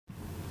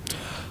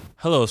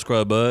Hello,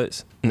 Scrub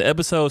Buds. In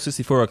episode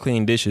 64 of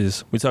Clean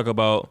Dishes, we talk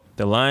about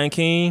The Lion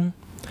King,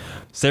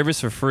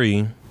 Service for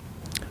Free,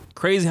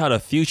 crazy how the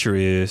future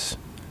is,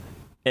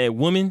 and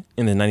women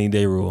in the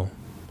 90-day rule.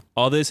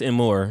 All this and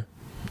more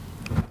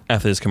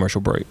after this commercial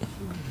break.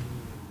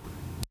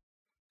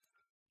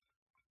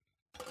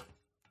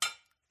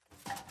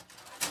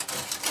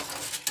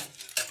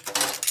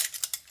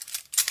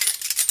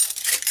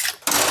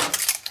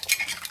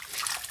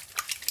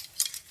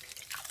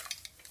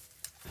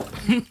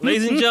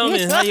 Ladies and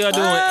gentlemen, how y'all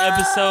doing?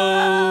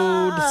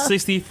 Episode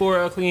 64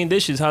 of Clean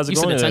Dishes. How's it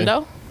You going said today?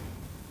 Nintendo?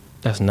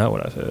 That's not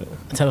what I said.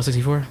 Nintendo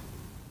 64?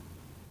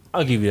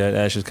 I'll give you that.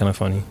 That's just kind of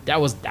funny. That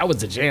was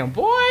the jam,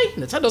 boy.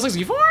 Nintendo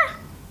 64?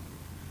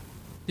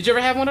 Did you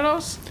ever have one of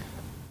those?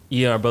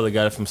 Yeah, our brother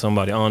got it from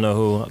somebody. I don't know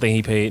who. I think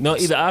he paid. No,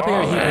 either I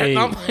paid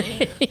or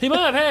he paid. He might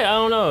have paid. I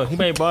don't know. He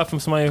may have bought it from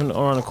somebody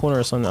around the corner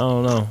or something. I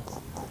don't know.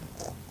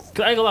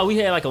 Cause I ain't gonna lie, we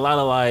had like a lot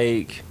of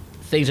like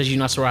Things that you're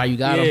not sure how you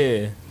got them.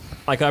 yeah.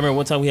 Like I remember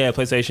one time we had a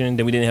PlayStation,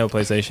 then we didn't have a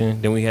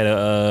PlayStation, then we had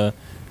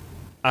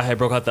I had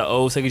broke out the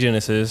old Sega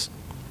Genesis,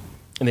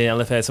 and then I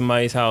left at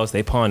somebody's house.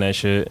 They pawned that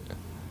shit.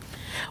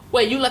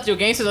 Wait, you left your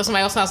game system at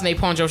somebody else's house and they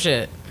pawned your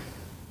shit?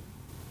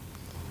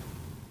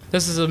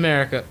 This is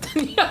America.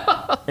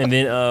 And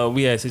then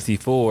we had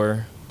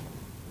 64,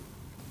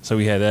 so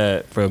we had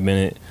that for a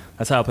minute.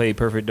 That's how I played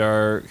Perfect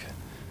Dark,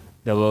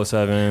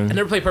 007. I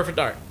never played Perfect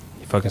Dark.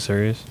 You fucking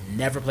serious?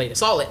 Never played it.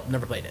 Saw it.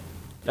 Never played it.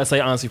 That's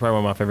like honestly probably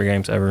one of my favorite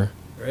games ever.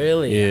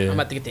 Really? Yeah. I'm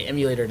about to get the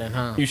emulator then,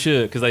 huh? You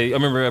should, because like, I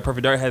remember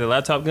Perfect Dark had a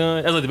laptop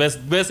gun. That was like the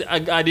best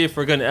idea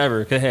for a gun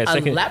ever. Cause it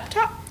had A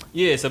laptop?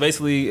 Yeah, so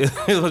basically it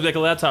was like a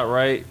laptop,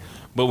 right?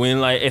 But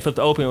when like it flipped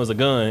open, it was a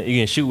gun.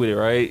 You can shoot with it,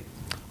 right?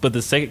 But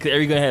the second,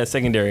 every gun had a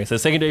secondary. So the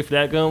secondary for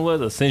that gun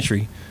was a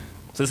sentry.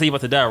 So let's say you're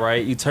about to die,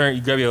 right? You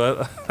grab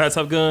your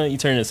laptop gun, you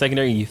turn it to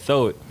secondary, and you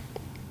throw it.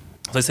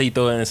 So let's say you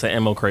throw it in an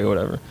ammo crate or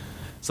whatever.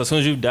 So as soon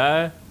as you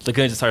die, the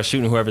gun just starts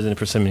shooting whoever's in the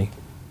proximity.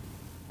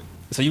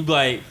 So you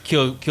like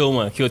kill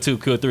one, kill two,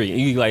 kill three,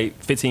 and you get like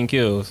 15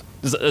 kills.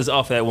 It's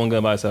off that one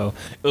gun by itself.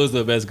 It was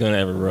the best gun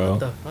ever, bro. What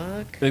the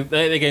fuck?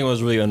 That game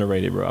was really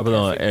underrated, bro. I put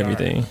on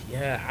everything.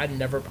 Yeah, I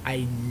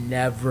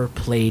never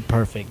played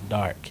Perfect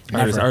Dark.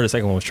 I heard the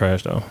second one was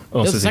trash though.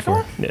 On was the second 64.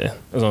 one? Yeah,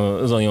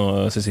 it was only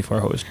on 64.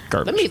 It was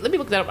garbage. Let me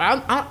look that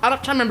up. I'm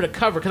trying to remember the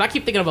cover because I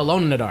keep thinking of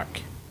Alone in the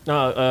Dark.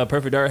 No,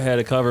 Perfect Dark had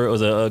a cover. It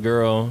was a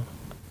girl.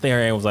 I think her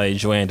name was like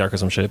Joanne Dark or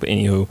some shit. But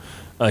anywho,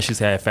 she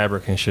just had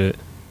fabric and shit.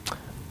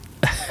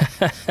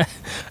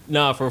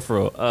 Nah, for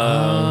real.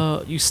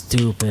 Oh, you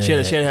stupid. She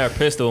had her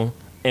pistol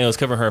and it was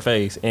covering her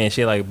face, and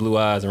she had like blue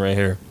eyes and red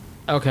hair.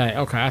 Okay,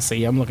 I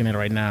see. I'm looking at it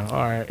right now.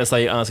 All right. That's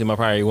like honestly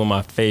probably one of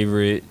my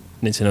favorite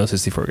Nintendo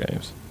 64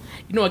 games.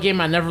 You know, a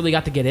game I never really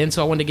got to get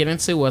into. I wanted to get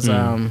into was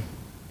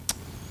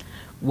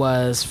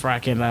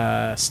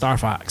fracking Star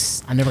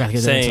Fox. I never got to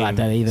get into like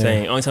that either.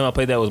 Same. Only time I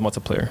played that was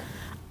multiplayer.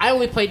 I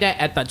only played that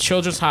at the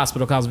Children's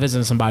Hospital because I was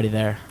visiting somebody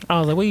there. I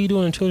was like, "What are you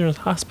doing in Children's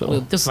Hospital?"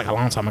 Well, this was like a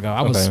long time ago.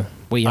 I was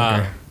way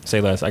younger.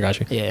 Say less. I got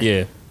you.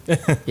 Yeah.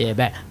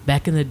 Yeah,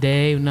 back in the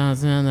day when I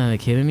was not a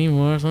kid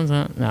anymore.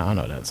 Sometimes, no, I don't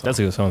know that song. That's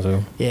a good song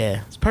too.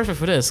 Yeah, it's perfect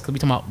for this because we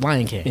talking about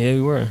Lion King. Yeah,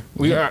 we were.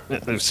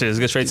 Shit, let's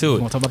get straight to We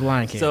it. want to talk about the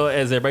Lion King. So,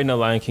 as everybody know,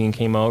 Lion King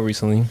came out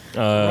recently.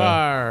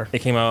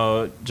 It came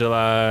out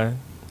July.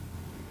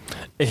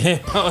 It came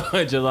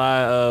out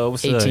July.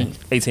 What's 18th.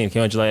 18th.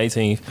 Came out July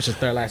 18th. Which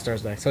is last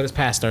Thursday. So this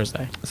past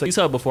Thursday. So you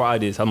saw it before I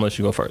did. So I'm gonna let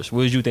you go first.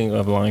 What did you think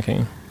of Lion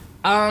King?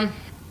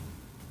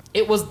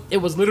 It was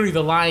literally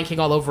the Lion King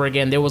all over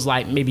again. There was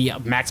like maybe a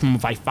maximum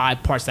of like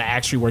 5 parts that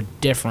actually were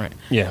different.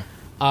 Yeah.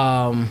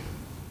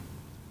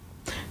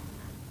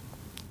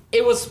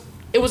 It was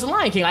the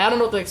Lion King. I don't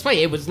know what to explain.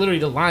 It was literally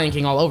the Lion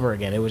King all over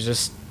again. It was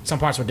just some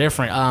parts were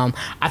different.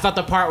 I thought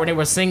the part where they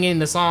were singing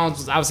the songs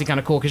was obviously kind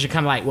of cool because you're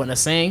kind of like wanting to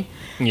sing.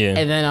 Yeah.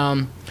 And then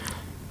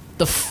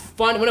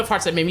one of the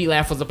parts that made me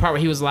laugh was the part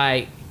where he was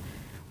like,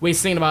 we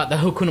singing about the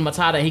Hakuna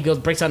Matata, and he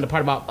breaks down the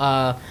part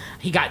about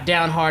he got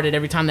downhearted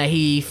every time that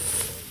he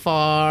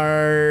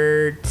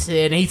farted,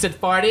 and he said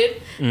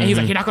farted, and he's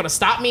like, "You're not gonna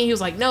stop me." He was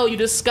like, "No, you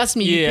disgust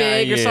me, you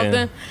pig," or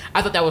something.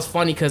 I thought that was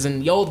funny because in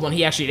the old one,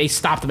 they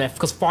stopped him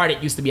because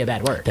farted used to be a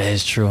bad word. That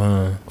is true,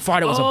 huh?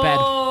 Farted was a bad.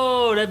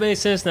 Oh, that makes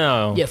sense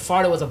now. Yeah,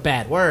 farted was a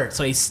bad word,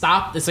 so he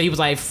stopped. So he was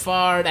like,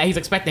 "Fart." He's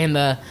expecting him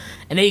to,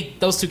 and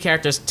those two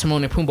characters,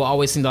 Timon and Pumbaa,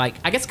 always seem to like,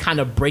 I guess, kind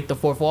of break the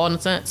fourth wall in a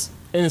sense.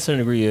 In a certain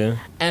degree, yeah.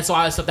 And so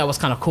I always thought that was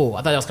kind of cool. I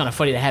thought that was kind of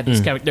funny to have this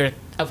character.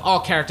 Of all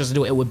characters to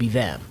do it, it would be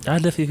them. I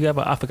definitely forgot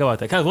about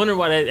that. I was wondering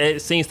why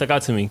that scene stuck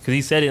out to me because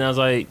he said it, and I was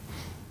like,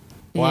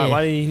 "Why?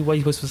 Yeah. Why are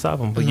you supposed to stop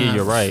him?" But yeah,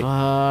 you're right.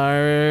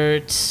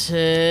 Farted.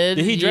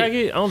 Did he drag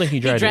it? I don't think he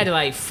dragged it. He dragged it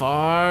like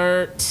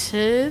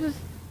farted.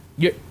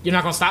 You're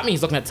not gonna stop me.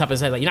 He's looking at the top of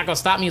his head like, "You're not gonna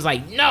stop me." He's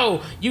like,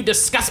 "No, you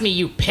disgust me,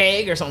 you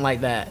pig," or something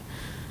like that.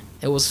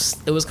 It was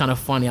kind of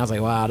funny. I was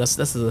like, wow, it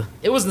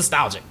was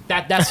nostalgic.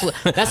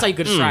 That's how you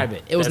could describe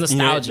it. It was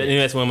nostalgic.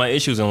 That's one of my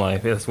issues in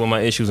life.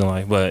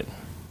 But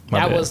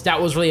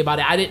that was really about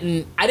it. I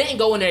didn't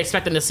go in there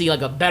expecting to see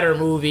like a better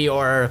movie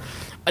or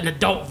an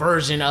adult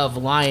version of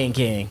Lion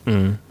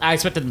King. I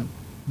expected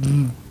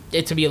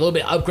it to be a little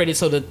bit upgraded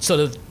so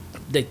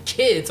the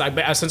kids,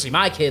 essentially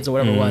my kids or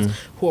whatever it was,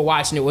 who are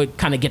watching it would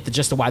kind of get the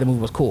gist of why the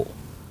movie was cool.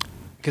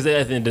 Because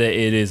at the end of the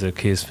day, it is a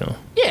kids film.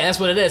 Yeah, that's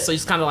what it is. So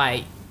it's kind of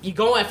like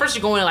at first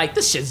you go in like,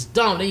 this shit's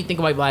dumb. Then you think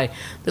about like,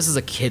 this is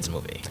a kids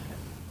movie.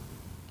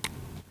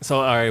 So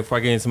all right, before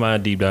I get into my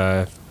deep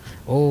dive,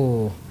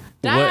 Oh,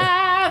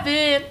 dive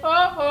in.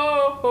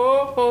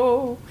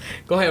 Oh.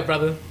 Go ahead,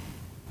 brother.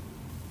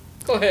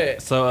 Go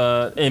ahead.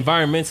 so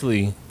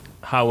environmentally,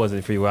 how was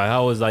it for you?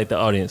 How was like the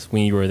audience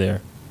when you were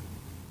there?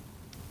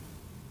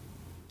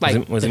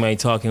 Like, Was anybody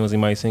talking? Was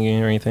anybody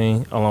singing or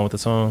anything along with the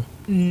song?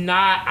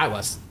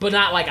 but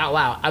not like out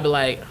loud. I'd be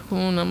like,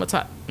 I'm gonna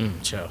talk.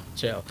 Chill.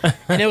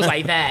 And it was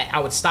like that. I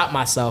would stop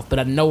myself,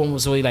 but no one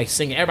was really like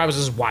singing. Everybody was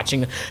just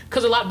watching.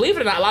 Because believe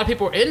it or not, a lot of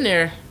people were in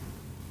there,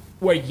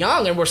 were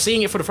young and were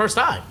seeing it for the first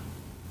time.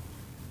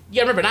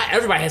 Yeah, remember, not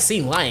everybody has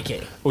seen Lion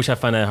King. Which I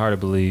find that hard to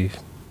believe.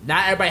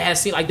 Not everybody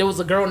has seen, like, there was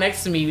a girl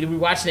next to me, we were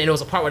watching it, and it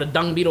was a part where the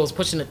dung beetle was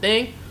pushing the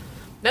thing.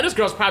 Now, this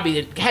girl's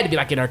probably had to be,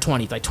 like, in her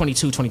 20s, like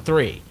 22,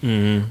 23.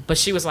 Mm-hmm. But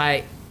she was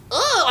like,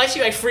 ugh, like,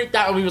 she, like, freaked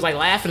out when we was, like,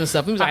 laughing and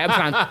stuff. We was like, I'm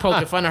trying to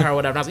poke fun of her or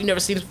whatever. And I was like, you never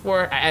seen this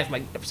before? I asked,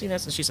 like, never seen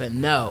this? And she said,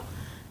 no.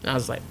 And I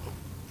was like,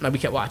 no, we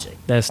kept watching.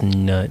 That's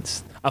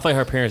nuts. I feel like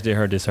her parents did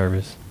her a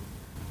disservice.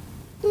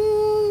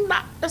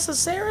 Not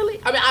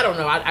necessarily. I mean, I don't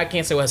know. I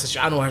can't say what her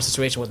situation, I don't know what her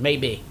situation was.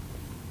 Maybe.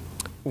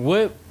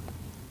 What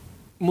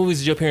movies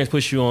did your parents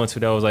push you on to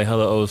that was like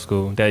hella old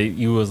school that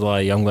you was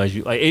like, I'm glad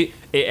you like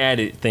it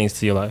added things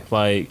to your life?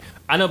 Like,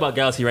 I know about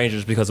Galaxy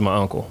Rangers because of my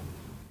uncle.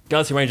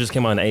 Galaxy Rangers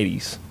came out in the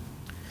 80s.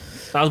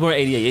 I was born in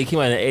 88. It came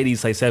out in the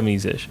 80s, like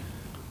 70s ish.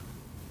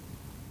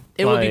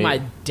 It would be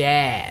my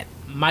dad.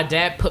 My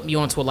dad put me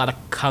onto a lot of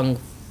kung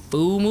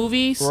fu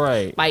movies,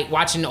 right? Like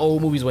watching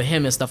old movies with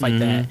him and stuff like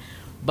that.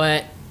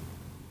 But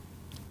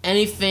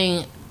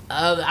anything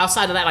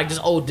outside of that, like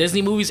just old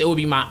Disney movies, it would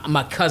be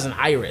my cousin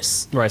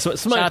Iris. Right. So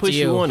somebody put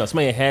you on. Though.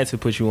 Somebody had to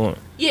put you on.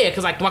 Yeah,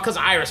 because like my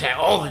cousin Iris had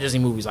all the Disney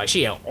movies. Like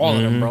she had all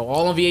of them, bro,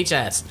 all on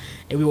VHS,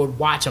 and we would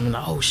watch them and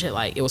like, oh shit,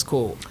 like it was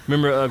cool.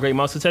 Remember Great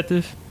Mouse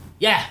Detective?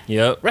 Yeah.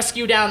 Yep.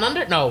 Rescue Down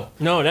Under? No,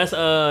 that's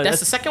the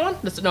second one.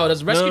 That's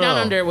Rescue Down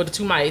Under with the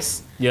two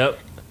mice. Yep.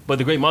 But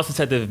the Great Mouse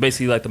Detective is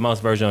basically like the mouse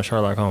version of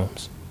Sherlock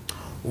Holmes.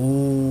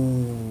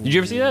 Ooh. Did you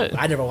ever see that?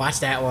 I never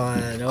watched that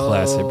one.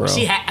 Classic, bro.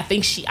 I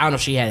don't know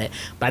if she had it,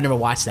 but I never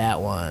watched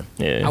that one.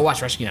 Yeah. I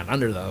watched Rescue Down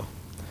Under though.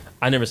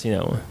 I never seen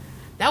that one.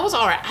 That was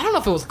alright. I don't know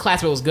if it was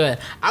classic, but it was good.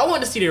 I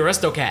wanted to see the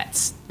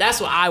Aristocats. That's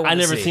what I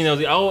wanted to see. I never seen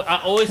those. I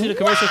always see the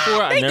commercial for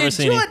it. I never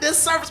seen it. They did this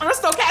service.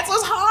 Aristocats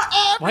was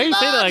hard. Why you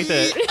say that like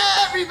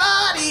that?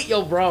 Everybody.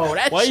 Yo, bro.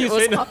 Why you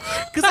say that?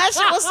 Because that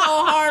shit was so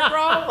hard,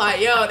 bro.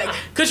 Like, yo.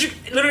 Because you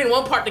literally in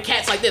one part, the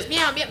cat's like this.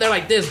 Meow, meow. They're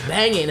like this,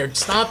 banging. They're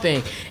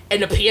stomping.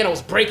 And the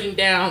piano's breaking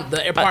down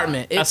the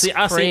apartment. I see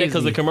that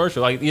because the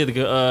commercial. Like, yeah,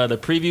 the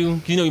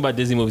preview. You know about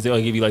Disney movies. They'll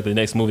give you like the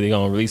next movie they're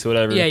going to release or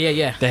whatever.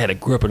 Yeah. They had a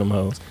grip of them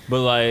hoes.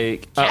 But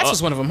like. Cats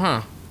was one of them,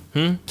 huh?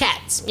 Hmm?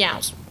 Cats.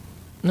 Meows.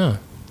 No.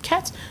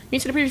 Cats? You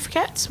didn't see the preview for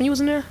Cats when you was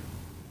in there?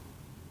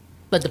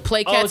 Like the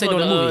play Cats, they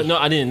doing the movie. No,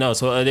 I didn't know.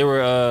 So they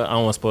were. I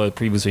don't want to spoil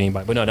previews for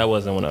anybody, but no, that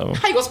wasn't one of them.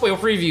 How you gonna spoil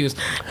previews?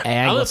 Hey,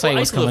 I ain't gonna say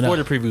what's coming up. I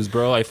the previews,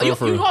 bro. Like,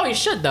 you always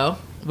should though.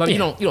 But you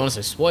don't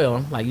necessarily spoil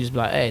them. Like you just be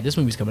like, hey, this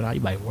movie's coming out. You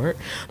be like, what?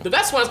 The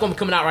best one that's gonna be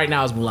coming out right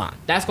now is Mulan.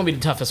 That's gonna be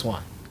the toughest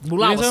one.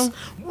 Mulan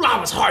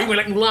was hard. You were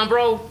like Mulan,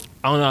 bro.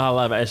 I don't know how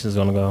live action is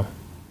gonna go.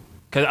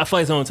 Cause I feel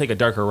like it's gonna take a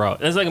darker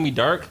route. It's not gonna be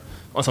dark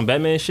on some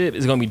Batman shit.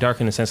 It's gonna be dark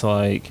in the sense of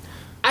like.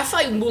 I feel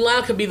like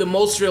Mulan could be the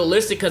most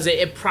realistic because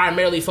it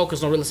primarily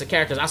focused on realistic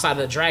characters outside of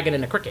the dragon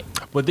and the cricket.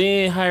 But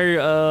then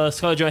hire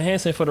Scarlett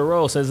Johansson for the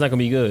role, so it's not gonna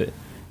be good.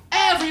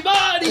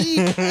 Everybody.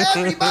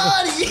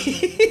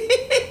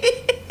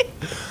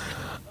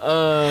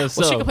 Well,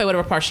 she can play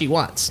whatever part she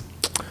wants.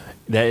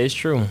 That is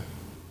true.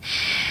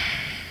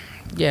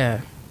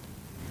 Yeah.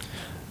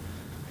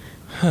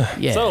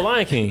 Yeah. So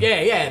Lion King.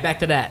 Yeah. Back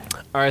to that.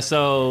 All right,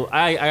 so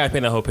I gotta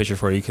paint that whole picture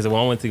for you because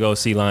when I went to go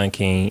see Lion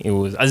King, it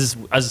was I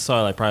just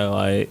saw like probably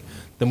like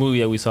the movie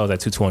that we saw was at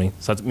 2:20.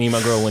 So me and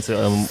my girl went to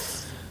It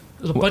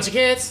was a bunch of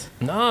kids.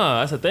 Nah,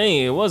 that's the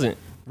thing. It wasn't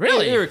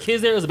really. There were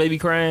kids there. There was a baby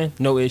crying,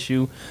 no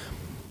issue.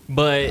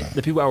 But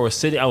the people I was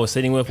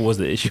sitting with was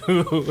the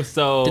issue.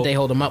 So did they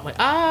hold them up like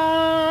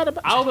I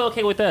would be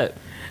okay with that. If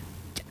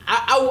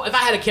I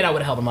had a kid, I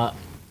would have held them up.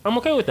 I'm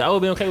okay with that. I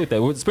would be okay with that.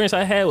 The experience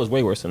I had was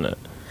way worse than that.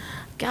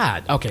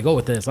 God. Okay, go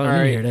with this.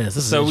 Let me hear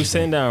this. So we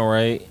sitting down,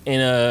 right?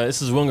 And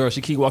this is one girl.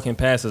 She keep walking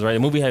past us, right? The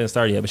movie hasn't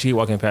started yet, but she keep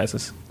walking past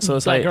us. So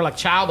it's like girl, like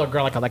child, or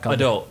girl, like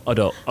adult, a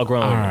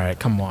grown. All right,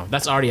 come on.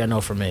 That's already a no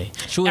for me.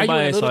 She Are you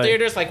in little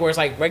theaters, like where it's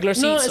like regular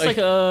seats? No, it's like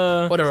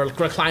whatever,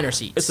 recliner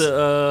seats. It's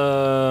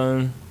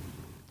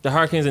the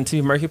Harkins and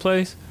T Murphy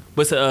place,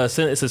 but it's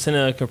a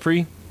Cine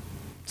Capri.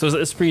 So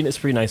it's pretty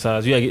nice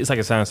size. Yeah, it's like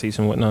a sound seats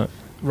and whatnot.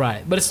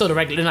 Right, but it's still the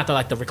regular. They're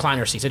not the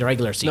recliner seats. They're the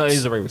regular seats. No,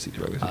 it's the regular seats.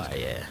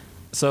 Yeah.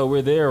 So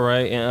we're there,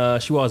 right?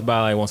 And she walks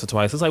by like once or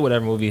twice. It's like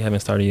whatever movie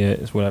haven't started yet.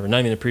 It's whatever. Not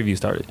even the preview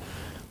started.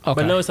 Okay.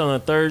 But I noticed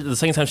on the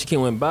second time she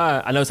went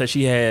by, I noticed that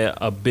she had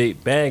a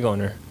big bag on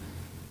her.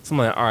 So I'm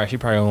like, all right, she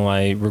probably gonna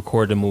like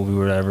record the movie or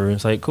whatever.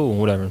 It's like, cool,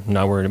 whatever.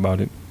 Not worried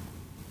about it.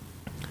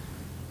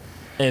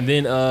 And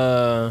then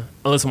I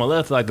looked to my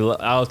left, like the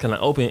aisle was kind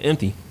of open,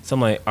 empty. So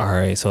I'm like, all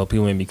right, so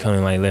people may be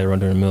coming like later on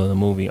during the middle of the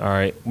movie. All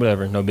right,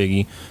 whatever, no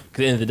biggie. Because at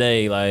the end of the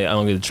day, like I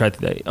don't get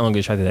distracted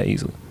that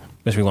easily,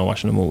 especially when I'm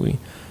watching the movie.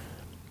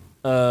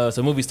 So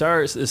the movie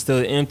starts, it's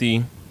still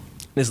empty.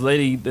 This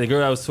lady, the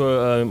girl I was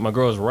to my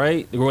girl's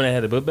right, the girl that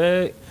had the book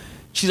bag,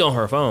 she's on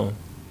her phone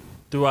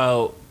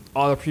throughout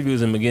all the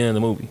previews in the beginning of the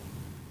movie.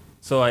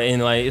 So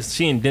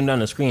she didn't dim down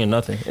the screen or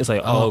nothing. It's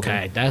like, oh,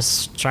 okay, that's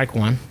strike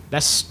one.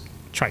 That's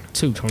strike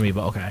two for me,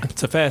 but okay.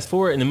 To fast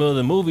forward, in the middle of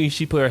the movie,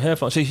 she put her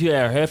headphones. She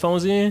had her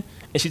headphones in,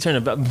 and she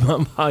turned the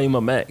volume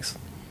up max,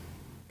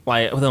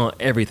 like on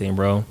everything,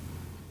 bro.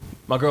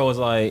 My girl was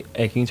like,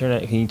 "Hey, can you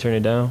turn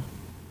it down?"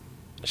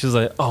 She was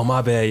like, "Oh,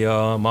 my bad,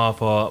 y'all. My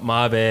fault.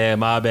 My bad.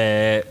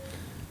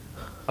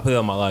 I put it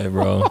on my life,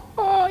 bro."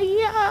 Oh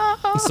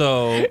yeah.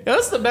 So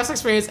that's the best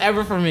experience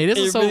ever for me. This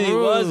is so really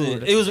rude.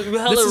 Wasn't. It was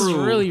hella This is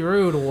rude. really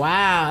rude.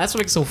 Wow, that's what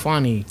makes it so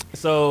funny.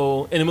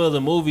 So in the middle of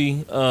the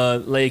movie,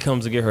 lady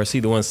comes to get her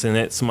seat, the one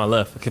sitting to my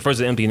left. Okay, first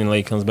it's empty, and then the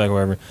lady comes back, or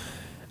whatever.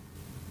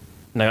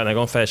 Not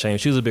gonna fat shame.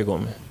 She was a big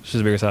woman.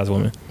 She's a bigger size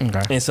woman.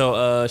 Okay. And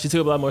so she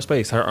took up a lot more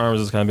space. Her arms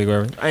was kind of big,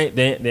 or whatever. They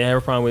didn't have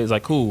a problem with it. It's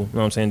like, cool. You know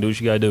what I'm saying? Do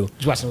what you gotta do.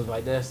 Did you watch a movie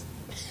like this?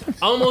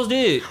 I almost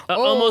did. I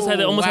almost had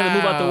to move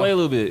out the wow. way a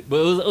little bit. But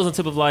it was a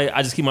tip of like,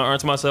 I just keep my arm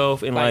to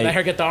myself and Like let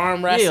her get the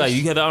arm rest. Yeah, like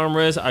you get the arm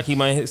rest. I keep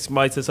my to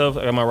myself.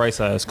 I got my right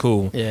side. It's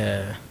cool.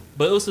 Yeah.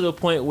 But it was to the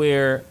point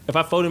where if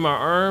I folded my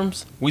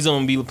arms, we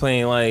gonna be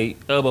playing like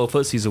elbow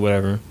footsies or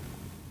whatever.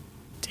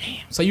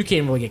 Damn. So you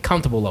can't really get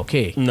comfortable,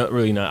 okay? No,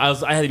 really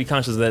not. I had to be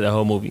conscious of that the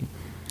whole movie.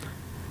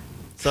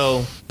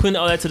 So putting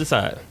all that to the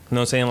side, you know what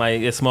I'm saying?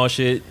 Like it's small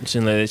shit.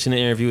 Shouldn't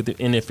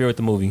interfere with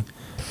the movie.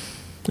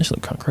 That shit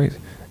look kind of crazy.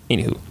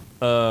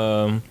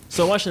 Anywho,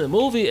 so watching the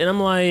movie and I'm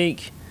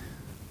like,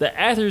 the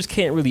actors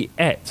can't really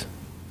act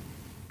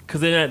because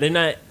they're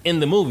not in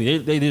the movie.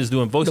 They just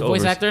doing voiceovers. The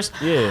voice actors.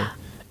 Yeah,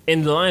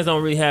 and the lines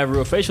don't really have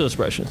real facial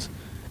expressions,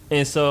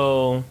 and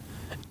so,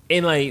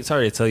 and like,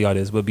 sorry to tell y'all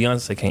this, but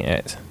Beyonce can't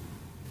act.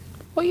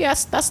 Well,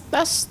 yes,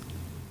 that's.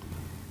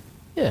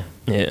 Yeah.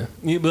 Yeah,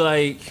 but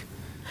like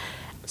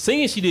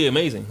singing, she did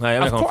amazing. Like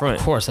I'm not gonna front.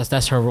 Of course,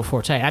 that's her real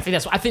forte. I think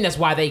that's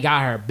why they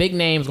got her. Big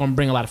names gonna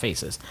bring a lot of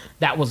faces.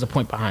 That was the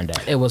point behind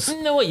that. It was.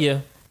 You know what?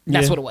 Yeah.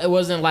 That's what it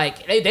wasn't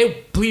like.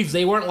 They believe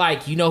they weren't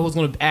like, you know who's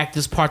gonna act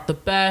this part the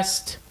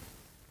best.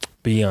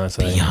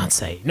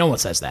 Beyonce. No one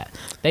says that.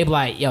 They be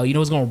like, yo, you know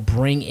who's gonna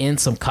bring in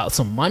some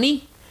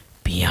money?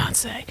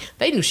 Beyonce.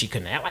 They knew she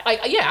couldn't act. Like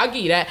yeah, I'll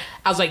give you that.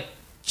 I was like,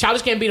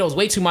 Childish Gambino was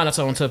way too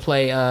monotone to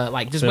play,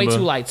 like just Simba. way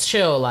too like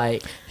chill.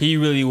 Like He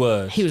really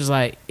was. he was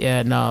like,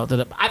 yeah, no.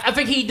 I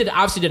think he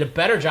obviously did a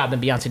better job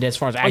than Beyonce did as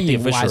far as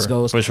acting wise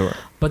goes. For sure.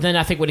 But then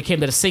I think when it came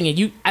to the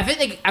singing, I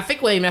think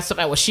what they messed up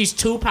at was she's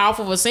too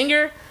powerful of a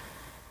singer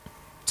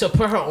to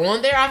put her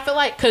on there. I feel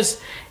like because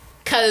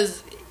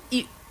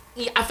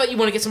I felt you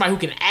want to get somebody who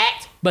can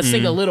act but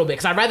sing a little bit.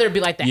 Because I'd rather it be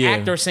like the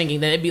actor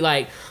singing than it'd be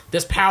like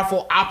this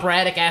powerful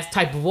operatic ass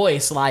type of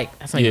voice. Like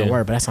that's not even a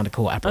word, but that sounded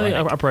cool. I Operatic.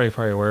 think I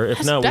probably a word.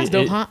 If not, That's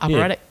dope, huh?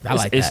 Operatic. I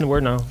like It's that. in the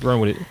word now. Run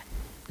with it.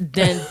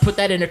 Then put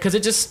that in there because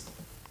it just.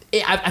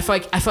 I feel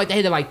like they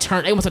had to like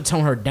turn. They wanted to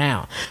tone her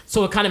down,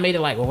 so it kind of made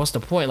it like, well, what's the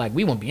point? Like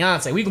we want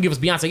Beyonce. We can give us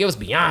Beyonce. Give us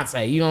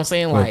Beyonce. You know what I'm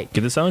saying? Like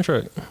Get the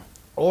soundtrack.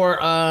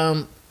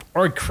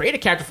 or create a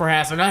character for her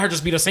ass and let her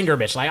just be the singer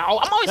bitch. Like, oh,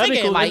 I'm always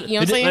thinking, cool. Like, you know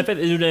what I'm saying? I think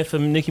they do that for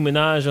Nicki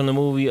Minaj on the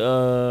movie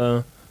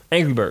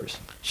Angry Birds.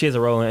 She has a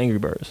role in Angry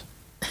Birds.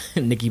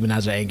 Nicki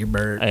Minaj, Angry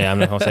Bird. Hey, I'm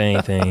not gonna say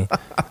anything.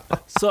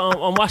 So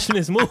I'm watching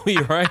this movie,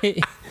 right?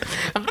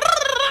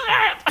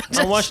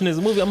 I'm watching this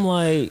movie. I'm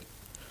like,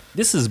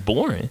 this is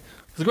boring.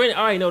 It's great.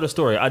 I already know the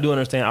story. I do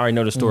understand. I already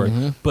know the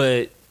story.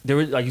 But there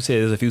were, like you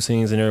said, there's a few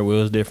scenes in there where it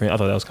was different. I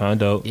thought that was kind of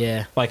dope.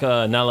 Yeah. Like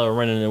Nala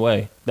running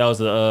away. That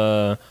was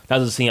a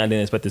scene I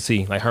didn't expect to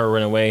see. Like her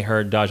running away,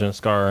 her dodging a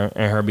Scar,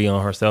 and her being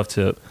on her self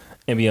tip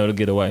and being able to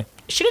get away.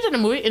 She did in a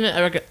movie.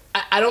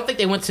 I don't think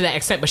they went to that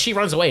extent, but she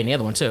runs away in the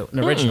other one too, in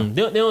the original.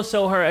 They don't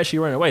show her as she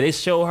running away. They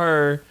show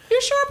her.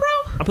 You sure,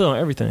 bro? I put it on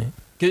everything.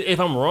 'Cause if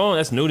I'm wrong,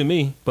 that's new to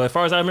me. But as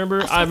far as I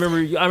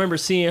remember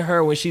seeing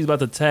her when she's about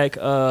to attack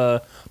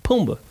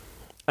Pumbaa.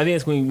 I think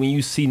it's when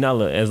you see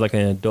Nala as like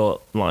an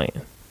adult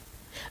lion.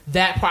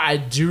 That part, I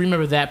do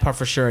remember that part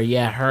for sure.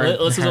 Yeah, her.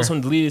 Unless it's on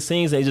some deleted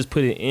scenes, they just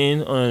put it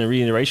in on a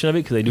reiteration of it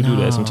because they do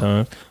that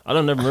sometimes. I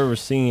don't never remember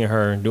seeing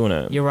her doing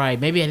that. You're right.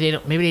 Maybe they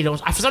don't.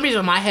 For some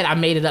reason, in my head, I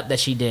made it up that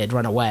she did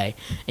run away,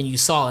 and you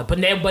saw it. But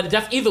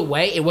either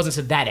way, it wasn't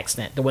to that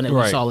extent. The one that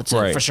we saw it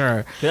to, for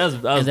sure.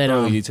 That was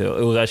really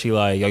detailed. It was actually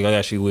like y'all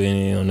actually went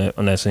in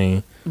on that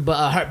scene.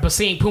 But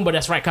seeing Pumbaa,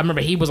 that's right. 'Cause I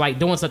remember he was like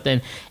doing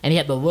something, and he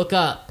had to look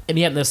up, and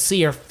he had to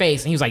see her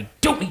face, and he was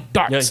like, "Do me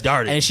darts!" Yeah,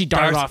 darted. And she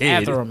darted off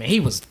Darts after him, and he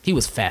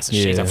was fast as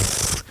shit. Yeah.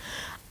 Like,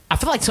 I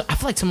feel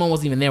like Timon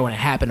wasn't even there when it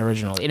happened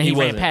originally, and he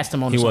ran past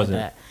Timon. He or wasn't.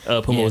 like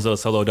that. Pumbaa was a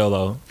solo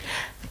dolo.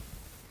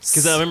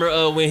 Because I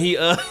remember when he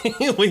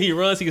when he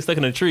runs, he gets stuck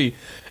in a tree,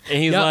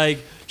 and he's Yep. like,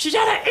 "She's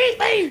trying to eat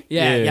me."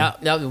 Yeah,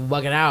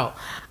 bugging out.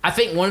 I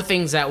think one of the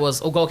things that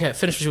was go ahead,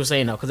 finish what you were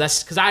saying though,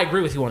 because I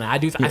agree with you on that. I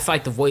do. I feel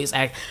like the voice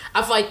act.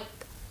 I feel like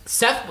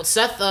Seth.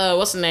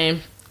 What's the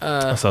name?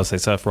 I was say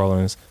Seth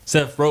Rollins,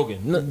 Seth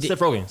Rogen, no, Seth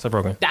Rogen.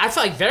 I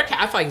feel like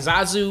I feel like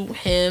Zazu,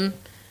 him,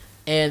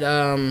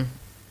 and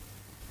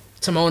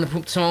Timon. I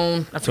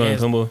forget.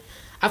 Pumbaa.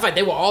 I feel like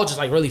they were all just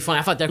like really funny.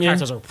 I feel like their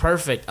characters were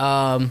perfect.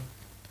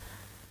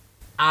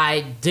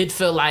 I did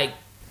feel like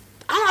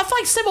I feel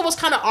like Simba was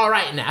kind of all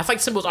right in that. I feel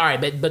like Simba was all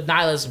right, but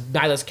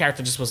Nyla's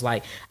character just was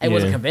like it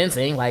wasn't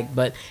convincing. Like,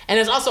 and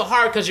it's also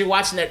hard because you're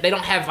watching it. They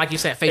don't have, like you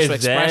said, facial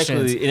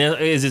expressions. And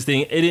it's this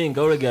thing. It didn't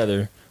go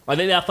together. Like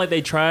I feel like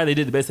they tried. They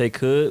did the best they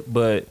could,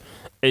 but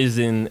as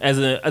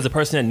a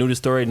person that knew the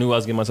story, knew what I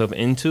was getting myself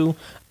into,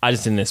 I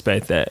just didn't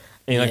expect that.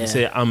 And like you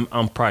said,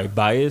 I'm probably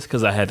biased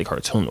because I had the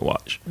cartoon to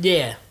watch.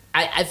 Yeah,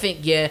 I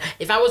think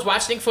if I was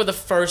watching for the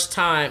first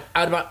time,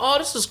 I would be like, oh,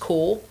 this is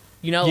cool.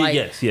 You know, like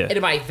it'd be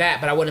like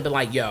that, but I wouldn't have been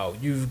like, yo,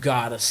 you've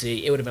gotta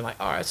see. It would have been like,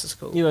 all right, this is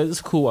cool. You know, it's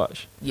a cool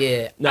watch.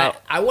 Yeah. Now,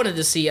 I wanted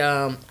to see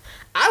I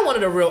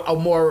wanted a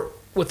more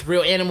with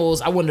real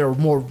animals, I wanted a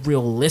more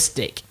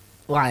realistic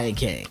Lion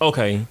King.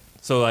 Okay.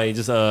 So like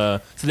just so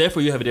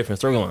therefore you have a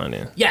different storyline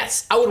then.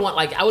 Yes. I would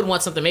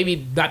want something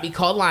maybe not be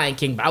called Lion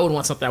King, but I would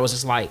want something that was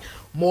just like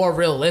more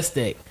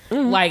realistic.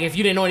 Mm-hmm. Like if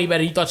you didn't know any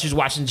better, you thought you was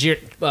watching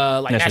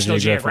like National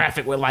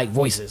Geographic with like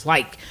voices.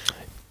 Like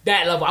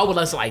that level, I would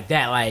listen like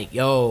that. Like,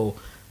 yo,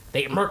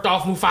 they murked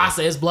off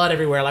Mufasa, his blood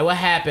everywhere. Like, what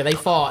happened? They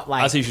fought.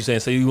 Like, I see what you're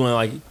saying. So you want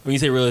like when you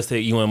say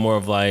realistic, you want more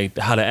of like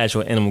how the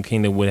actual Animal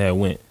Kingdom would have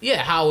went.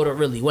 Yeah, how would it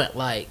really went?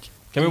 Like,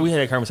 I remember we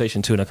had a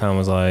conversation too, and I kind of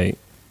was like,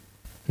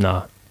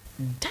 nah.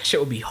 That shit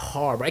would be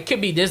hard, bro. It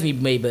could be Disney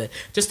made, but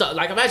just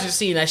like imagine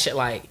seeing that shit.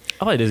 Like,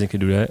 I like Disney could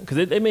do that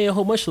because they made a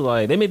whole bunch of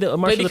like they made the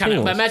March of the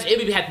Penguins. But imagine it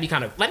would have to be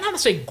kind of like not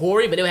necessarily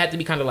gory, but it would have to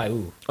be kind of like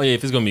ooh. Oh yeah,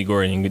 if it's gonna be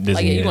gory and Disney,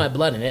 like you're gonna have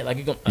blood in it. Like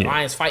you're gonna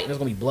lions fighting, there's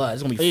gonna be blood.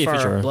 There's gonna be fur,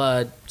 sure.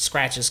 blood,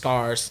 scratches,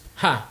 scars.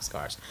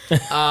 Scars.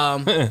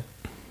 And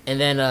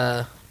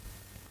then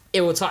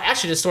it would talk.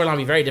 Actually, the storyline would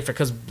be very different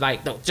because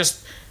like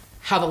just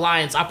how the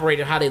lions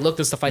operated, how they looked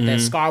and stuff like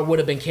that. Scar would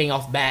have been king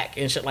off back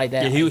and shit like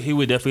that. Yeah, he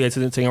would definitely have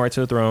to take him right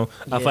to the throne.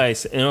 Yeah. I feel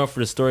like in order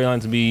for the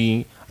storyline to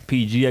be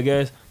PG, I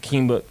guess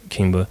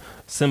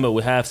Simba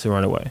would have to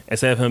run away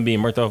instead of him being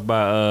murked off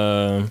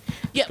by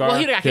Scar, well,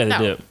 he'd have got kicked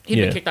out. He'd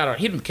been kicked out.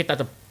 He'd been kicked out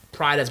the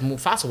pride as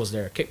Mufasa was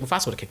there.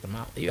 Mufasa would have kicked him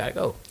out. You gotta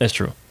go. That's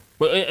true.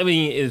 But I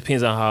mean, it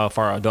depends on how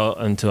far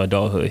into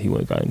adulthood he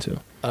would have got into.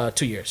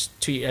 2 years.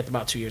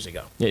 About 2 years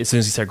ago. Yeah, as soon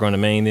as he started growing the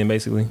mane, then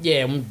basically.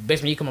 Yeah,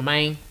 basically you become a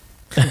mane.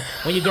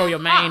 When you grow your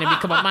mane and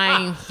become a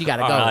mane, you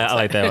gotta go. I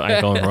like that. I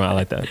ain't going wrong. I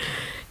like that.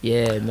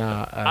 Yeah,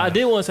 nah. I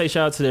did want to say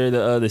shout out to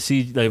the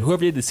CG, like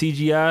whoever did the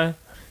CGI,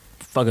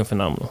 fucking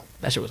phenomenal.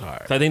 That shit was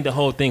hard. I think the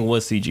whole thing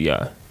was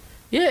CGI.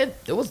 Yeah,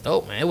 it was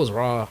dope, man. It was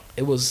raw.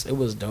 It was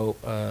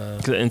dope.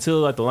 Until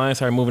like the lions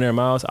started moving their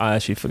mouths, I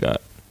actually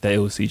forgot that it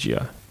was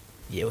CGI.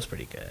 Yeah, it was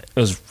pretty good. It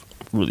was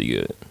really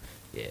good.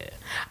 Yeah,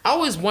 I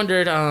always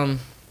wondered.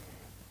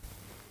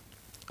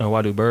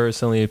 Why do birds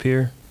suddenly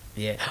appear?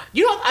 Yeah,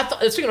 you know, I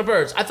thought speaking of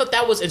birds, I thought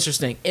that was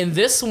interesting. In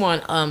this one,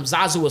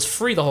 Zazu was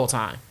free the whole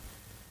time.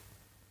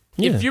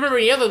 Yeah. If you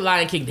remember the other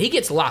Lion King, he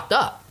gets locked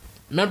up.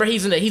 Remember,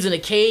 he's in a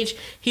cage.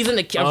 He's in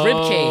a rib cage.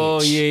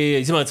 Oh yeah.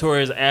 He's about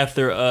tours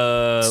after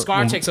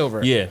Scar takes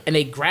over. Yeah, and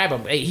they grab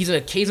him. He's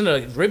in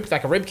a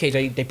rib cage.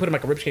 They put him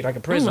like a rib cage, like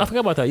a prison. I forgot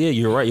about that. Yeah,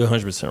 you're right. You're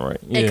 100% right.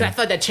 Yeah, and I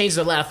thought that changes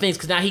a lot of things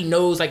because now he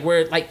knows like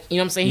where, like you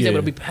know what I'm saying. He's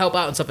able to help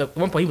out and stuff. At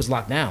one point, he was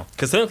locked down.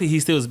 Because technically,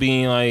 he still was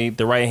being like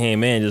the right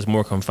hand man, just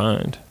more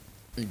confined.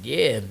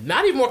 Yeah,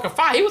 not even more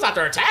confined. He was out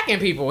there attacking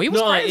people. He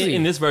was crazy.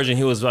 In this version,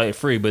 he was like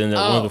free, but in the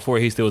one before,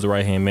 he still was a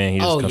right hand man. He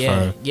was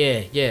confined.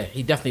 Yeah.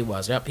 He definitely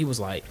was. Yep, he was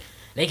like.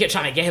 They kept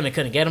trying to get him and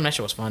couldn't get him. That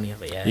shit was funny. I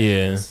was like,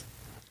 yeah.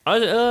 I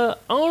don't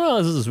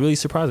know. This is really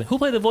surprising. Who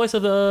played the voice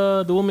of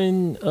the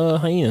woman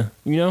hyena?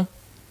 You know?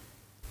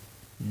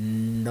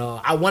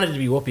 No, I wanted it to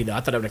be Whoopi though. I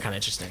thought it would have been kind of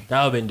interesting. That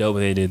would have been dope if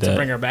they did that. To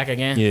bring her back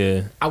again.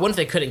 Yeah. I wonder if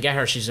they couldn't get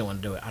her. She just didn't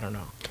want to do it. I don't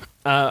know.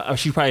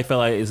 She probably felt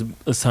like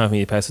it's time for me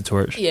to pass the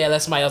torch. Yeah,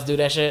 let somebody else do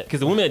that shit. Because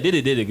the woman that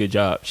did a good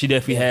job. She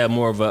definitely had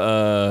more of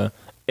a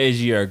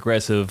edgy or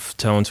aggressive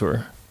tone to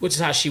her. Which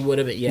is how she would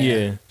have been.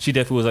 Yeah. She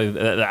definitely was like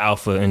the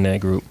alpha in that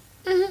group.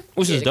 Mm-hmm.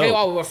 Which is dope. They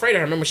all were afraid of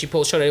her. Remember she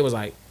pulled shoulder. It was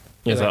like,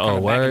 it's like, oh,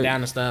 backing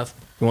down and stuff.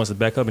 He wants to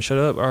back up and shut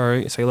up. All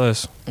right, say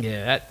less.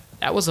 Yeah,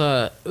 that was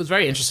it was a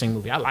very interesting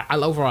movie. I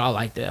overall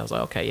liked it. I was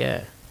like, okay, yeah,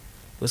 it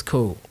was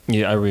cool.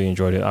 Yeah, I really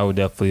enjoyed it. I would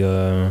definitely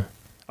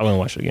I want to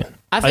watch it again.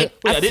 I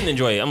didn't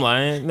enjoy it. I'm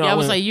lying. No, yeah, I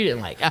was like, you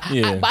didn't like.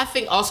 But I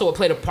think also what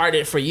played a part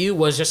in it for you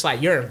was just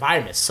like your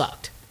environment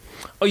sucked.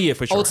 Oh yeah,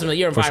 for sure. Ultimately,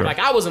 your environment.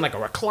 Sure. Like I was in like a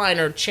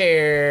recliner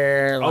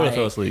chair. I would have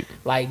fell asleep.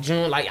 Like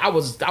June, like I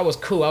was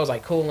cool. I was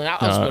like cool, and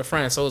I was with a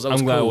friend, so it was I'm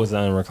cool. glad I was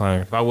not in a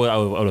recliner. If I would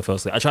have fell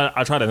asleep. I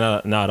tried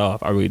to nod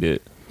off. I really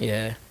did.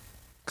 Yeah.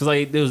 Cause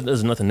like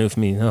there's nothing new for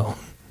me. No.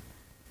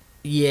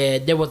 Yeah,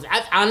 there was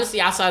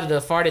honestly outside of the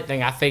farted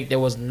thing. I think there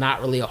was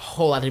not really a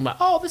whole lot of like,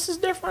 oh, this is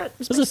different.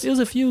 It was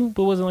a few,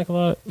 but it wasn't like a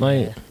lot.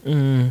 Like,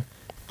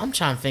 I'm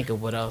trying to think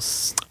of what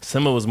else.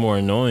 Simba was more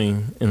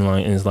annoying in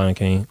his Lion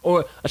King,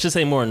 or I should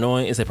say more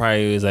annoying. Is it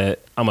probably is that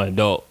I'm an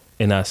adult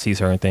and I see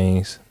certain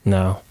things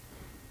now.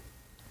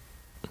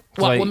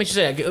 What makes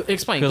you say that?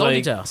 Explain. Go into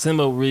detail.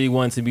 Simba really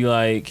wanted to be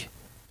like,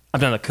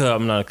 I'm not a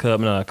cub. I'm not a cub.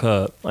 I'm not a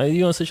cub. Like,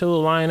 you gonna sit your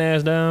little lion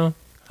ass down?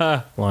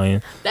 Ha,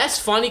 lion. That's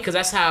funny because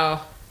that's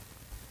how.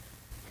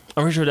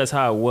 I'm pretty sure that's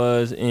how it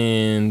was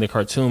in the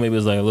cartoon. Maybe it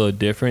was like a little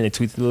different. They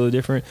tweaked it a little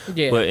different.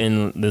 Yeah. But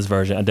in this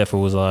version, I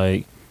definitely was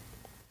like,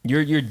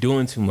 you're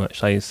doing too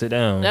much. Like, sit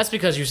down. That's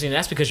because you're seeing.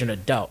 That's because you're an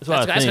adult.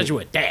 That's because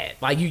you're a dad.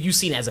 Like you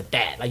seen it as a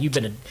dad. Like you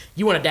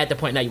weren't a dad at the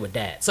point. Now you a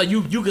dad. So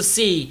you could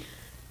see.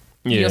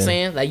 You know what I'm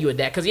saying? Like you a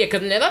dad. Because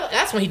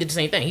that's when he did the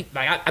same thing. He,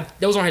 like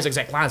those aren't his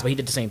exact lines, but he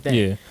did the same thing.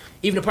 Yeah.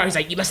 Even the part he's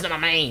like, you messing up my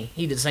mane.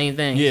 He did the same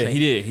thing. Yeah, like, he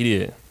did.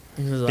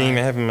 He was didn't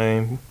even have a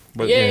mane.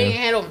 But yeah, he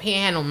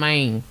ain't had no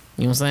mane.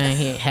 You know what I'm saying?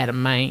 He ain't had a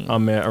mane.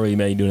 I'm mad. I really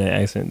mad you doing that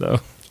accent though.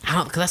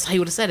 Because that's how he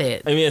would have said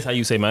it. I mean, that's how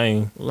you say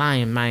mane.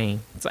 Lion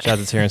mane. Shout out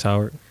to Terrence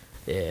Howard.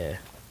 Yeah.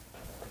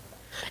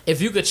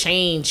 If you could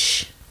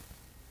change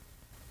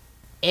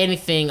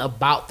anything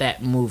about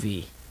that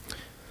movie,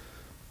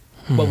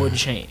 what would you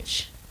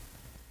change?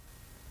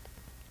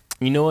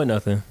 You know what?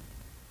 Nothing.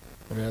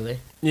 Really?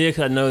 Yeah,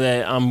 because I know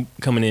that I'm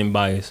coming in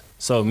biased.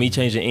 So me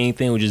changing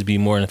anything would just be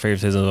more in the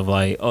favoritism of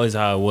like, oh, this is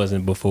how it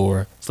wasn't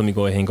before. So let me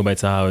go ahead and go back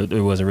to how it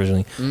was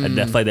originally. I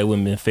feel like that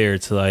wouldn't have been fair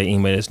to like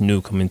anybody that's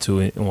new coming to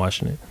it and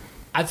watching it.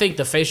 I think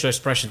the facial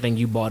expression thing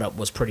you brought up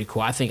was pretty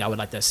cool. I think I would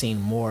like that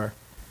scene more.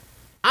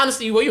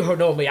 Honestly, well, you heard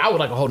know me. I would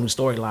like a whole new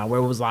storyline where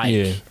it was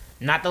like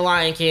not the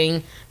Lion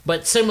King,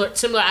 but similar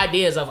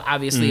ideas of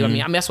obviously. I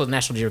mean that's what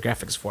National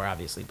Geographic is for,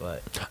 obviously.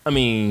 But I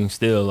mean,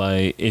 still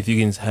like if you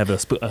can have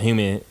a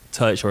human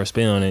touch or a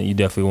spin on it, you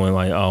definitely want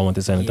like, oh, I want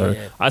this and the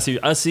third.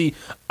 I see.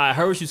 I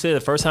heard what you said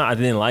the first time. I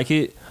didn't like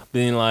it.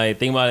 Then like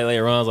think about it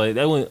later on. I was like,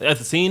 that wouldn't.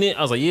 After seeing it,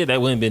 I was like, yeah,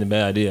 that wouldn't have been a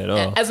bad idea at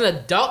all. As an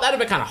adult, that'd have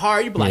been kind of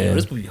hard. You'd be like, yo,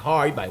 this would be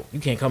hard. You'd be like,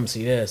 you can't come and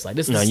see this. Like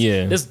this is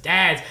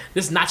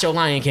not your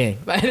Lion King.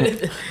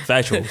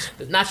 Factuals.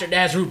 It's not your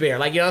dad's root beer.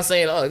 Like you know what I'm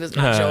saying? Oh, this is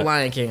not your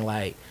Lion King.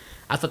 Like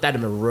I thought that'd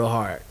have been real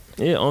hard.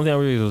 Yeah, only thing I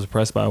really was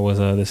impressed by was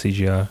the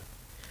CGI.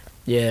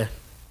 Yeah.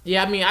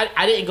 I mean,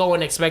 I didn't go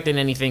in expecting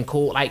anything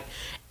cool, like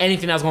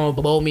anything that was going to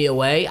blow me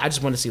away. I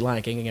just wanted to see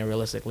Lion King again,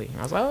 realistically.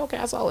 I was like, oh, okay,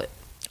 I saw it.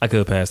 I could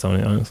have passed on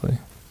it, honestly.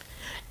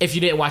 If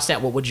you didn't watch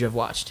that, what would you have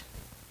watched?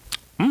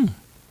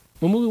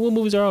 What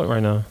movies are out right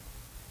now?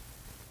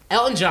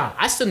 Elton John.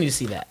 I still need to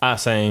see that.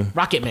 Same.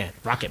 Rocket Man.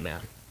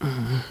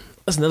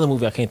 That's another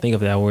movie I can't think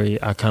of that where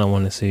I kind of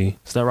want to see.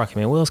 It's not Rocket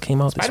Man. What else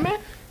came out? Spider-Man?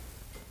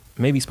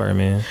 Maybe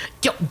Spider-Man.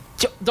 Yo,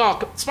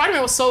 dog.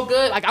 Spider-Man was so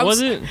good. Like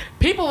was it?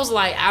 People was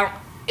like,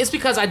 it's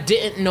because I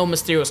didn't know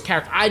Mysterio's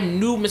character. I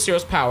knew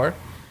Mysterio's power.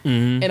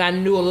 And I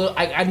knew a little.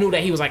 I knew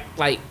that he was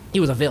like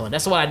he was a villain.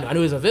 That's what I knew. I knew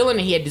he was a villain,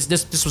 and he had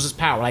this was his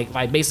power.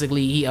 Like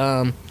basically he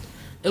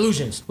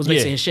illusions was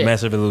basically his shit.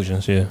 Massive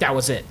illusions. Yeah, that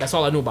was it. That's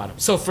all I knew about him.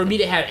 So for me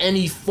to have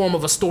any form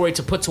of a story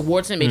to put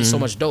towards him made it so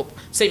much dope.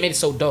 Made it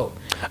so dope.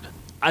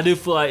 I do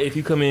feel like if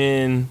you come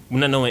in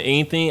not knowing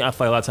anything, I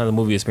feel like a lot of times the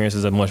movie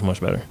experiences are much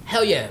better.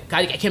 Hell yeah,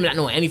 I came in not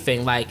knowing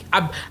anything. Like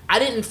I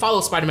didn't follow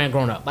Spider-Man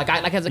growing up. Like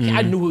as a kid,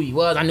 I knew who he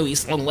was. I knew he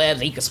slung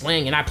webs and he could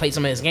swing, and I played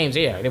some of his games.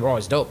 Yeah, they were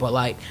always dope. But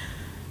like.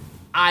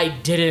 I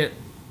didn't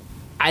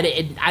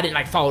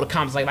like follow the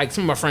comics like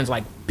some of my friends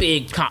like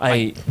big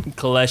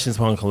collections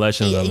upon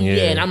collections of them.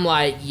 Yeah, and I'm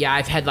like,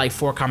 I've had like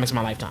 4 comics in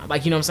my lifetime,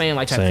 like you know what I'm saying,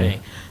 like type of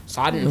thing.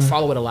 So I didn't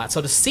follow it a lot.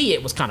 So to see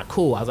it was kind of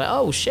cool. I was like,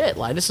 oh shit,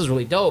 like this is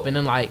really dope. And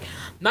then like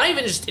not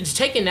even just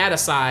taking that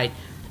aside,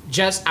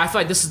 just I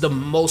feel like this is the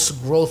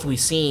most growth we've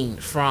seen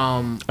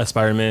from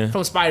Spider-Man,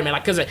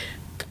 like because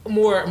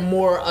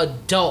more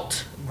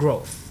adult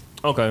growth.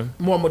 Okay.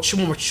 More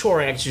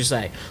maturing, I should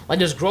say. Like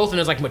there's growth and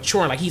there's like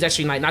maturing. Like he's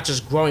actually like not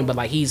just growing, but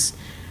like he's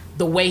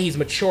the way he's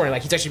maturing.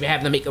 Like he's actually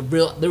having to make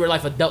real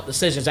life adult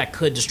decisions that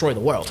could destroy the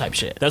world type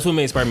shit. That's what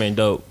made Spider-Man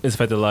dope. Is the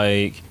fact that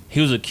like he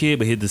was a kid,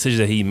 but his decisions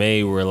that he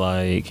made were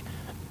like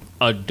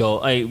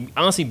adult. Like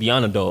honestly,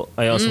 beyond adult.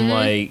 Like also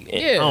like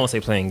I don't want to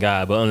say playing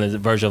God, but on the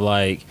verge of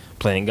like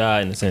playing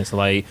God in a sense.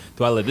 Like,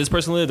 do I let this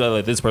person live? Do I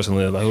let this person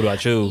live? Like, who do I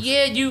choose?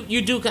 Yeah,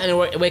 you do kind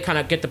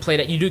of get to play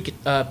that. You do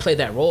get, play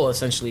that role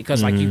essentially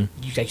because like you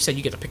like you said,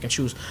 you get to pick and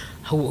choose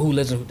who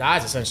lives and who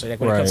dies essentially.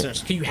 Like when it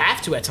comes to you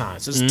have to at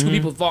times. There's 2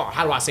 people involved.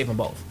 How do I save them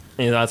both?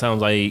 And a lot of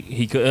times like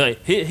he could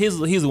like he's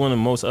one of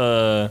the most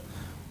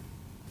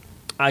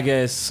I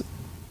guess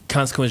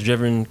consequence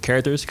driven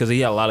characters because he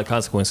had a lot of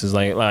consequences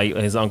like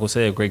his uncle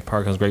said, great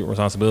power comes great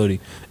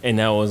responsibility, and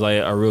that was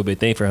like a real big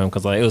thing for him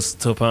because like it was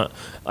to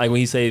like when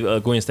he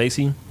saved Gwen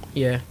Stacy,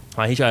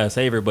 like he tried to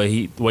save her, but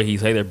he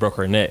saved her broke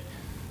her neck,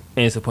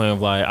 and it's the point of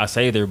like I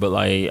saved her, but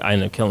like I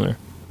ended up killing her.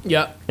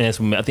 Yep. And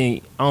it's,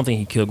 I don't think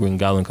he killed Green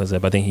Goblin because of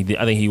that, but I think he did.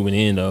 I think he went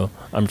in though.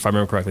 If I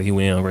remember correctly, he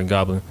went in on Green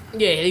Goblin.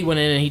 Yeah, he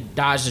went in and he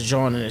dodged the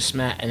joint and it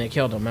smacked and it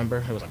killed him. Remember?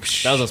 It was like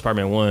that was on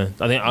Spider-Man 1.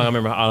 I don't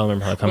remember how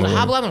it comes. Was it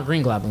Hobgoblin or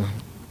Green Goblin?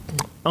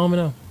 I don't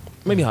know.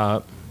 Maybe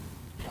Hob.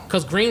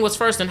 Because Green was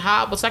first and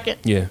Hob was second.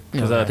 Yeah,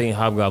 because I Okay. think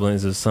Hobgoblin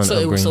is the son So of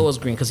it Green. was, so it was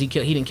Green because he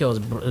didn't kill his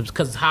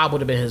because Hob would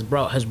have been his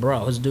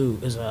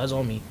dude, his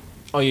homie.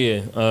 Oh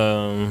yeah,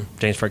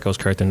 James Franco's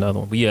character in the other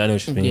one. But yeah, I know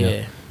what you mean. Yeah.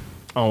 Yeah.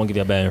 I don't want to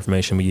give you bad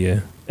information, but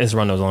yeah, it's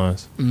around those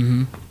lines.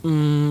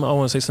 Mm-hmm. I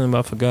want to say something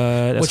about I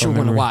forgot. That's What you on want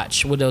to memory.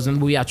 watch? What was the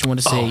movie out you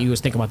want to say? You was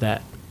thinking about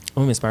that.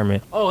 Oh, I'm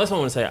Spider-Man. Oh, that's what I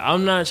want to say.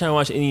 I'm not trying to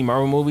watch any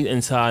Marvel movie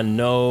until I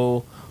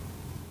know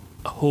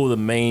who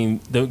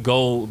the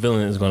goal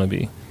villain is going to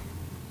be.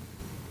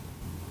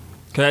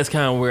 Cause that's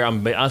kind of where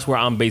that's where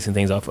I'm basing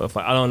things off of.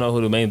 Like, I don't know who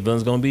the main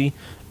villain's gonna be.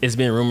 It's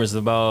been rumors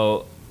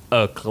about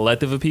a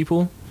collective of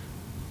people.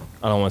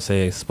 I don't want to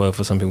say spoil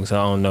for some people, so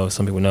I don't know.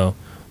 Some people know,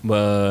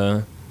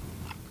 but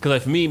cause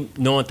like for me,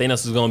 knowing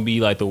Thanos is gonna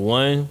be like the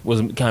one was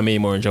kind of made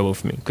more enjoyable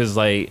for me. Cause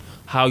like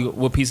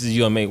what pieces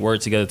you gonna make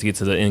work together to get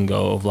to the end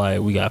goal of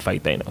like we gotta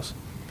fight Thanos.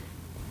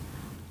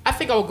 I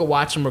think I would go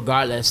watch them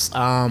regardless.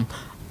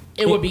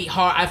 It would be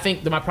hard. I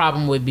think that my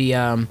problem would be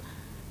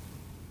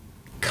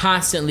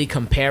constantly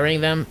comparing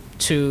them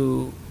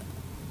to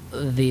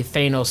the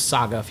Thanos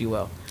saga, if you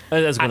will.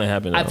 That's gonna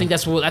happen. I though. think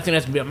that's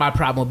my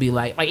problem would be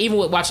like even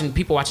with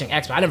people watching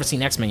X-Men. I never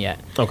seen X-Men yet.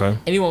 Okay.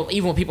 And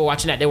even when people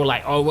watching that, they were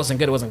like, "Oh, it wasn't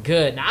good. It wasn't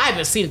good." Now I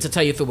haven't seen it to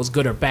tell you if it was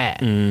good or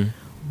bad.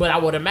 But I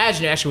would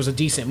imagine it actually was a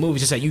decent movie.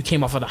 Just that you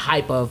came off of the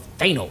hype of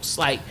Thanos,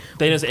 like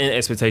Thanos and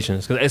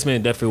expectations, because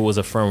X-Men definitely was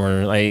a front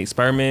runner. Like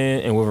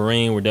Spider-Man and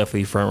Wolverine were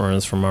definitely front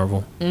runners for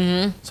Marvel.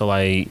 Mm-hmm. So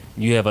like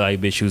you have like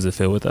big shoes to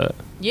fill with that.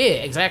 yeah,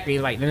 exactly.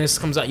 Like then this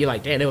comes out, you're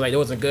like, damn, they were like, it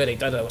wasn't good. They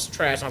thought it was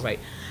trash. And I was like,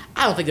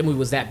 I don't think the movie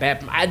was that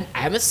bad. I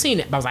haven't seen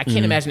it, but I was like, I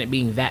can't imagine it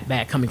being that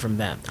bad coming from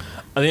them.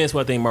 I think that's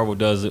what I think Marvel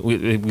does.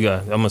 We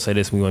got. I'm gonna say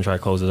this. We gonna try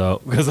to close it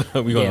out because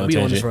we going Yeah, on we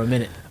a on this tangent. for a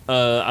minute.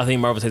 I think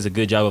Marvel takes a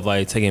good job of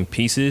like taking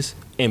pieces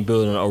and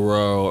building a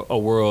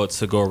world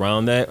to go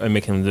around that and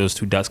making those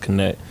two dots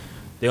connect.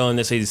 They don't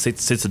necessarily sit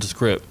to the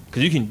script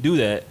because you can do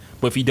that,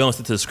 but if you don't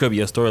stick to the script,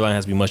 your storyline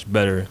has to be much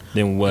better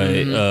than what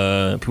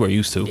people are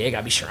used to. Yeah, it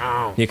gotta be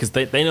strong. Yeah, because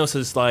Thanos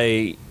is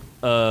like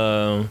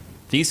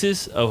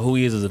thesis of who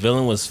he is as a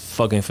villain was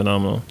fucking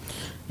phenomenal.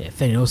 Yeah,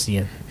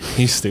 Thanosian.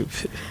 He's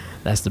stupid.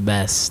 That's the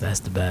best. That's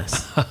the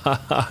best.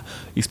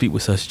 You speak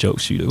with such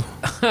jokes, you do.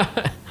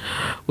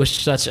 With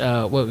such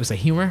what was it?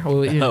 Humor? What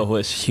was it? Oh,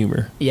 what's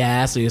humor? Yeah,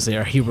 that's what you say.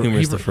 Or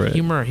Humorous to Fred.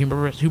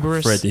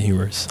 Humorous. Fred the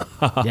humorous.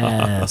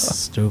 Yes,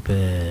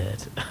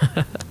 stupid.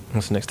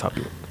 What's the next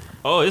topic?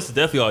 Oh, this is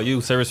definitely all you.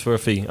 Service for a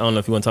fee. I don't know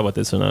if you want to talk about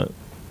this or not.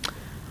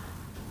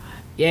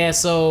 Yeah,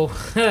 so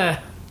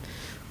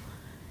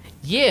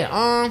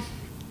yeah,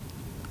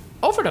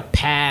 over the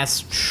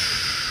past,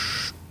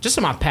 just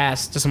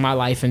in my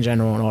life in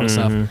general and all this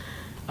stuff.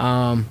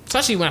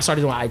 Especially when I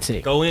started doing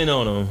IT. Go in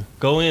on them.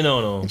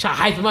 Try to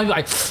hype him up, be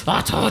like, oh,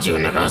 I told you,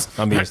 niggas.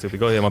 I'm being stupid.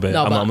 Go ahead, my bad.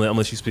 No, I'm but- gonna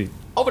let you speak.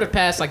 Over the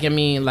past, like, I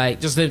mean, like,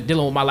 just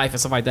dealing with my life and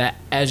stuff like that,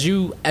 as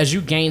you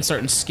gain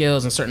certain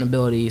skills and certain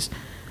abilities,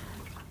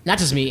 not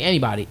just me,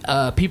 anybody,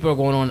 people are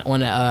going to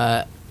want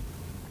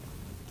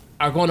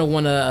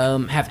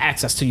to have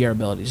access to your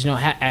abilities,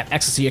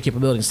 access to your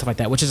capabilities and stuff like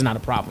that, which is not a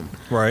problem.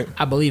 Right.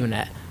 I believe in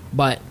that,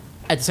 but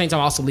at the same time,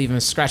 I also believe in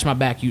scratch my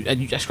back,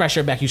 you scratch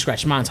your back, you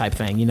scratch mine type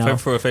thing,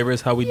 For a favor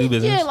is how we do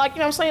business. Yeah, like, you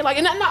know what I'm saying? Like,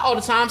 and not all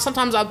the time.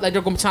 Sometimes, there are going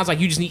to be times, like,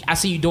 I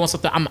see you doing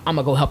something, I'm going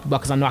to go help you out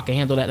because I know I can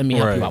handle that. Let me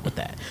help you Right. out with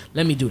that.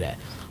 Let me do that.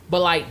 But,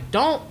 like,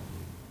 but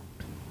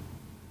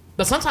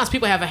sometimes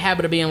people have a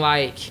habit of being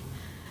like,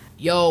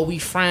 yo, we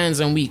friends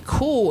and we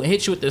cool, and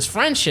hit you with this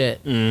friend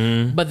shit.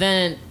 Mm-hmm. But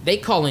then they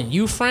calling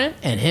you friend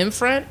and him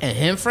friend and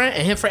him friend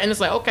and him friend. And it's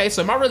like, okay,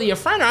 so am I really your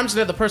friend or I'm just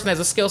another person that has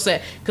a skill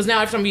set? Because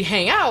now every time we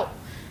hang out,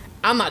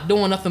 I'm not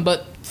doing nothing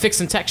but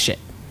fixing tech shit.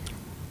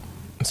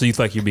 So you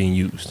feel like you're being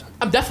used.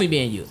 I'm definitely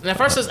being used. And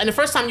the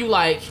first time you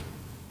like,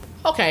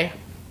 okay,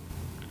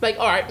 like,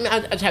 all right,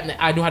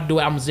 I know how to do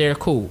it. I'm there,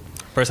 cool.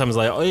 First time it's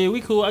like, oh yeah, we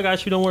cool. I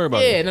got you. Don't worry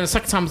about Yeah, it. and then the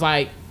second time was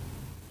like,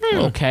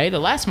 okay. The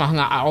last time I hung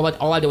out,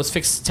 all I did was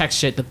fix tech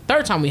shit. The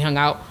third time we hung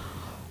out,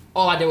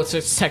 all I did was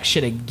fix tech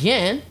shit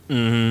again.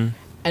 Mm-hmm.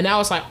 And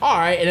now it's like, all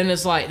right. And then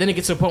it's like, then it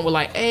gets to a point where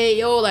like, hey,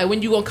 yo, like,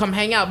 when you gonna come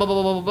hang out? Blah,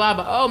 blah, blah, blah, blah.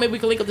 But, oh, maybe we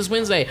can link up this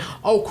Wednesday.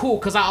 Oh, cool.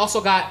 Because I also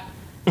got,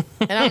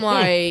 and I'm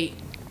like,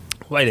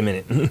 Wait a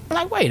minute.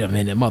 wait a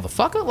minute,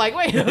 motherfucker. Like,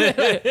 wait a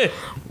minute.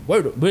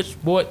 Wait a bitch,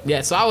 boy.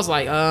 Yeah, so I was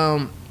like,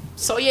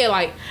 so yeah,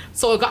 like,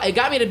 so it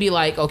got me to be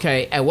like,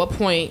 okay, at what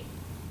point,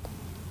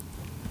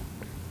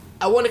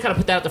 I want to kind of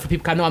put that out there for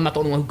people, 'cause I know I'm not the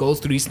only one who goes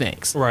through these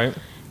things. Right.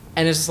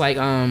 And it's just like,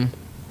 I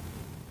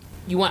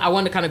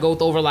want to kind of go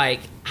over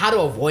like how to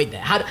avoid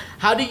that.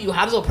 How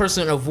does a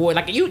person avoid,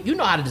 like, you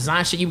know how to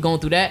design shit, you've gone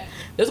through that.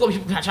 There's gonna be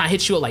people trying to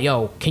hit you up like,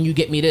 yo, can you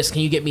get me this?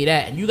 Can you get me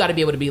that? And you got to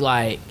be able to be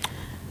like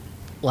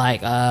you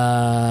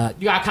gotta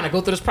kind of go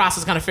through this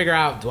process, kind of figure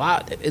out,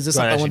 is this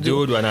Do I something I actually want to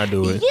do it? Do I not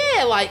do it?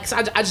 Yeah, like, 'cause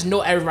I just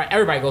know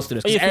everybody goes through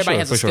this. 'Cause Yeah, for everybody sure,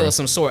 has a for skill sure. of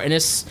some sort, and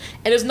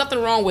there's nothing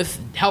wrong with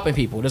helping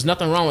people. There's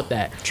nothing wrong with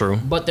that. True.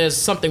 But there's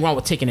something wrong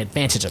with taking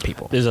advantage of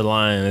people. There's a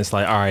line. It's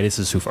like, all right, this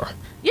is too far.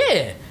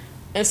 Yeah,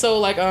 and so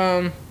like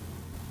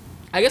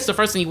I guess the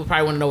first thing you would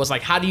probably want to know is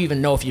like, how do you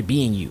even know if you're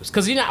being used?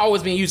 Because you're not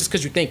always being used just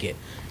because you think it.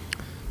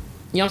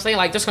 You know what I'm saying?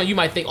 Like, just because you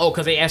might think, oh,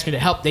 because they asked me to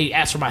help, they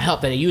asked for my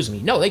help, that they use me.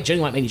 No, they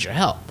genuinely need your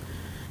help.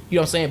 You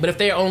know what I'm saying? But if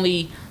they're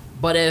only,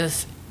 but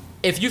if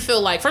you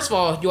feel like, first of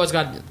all, you always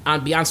got to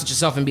be honest with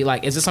yourself and be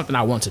like, is this something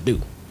I want to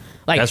do?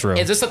 Like, that's real.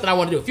 Is this something I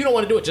want to do? If you don't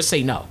want to do it, just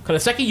say no.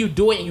 Because the second you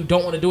do it and you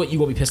don't want to do it, you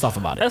will be pissed off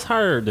about it. That's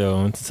hard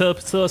though. To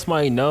tell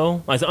somebody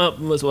no, like,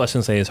 well, I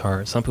shouldn't say it's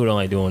hard. Some people don't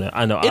like doing it.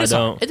 I know I don't.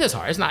 Hard. It is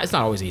hard. It's not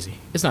always easy.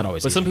 It's not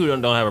always. But easy. some people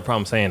don't have a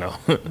problem saying no.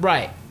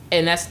 Right.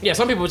 And that's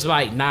some people just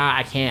like, nah,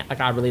 I can't. Like,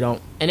 I really don't.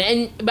 But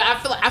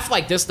I feel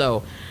like this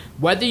though.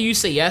 Whether you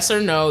say yes or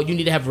no, you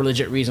need to have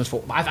legit reasons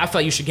for. I feel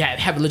like you should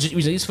have legit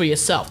reasons for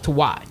yourself to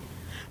why.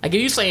 Like,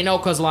 if you say no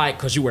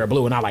because you wear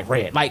blue and I like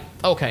red, like,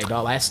 okay,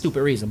 dog, that's a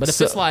stupid reason. But if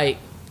it's like,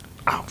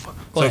 oh, fuck.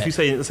 So if you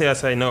say I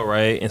say no,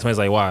 right, and somebody's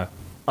like, why?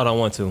 I don't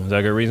want to. Is that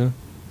a good reason?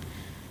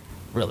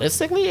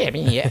 Realistically, I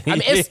mean, yeah. I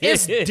mean,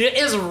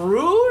 it's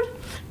rude,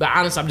 but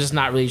honestly, I'm just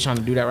not really trying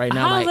to do that right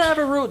now. How's that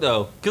ever rude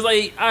though? Because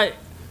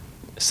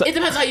it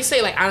depends how you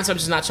say. Like, honestly, I'm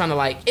just not trying to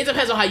like. It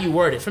depends on how you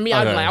word it. For me,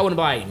 I'd be like, I wouldn't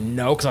be like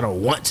no because I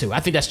don't want to. I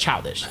think that's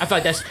childish. I feel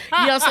like that's you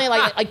know what I'm saying.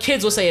 Like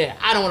kids will say,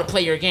 I don't want to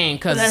play your game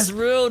because that's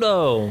real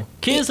though.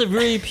 Kids are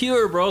really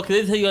pure, bro.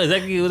 Because they tell you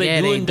exactly what they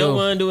do and don't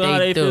want to do and how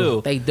they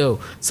feel. They do.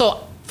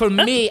 So for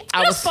me,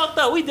 I was fucked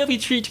up. We definitely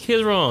treat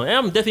kids wrong, and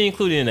I'm definitely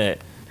included in that.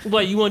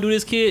 Like, you want to do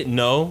this, kid?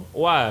 No.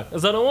 Why?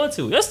 Because I don't want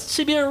to. That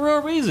should be a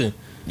real reason.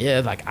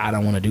 Yeah, like I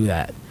don't want to do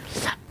that.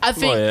 I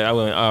think. Oh, yeah, I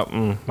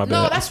went. My bad.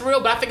 No, that's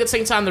real. But I think at the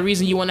same time, the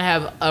reason you want to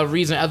have a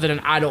reason other than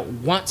I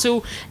don't want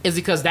to is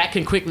because that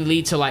can quickly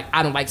lead to like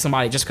I don't like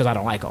somebody just because I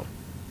don't like them.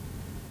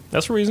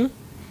 That's a reason.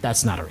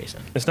 That's not a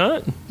reason. It's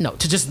not. No,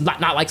 to just not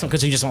like something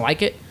because you just don't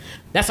like it.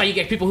 That's how you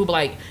get people who be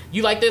like,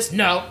 "You like this?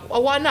 No.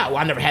 Well, why not? Well,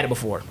 I never had it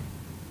before."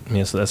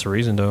 Yeah, so that's a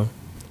reason though.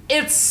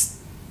 It's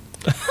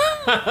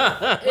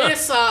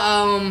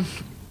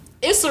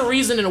a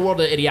reason in the world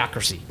of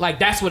idiocracy. Like,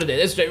 that's what it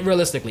is. It's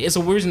realistically, it's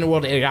a reason in the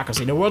world of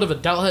idiocracy. In the world of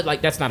adulthood,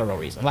 like, that's not a real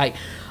reason. Like,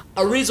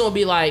 a reason would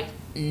be like,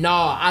 no,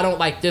 I don't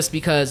like this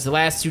because the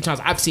last 2 times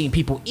I've seen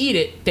people eat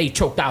it, they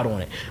choked out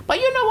on it. But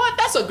you know what?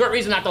 That's a good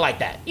reason not to like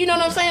that. You know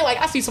what I'm saying? Like,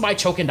 I see somebody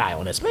choke and die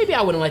on this. Maybe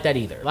I wouldn't like that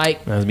either.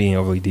 Like, that's being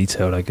overly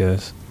detailed, I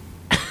guess.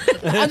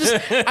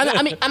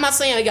 I mean, I'm not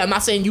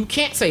saying you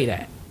can't say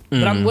that.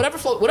 But whatever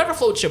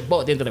floats your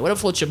boat at the end of the day, whatever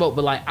floats your boat.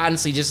 But like,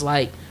 honestly, just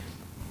like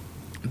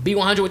be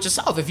 100 with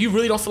yourself. If you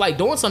really don't feel like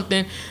doing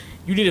something,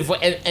 you need to.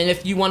 And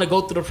if you want to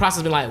go through the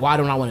process, be like, why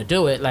don't I want to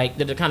do it? Like,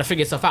 to kind of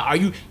figure stuff out.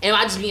 Am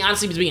I just being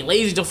honestly just being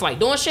lazy, don't feel like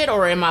doing shit,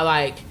 or am I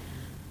like,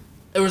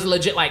 it was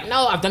legit like,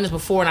 no, I've done this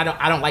before and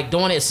I don't like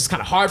doing it. It's just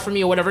kind of hard for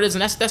me or whatever it is,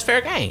 and that's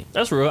fair game.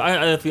 That's real.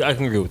 I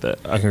can agree with that.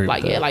 I can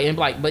agree with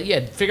that. But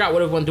yeah, figure out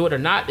whether you want to do it or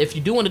not. If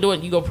you do want to do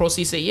it, you go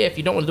proceed. Say yeah. If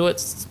you don't want to do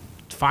it,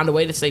 find a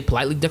way to say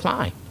politely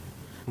decline.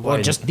 Or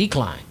just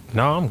decline.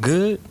 No, I'm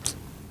good.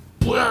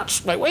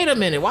 Like, wait a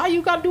minute, why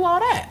you gotta do all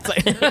that?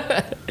 Like,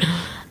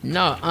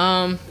 no,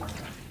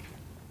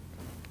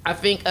 I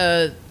think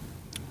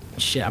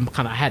shit.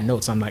 I had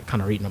notes. I'm like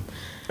kind of reading them.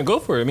 Go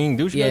for it. I mean,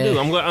 do what you gotta do.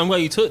 I'm glad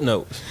you took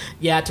notes.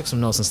 Yeah, I took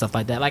some notes and stuff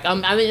like that. Like, I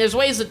mean, there's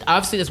ways that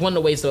obviously there's one of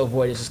the ways to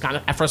avoid it. It's just kind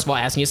of first of all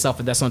asking yourself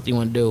if that's something you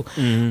want to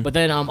do, but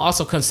then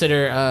also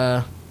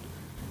considering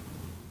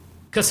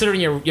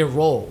your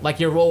role, like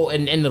your role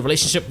in the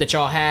relationship that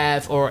y'all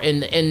have, or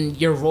in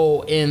your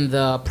role in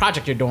the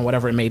project you're doing,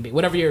 whatever it may be,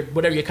 whatever you're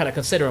kind of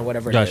considering,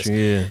 whatever it is.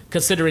 Yeah.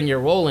 Considering your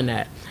role in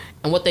that,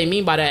 and what they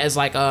mean by that is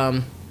like,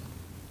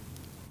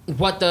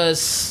 what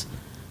does?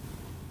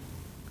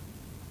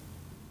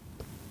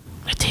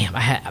 Damn,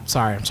 I'm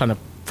sorry, I'm trying to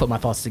put my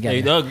thoughts together.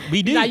 Hey, Doug,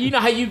 BD. Now, you know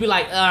how you'd be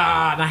like, and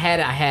I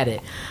had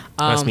it.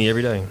 That's me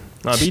every day.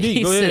 Nah,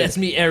 BD, go ahead. That's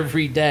me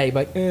every day.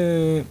 But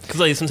because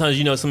like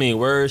sometimes so many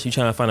words, you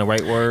trying to find the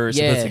right words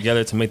to put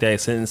together to make that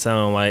sentence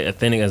sound like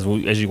authentic as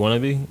you want to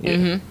be. Yeah.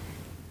 Mm-hmm.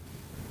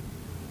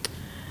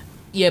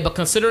 Yeah, but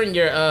considering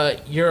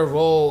your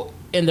role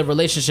in the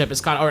relationship, it's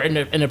kind of, or in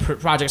the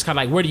project, it's kind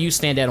of like, where do you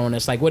stand at on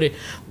this? Like, what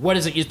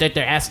is it that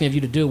they're asking of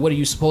you to do? What are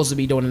you supposed to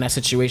be doing in that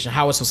situation?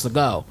 How it's supposed to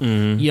go?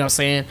 Mm-hmm. You know what I'm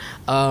saying?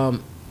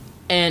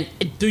 And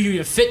do you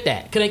even fit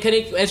that? Can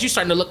it, as you're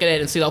starting to look at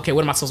it and see, okay,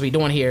 what am I supposed to be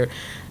doing here?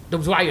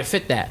 Do I even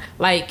fit that?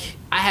 Like,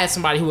 I had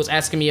somebody who was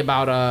asking me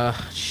about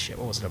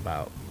what was it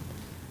about?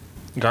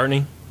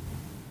 Gardening.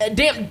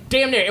 Damn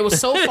near. It was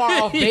so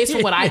far off based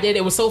on what I did.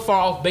 It was so far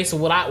off based on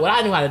what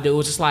I knew how to do. It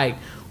was just like,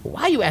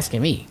 why are you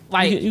asking me?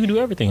 Like, you can do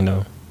everything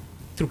though.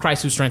 Through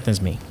Christ who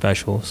strengthens me.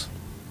 Factuals.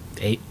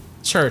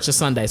 Church. It's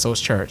Sunday, so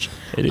it's church.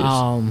 It is. You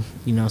know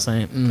what I'm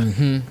saying?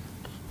 Mm-hmm.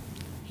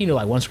 He knew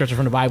like one scripture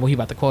from the Bible. He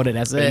about to quote it.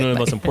 That's it. You know the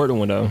most important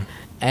one though.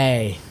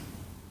 Hey,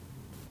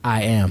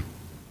 I am.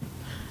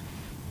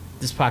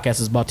 This podcast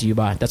is brought to you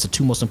by. That's the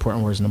 2 most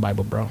important words in the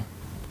Bible, bro.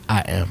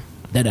 I am.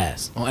 Dead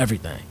ass on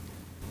everything.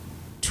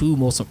 2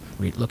 most.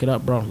 Look it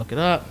up, bro. Look it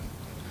up.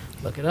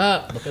 Look it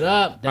up. Look it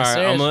up. That's all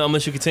right, I'm gonna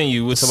let you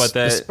continue. What's about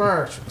that?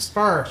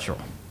 Spiritual.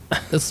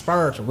 It's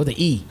spiritual with an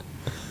E.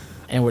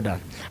 And we're done.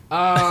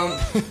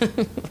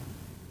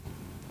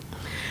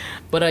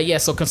 But yeah,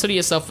 so consider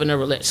yourself in a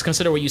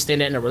consider where you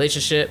stand at in a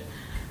relationship.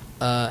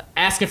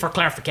 Asking for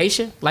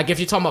clarification. Like if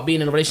you're talking about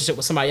being in a relationship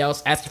with somebody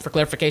else, asking for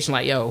clarification.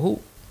 Like, yo,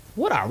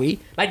 what are we?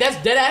 Like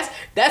that's dead ass.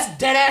 That's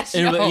dead ass.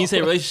 And when you say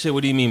relationship,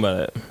 what do you mean by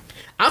that?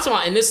 I'm talking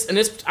about in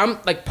this. I'm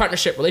like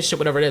partnership, relationship,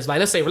 whatever it is. Like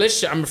let's say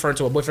relationship. I'm referring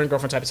to a boyfriend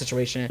girlfriend type of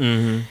situation.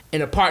 Mm-hmm.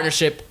 In a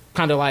partnership,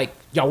 kind of like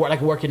y'all work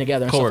like working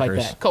together and Co-workers. stuff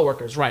like that.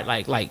 Co-workers,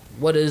 right? Like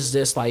what is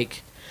this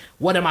like?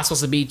 What am I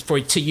supposed to be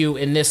to you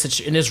in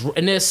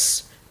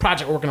this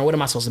project we're working on? What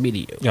am I supposed to be to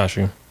you? Got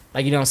you.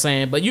 Like you know what I'm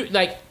saying? But you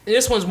like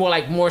this one's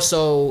more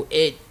so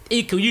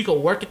you could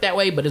work it that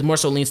way, but it more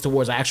so leans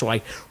towards an actual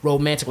like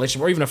romantic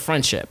relationship or even a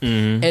friendship.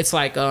 Mm-hmm. It's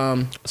like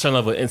certain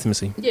level of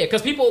intimacy. yeah,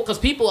 because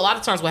people a lot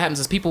of times what happens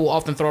is people will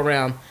often throw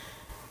around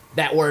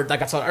that word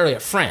like I told earlier,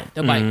 friend.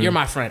 They're like, you're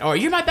my friend, or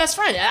you're my best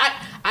friend. And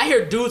I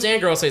hear dudes and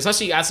girls say,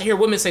 especially I hear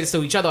women say this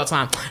to each other all the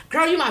time.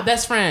 Girl, you're my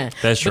best friend.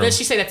 That's true. But then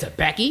she say that to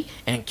Becky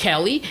and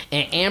Kelly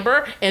and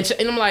Amber, and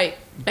I'm like,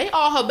 they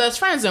all her best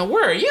friends, and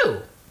where are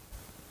you?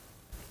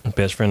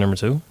 Best friend number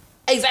 2.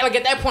 Exactly. Like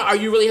at that point, are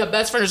you really her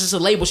best friend, or is just a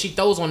label she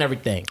throws on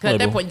everything? 'Cause at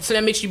that point, so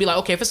that makes you be like,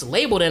 okay, if it's a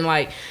label, then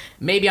like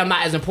maybe I'm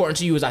not as important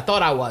to you as I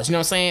thought I was. You know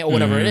what I'm saying, or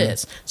whatever it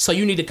is. So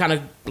you need to kind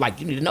of like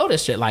you need to know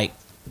this shit. Like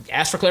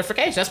ask for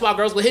clarification. That's why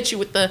girls will hit you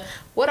with the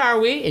 "What are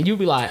we?" and you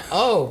be like,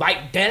 "Oh,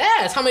 like dead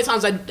ass." How many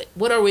times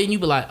 "What are we?" and you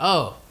be like,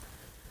 "Oh,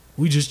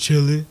 we just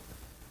chilling,"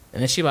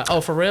 and then she like,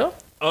 "Oh, for real?"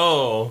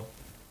 Oh.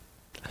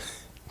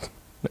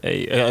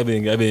 Hey, I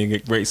been a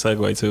great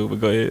segue too, but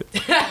go ahead.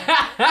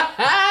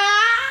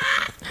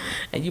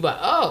 And you like,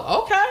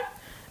 "Oh, okay,"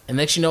 and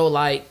next you know,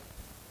 like,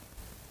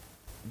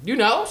 you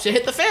know, shit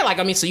hit the fan. Like,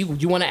 I mean, so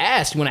you want to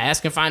ask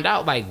and find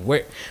out, like,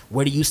 where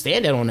do you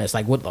stand at on this?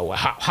 Like, what,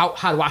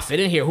 how do I fit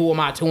in here? Who am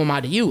I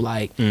to you?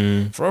 Like, for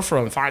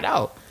real, and find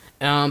out.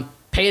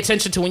 Pay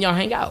attention to when y'all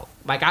hang out.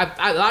 Like, I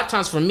a lot of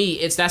times for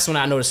me, that's when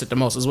I notice it the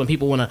most, is when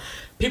people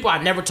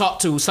I never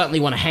talked to suddenly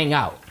want to hang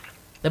out.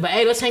 They're like,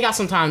 hey, let's hang out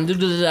sometime.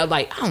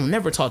 Like, I don't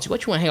never talk to you.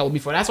 What you want to hang out with me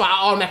for? That's why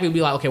I automatically be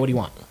like, okay, what do you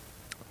want?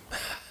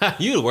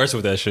 You the worst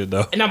with that shit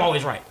though. And I'm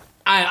always right.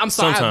 I'm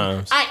sorry.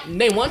 Sometimes. I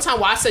name one time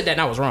why I said that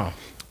and I was wrong.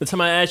 The time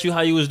I asked you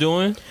how you was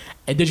doing,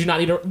 And did you not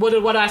need to, what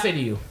did I say to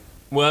you?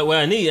 what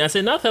I need, I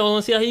said nothing. I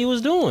want to see how he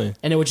was doing.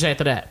 And then what you say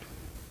after that?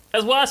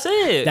 That's what I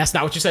said. That's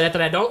not what you said after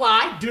that. Don't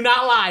lie. Do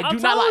not lie. I Do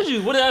not told lie.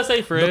 you. What did I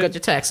say, Fred? Look at your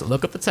text.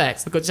 Look up the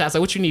text. Look at your text. I said,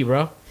 what you need,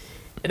 bro?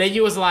 And then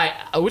you was like,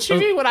 what you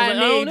mean what I I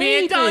don't need?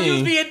 Being need done. You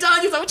was anything. being done.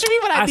 You was like, what you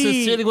mean what I I need?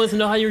 sincerely wanted to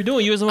know how you were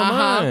doing. You was on my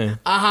mind.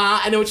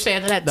 And then what you say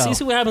after that, though?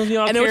 See what happens when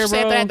y'all And then what care, you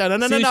say bro. after that,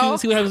 though? No.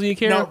 See what happens when you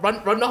care. No,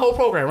 run the whole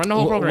program. Run the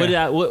whole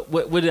program.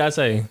 What did I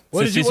say?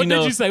 What did you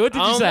say? What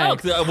did you say? I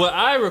don't know, 'cause what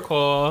I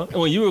recall and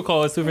what you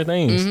recall is two different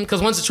things.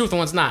 Because one's the truth and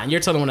one's not. And you're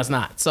telling one that's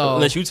not. So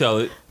Let you tell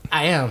it.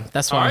 I am.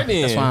 That's why. All right,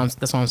 then.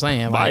 That's what I'm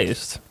saying. Like,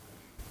 Biased.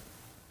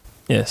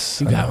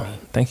 Yes. You I got know. me.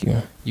 Thank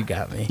you. you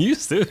got me. You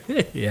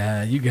stupid.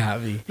 Yeah, you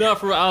got me. No,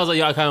 for real, I was like,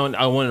 y'all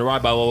I wanted to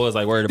ride by what I was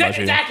like worried about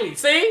you. Exactly.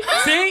 See,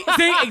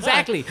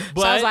 exactly.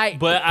 But So I was like,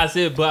 but I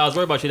was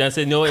worried about you. And I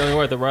said, no, it ain't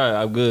worth the ride.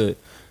 I'm good.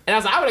 and I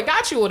was like, I would have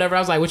got you or whatever. I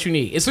was like, what you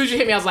need? As soon as you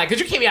hit me, I was like,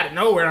 because you came me out of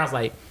nowhere. And I was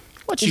like,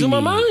 what you He's on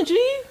need? my mind,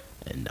 G.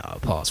 And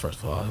pause, first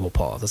of all. We'll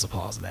pause. That's a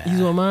pause of that. He's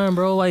on my mind,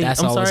 bro. Like, That's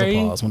I'm always sorry.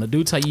 a pause. When a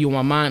dude tell you on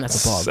my mind,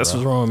 that's a pause, That's bro.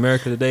 what's wrong with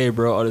America today,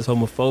 bro. All this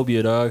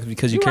homophobia, dog,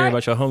 because you You care right.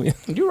 about your homie.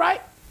 You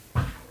right.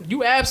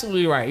 You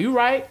absolutely right. You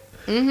right.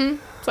 All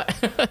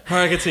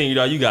right, continue,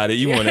 dog. You got it.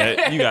 You want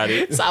that. You got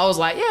it. So I was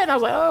like, yeah, and I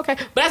was like, oh, okay,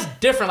 but that's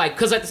different, like,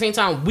 because at the same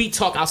time, we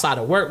talk outside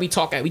of work, we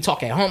talk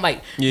at home,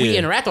 like, we Yeah.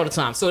 interact all the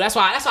time. So that's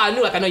why I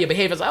knew, like, I know your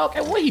behavior. It's like, okay,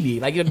 what you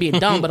need? Like, you're being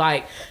dumb, but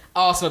like,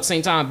 also at the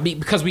same time,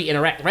 because we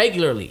interact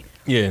regularly,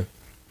 Yeah.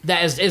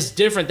 that is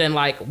different than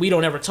like we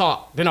don't ever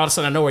talk. Then all of a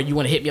sudden, I know where you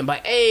want to hit me. I'm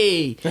like,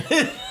 hey,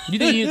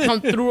 you come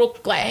through,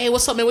 like, hey,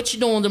 what's up, man? What you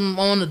doing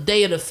on the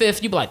day of the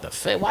 5th? You be like, the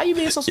 5th? Why you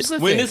being so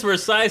specific? When it's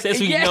precise, that's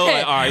when you know,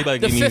 like, all right, you better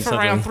the give me 5th something.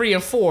 around 3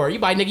 and 4. You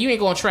be like, nigga, you ain't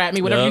gonna trap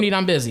me. Whatever Yup. you need,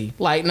 I'm busy.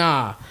 Like,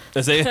 nah.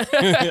 That's it.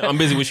 I'm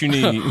busy. What you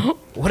need?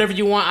 Whatever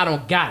you want, I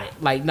don't got it.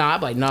 Like, nah.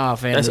 I'm like, nah,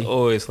 family. That's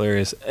always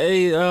hilarious.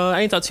 Hey,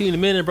 I ain't talked to you in a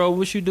minute, bro.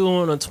 What you doing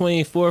on the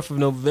 24th of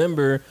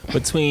November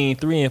between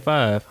 3 and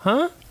 5?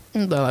 Huh?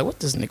 And they're like, what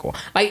this nigga want?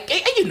 Like,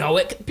 and you know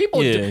it.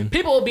 People Yeah.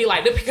 people will be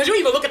like, because you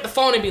even look at the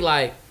phone and be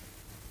like,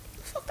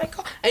 the fuck they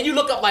call? And you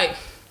look up like,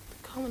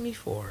 calling me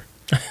for?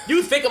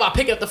 You think about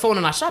picking up the phone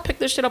and like, should I pick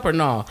this shit up or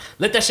no?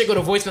 Let that shit go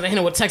to voicemail and hit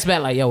him with text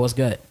back like, yo, what's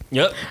good?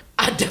 Yep.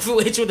 I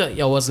definitely hit you with the,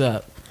 yo, what's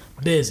up?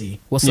 Busy.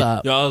 What's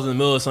up? Y'all was in the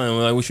middle of something.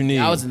 Like, what you need?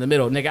 I was in the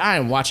middle, nigga. I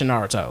am watching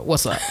Naruto.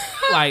 What's up?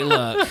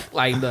 look,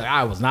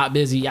 I was not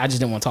busy. I just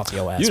didn't want to talk to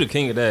your ass. You the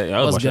king of that.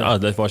 I was What's good?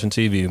 definitely watching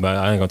TV, but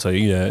I ain't gonna tell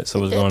you that.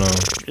 So what's going on?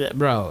 Yeah,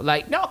 bro,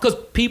 like, no, because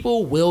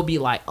people will be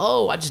like,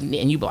 oh, I just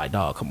need, and you be like,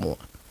 dog, come on.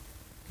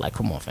 Like,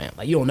 come on, fam.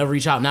 Like, you don't never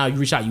reach out now. You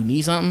reach out, you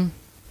need something.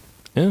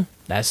 Yeah.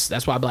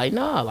 That's why I be like,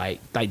 nah,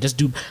 like just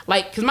do,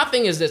 like, because my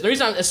thing is this. The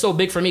reason it's so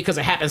big for me, because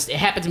it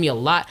happened to me a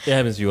lot. It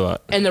happens to you a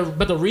lot.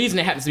 But the reason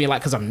it happens to me a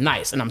lot, because I'm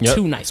nice, and I'm Yep.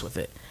 too nice with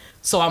it.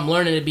 So I'm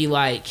learning to be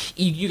like,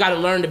 you got to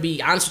learn to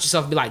be honest with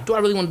yourself and be like, do I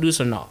really want to do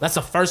this or no? That's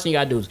the first thing you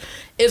got to do.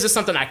 Is it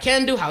something I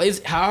can do? How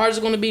hard is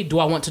it going to be? Do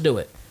I want to do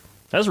it?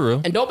 That's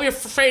real. And don't be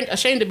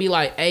ashamed to be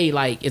like, hey,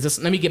 like, is this?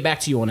 Let me get back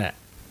to you on that.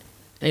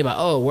 And they like,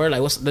 oh, word,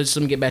 like, let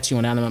me get back to you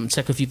on that. And I'm gonna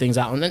check a few things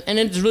out, and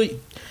then just really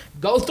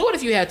go through it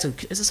if you had to.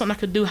 Is this something I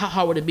could do? How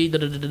hard would it be?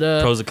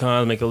 Pros and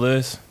cons, make a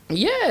list.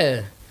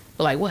 Yeah.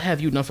 But like, what have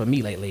you done for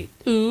me lately?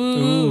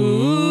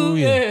 Ooh,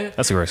 yeah.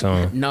 That's a great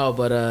song. No,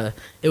 but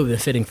it would have been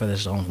fitting for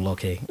this song, low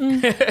key.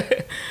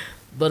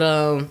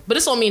 But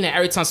this don't mean that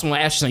every time someone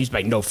asks you something, you just be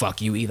like, no,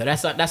 fuck you either.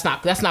 That's not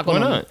going Why on.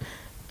 not?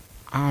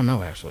 I don't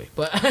know actually,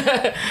 but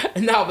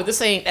no, but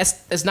this ain't.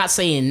 It's not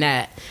saying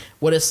that.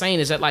 What it's saying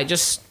is that like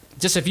just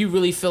if you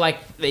really feel like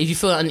if you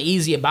feel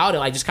uneasy about it,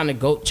 like just kind of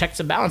go check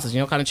the balances.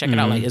 You know, kind of check it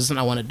out. Like, is this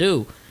something I want to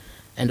do?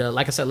 And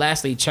like I said,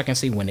 lastly, check and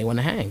see when they want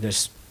to hang.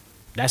 That's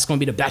gonna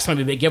be a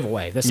big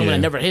giveaway. There's someone that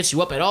never hits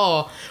you up at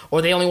all,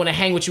 or they only want to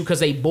hang with you because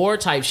they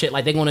bored type shit.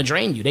 Like they're gonna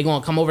drain you. They're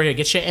gonna come over here,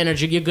 get your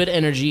energy, your good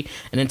energy,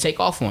 and then take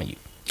off on you.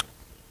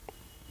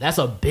 That's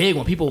a big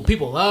one. People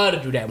love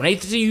to do that. When they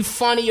see you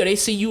funny or they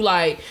see you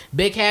like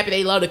big happy,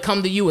 they love to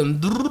come to you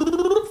and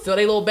fill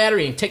their little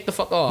battery and take the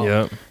fuck off.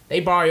 Yep.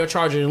 They borrow your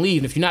charger and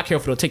leave. And if you're not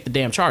careful, they'll take the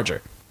damn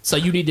charger. So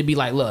you need to be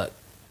like, look,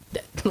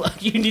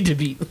 you need to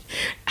be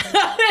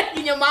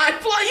in your mind.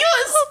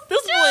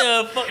 This is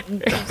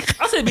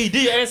I said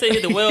BD. I didn't say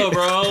hit the well,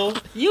 bro.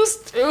 You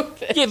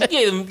stupid. Gave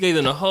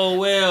them the whole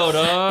well,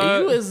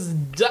 dog. You is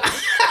dumb.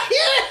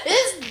 You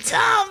is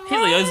dumb. He's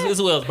like, this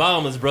well's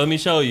bombers, bro. Let me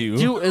show you.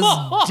 You is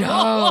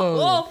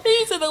dumb.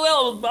 He said the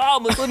well was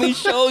bombers. Let me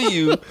show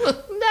you.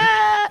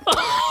 Nah.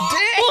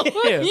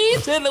 Damn. He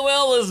said the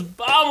well was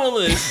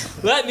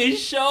bomberless. Let me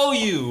show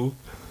you.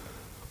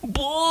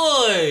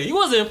 Boy, you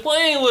wasn't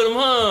playing with him,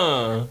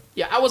 huh?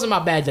 Yeah, I wasn't my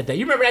bad that day.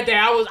 You remember that day?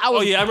 I was.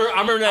 Oh yeah, I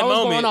remember that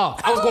moment.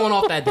 I was going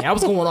off that day. I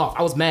was going off.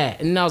 I was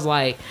mad, and then I was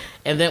like,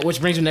 and then which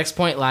brings me to the next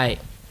point, like,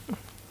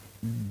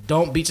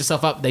 don't beat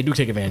yourself up. They do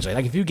take advantage of you.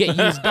 Like if you get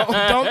used,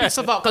 don't beat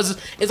yourself up because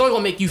it's only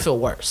gonna make you feel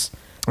worse.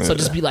 So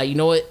just be like, you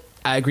know what?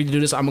 I agreed to do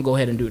this. I'm gonna go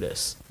ahead and do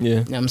this. Yeah, you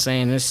know what I'm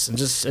saying?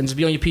 Just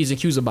be on your P's and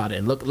Q's about it.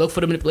 And look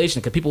for the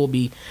manipulation because people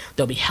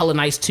they'll be hella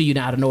nice to you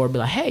out of nowhere. Be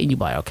like, hey, and you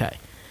be like, okay.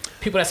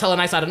 People that's hella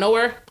nice out of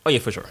nowhere. Oh yeah,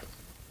 for sure.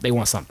 They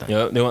want something.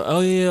 Yeah, they want.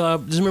 Oh yeah,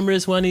 just remember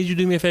this one. I need you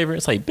to do me a favor.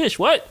 It's like, bitch,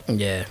 what?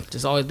 Yeah,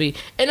 just always be.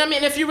 And I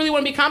mean, if you really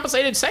want to be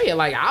compensated, say it.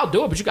 Like, I'll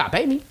do it, but you gotta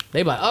pay me.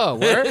 They be like, oh,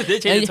 word. They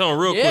change the tone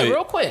real quick. Yeah,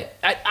 real quick.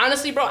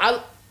 Honestly, bro,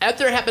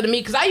 after it happened to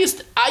me, because I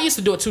used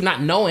to do it too,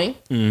 not knowing,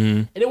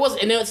 and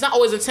it's not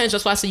always intentional.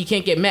 That's why I say you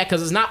can't get mad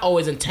because it's not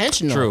always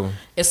intentional. True.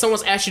 If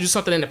someone's asked you to do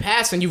something in the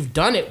past and you've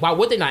done it, why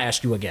would they not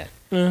ask you again?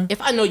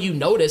 If I know you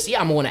notice, I'm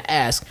gonna want to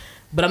ask.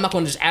 But I'm not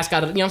going to just ask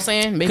out of, you know what I'm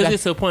saying? Because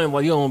it's to a point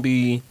where you don't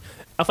be,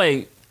 I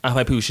feel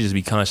like people should just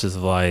be conscious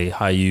of like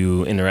how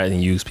you interact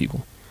and use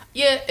people.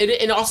 Yeah,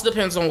 it also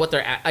depends on what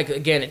they're, like,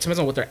 again, it depends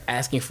on what they're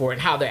asking for and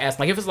how they're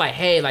asking. Like, if it's like,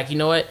 hey, like, you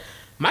know what?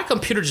 My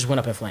computer just went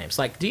up in flames.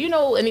 Like, do you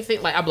know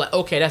anything? Like, I'll be like,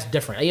 okay, that's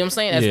different. You know what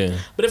I'm saying?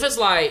 But if it's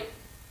like,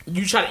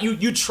 you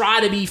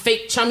try to be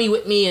fake chummy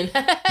with me and,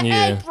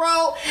 hey,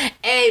 bro,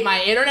 hey,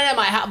 my internet at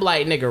my house,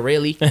 like, nigga,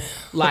 really?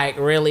 Like,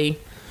 really?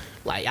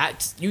 Like,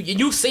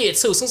 you see it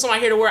too. As soon as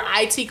somebody hear the word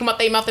IT come up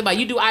their mouth, they be like,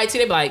 you do IT?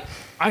 They be like,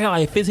 I got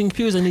like 15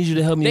 computers I need you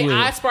to help me with. They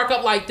eyes spark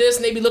up like this,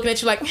 and they be looking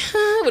at you like,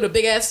 with a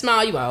big ass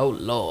smile. You like, oh,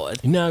 Lord.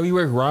 You know how we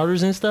work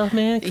routers and stuff,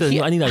 man? Because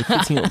I need like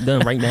 15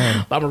 done right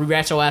now. I'm going to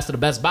reroute your ass to the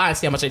Best Buy and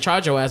see how much they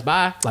charge your ass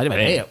by. Like, they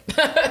be like,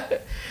 damn.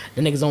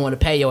 The niggas don't want to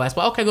pay your ass.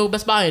 But okay, go to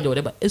Best Buy and do it.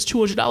 They be like, it's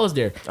 $200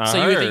 there.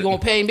 So you think you going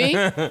to pay me?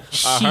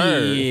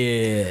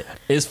 Shit.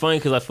 It's funny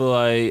because I feel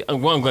like,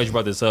 one, I'm glad you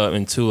brought this up,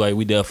 and two, like,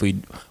 we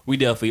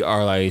definitely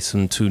are like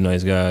some two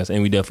nice guys,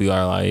 and we definitely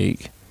are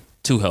like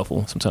too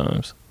helpful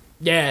sometimes.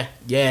 Yeah.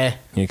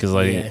 Because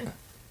like,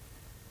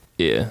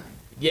 yeah.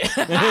 Just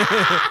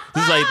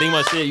like think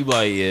about shit, you be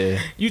like, yeah.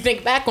 You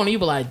think back on it, you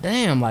be like,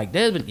 damn, like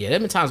there's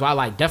been times where I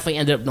like definitely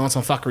ended up doing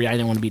some fuckery I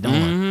didn't want to be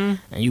doing,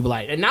 and you be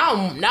like, and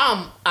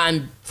now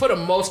I'm for the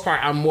most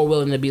part I'm more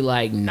willing to be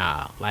like,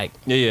 nah, like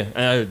yeah,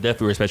 and I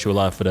definitely respect you a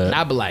lot for that.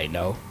 I be like,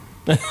 no,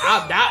 there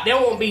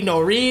won't be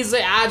no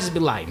reason. I just be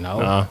like,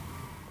 no.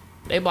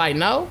 They be like,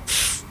 no.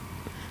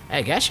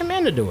 Hey, ask your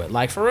man to do it.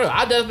 Like for real,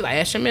 I definitely like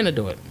ask your man to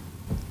do it.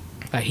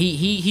 Like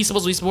he's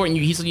supposed to be supporting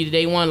you. He's supposed to be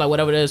day one, like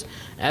whatever it is.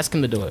 Ask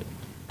him to do it.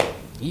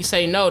 You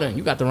say no, then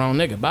you got the wrong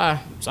nigga. Bye.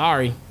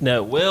 Sorry.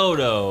 That will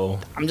though.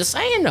 I'm just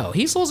saying though.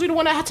 He's supposed to be the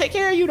one that take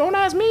care of you. Don't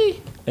ask me.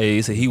 Hey,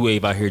 it's a heat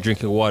wave out here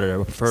drinking water.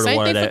 I prefer the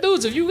water. Same thing for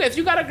dudes. If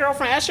you got a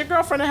girlfriend, ask your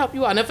girlfriend to help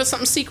you out. And if it's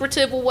something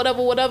secretive or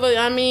whatever,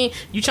 I mean,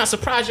 you trying to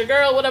surprise your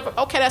girl, whatever.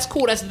 Okay, that's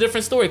cool. That's a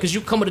different story because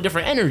you come with a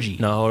different energy.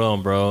 No, hold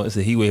on, bro. It's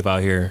a heat wave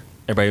out here.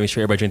 Everybody, make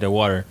sure everybody drink that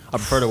water. I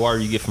prefer the water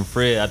you get from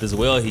Fred out this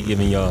well he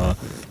giving y'all.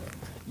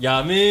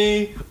 Y'all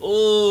mean?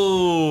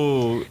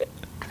 Ooh.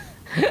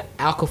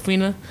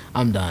 Aquafina,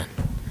 I'm done.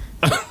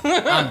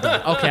 I'm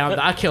done. Okay,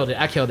 I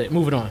killed it.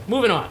 Moving on.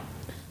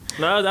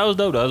 No, that was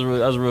dope. That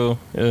was real.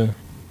 Yeah.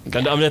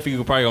 I'm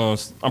definitely probably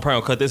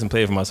gonna cut this and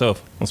play it for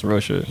myself on some real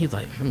shit. He's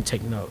like, let me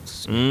take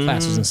notes.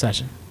 Class was in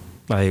session.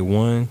 Like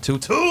 1, 2,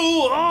 2.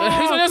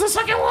 Oh! There's a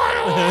second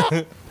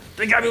one.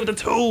 They got me with the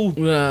 2.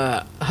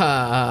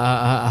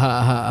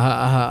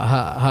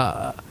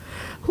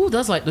 Who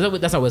does like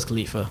that's not Wiz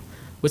Khalifa.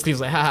 Wiz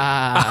Khalifa's like ha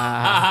ha ha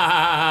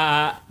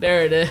ha.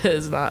 There it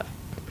is. Not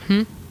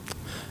We'll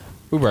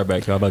be right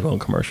back, y'all. About going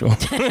commercial.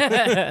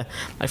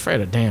 like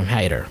Fred a damn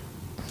hater.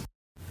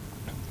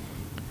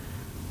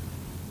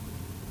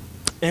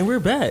 And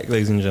we're back,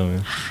 ladies and gentlemen.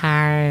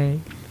 Hi.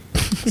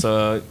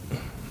 So,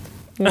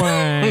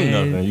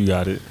 nothing. You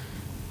got it.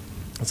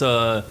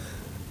 So,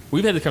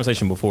 we've had this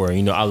conversation before.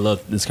 You know, I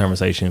love this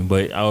conversation,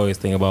 but I always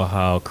think about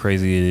how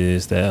crazy it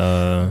is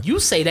that. You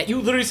say that.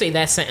 You literally say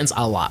that sentence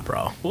a lot,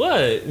 bro. What?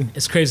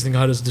 It's crazy thing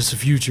how this the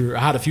future,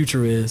 how the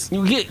future is.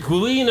 You get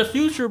we in the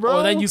future, bro.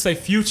 Oh, then you say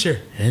future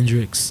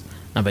Hendrix.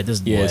 I bet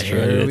this. Yeah, Boy, it's true.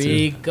 here Yeah,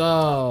 we too.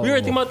 go. We ever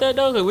think about that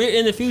though? Like, we're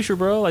in the future,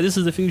 bro. Like this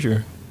is the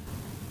future.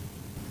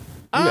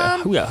 We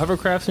got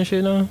hovercrafts and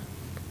shit now.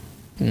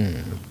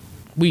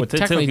 We Well,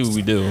 technically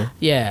we do.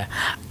 Yeah.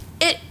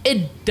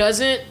 It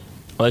doesn't.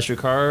 Electric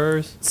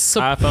cars,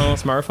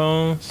 iPhones,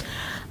 smartphones.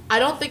 I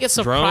don't think it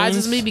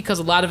surprises Drones? me because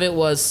a lot of it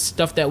was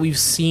stuff that we've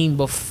seen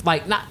before.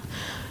 Like not.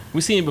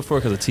 We've seen it before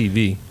because of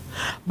TV.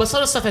 But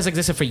some of the stuff has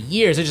existed for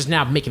years. They're just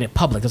now making it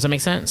public. Does that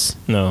make sense?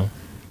 No.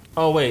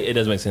 Oh wait, it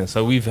does make sense.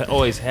 So we've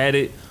always had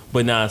it,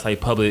 but now it's like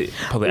public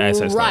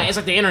access. Right. now. It's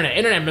like the internet.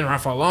 Internet been around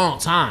for a long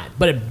time,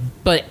 but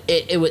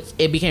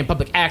it became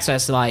public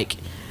access. Like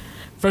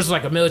first it was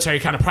like a military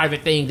kind of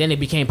private thing. Then it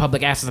became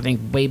public access. I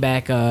think way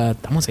back. I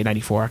want to say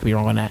 '94. I could be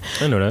wrong on that.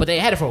 I know that. But they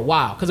had it for a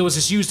while because it was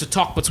just used to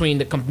talk between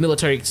the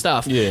military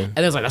stuff. Yeah. And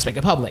then it was like let's make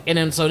it public. And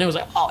then it was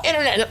like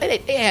internet.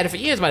 They had it for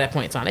years by that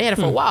point in time. They had it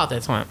for a while at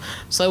that time.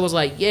 So it was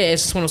like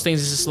it's just one of those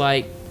things. It's just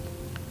like.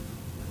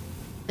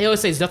 They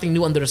always say there's nothing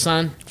new under the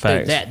sun.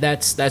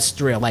 Facts.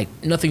 That's real. Like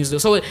nothing's new.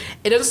 So it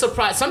doesn't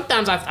surprise.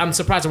 Sometimes I'm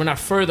surprised that we're not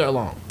further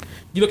along.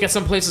 You look at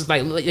some places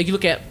like you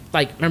look at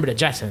like remember the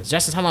Jetsons.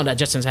 Jetsons, how long did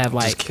Jetsons have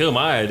like? Just kill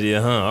my idea,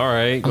 huh? All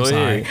right, go I'm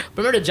sorry. ahead.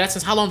 But remember the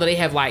Jetsons? How long do they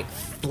have like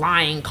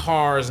flying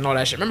cars and all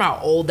that shit? Remember how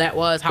old that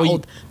was? How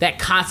old that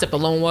concept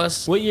alone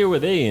was? What year were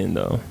they in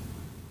though?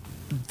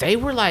 They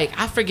were like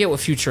I forget what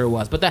future it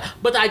was, but the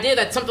idea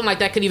that something like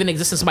that could even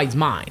exist in somebody's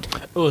mind.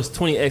 It was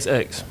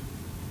 20XX.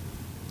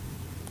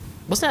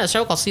 What's that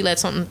show called? CLAD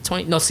something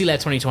 20? No,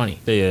 CLAD 2020.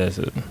 Yeah, that's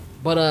it.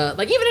 But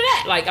like even in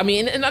that, like I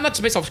mean, and I'm not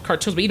just based off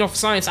cartoons, but you know, for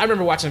science, I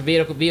remember watching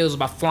videos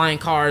about flying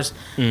cars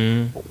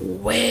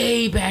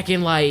way back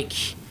in like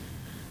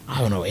I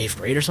don't know 8th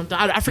grade or something.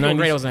 I forget what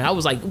grade I was in. I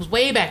was like, it was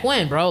way back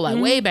when, bro, like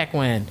way back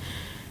when.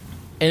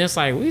 And it's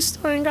like we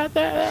still ain't got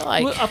that.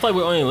 Like I feel like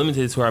we're only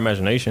limited to our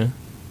imagination.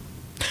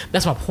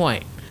 that's my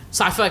point.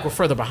 So I feel like we're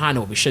further behind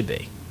than what we should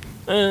be.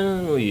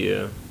 Well,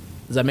 yeah,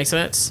 Does that make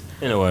sense?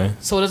 in a way.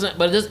 So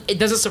it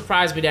doesn't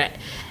surprise me that.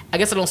 I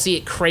guess I don't see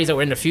it crazy that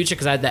we're in the future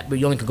but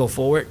you only can go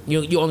forward.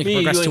 You only can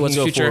progress towards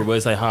the future. Forward, but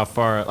it's like how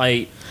far.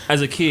 Like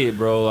as a kid,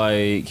 bro,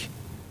 like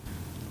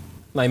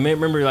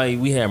remember like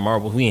we had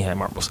marbles. We ain't had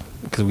marbles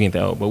because we ain't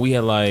that old, but we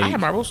had like I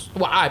had marbles.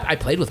 Well, I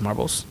played with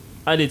marbles.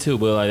 I did too,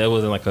 but like that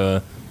wasn't like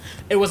a.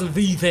 It wasn't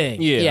the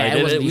thing. Yeah, like,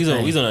 it wasn't the thing.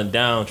 we was on a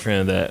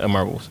downtrend of that of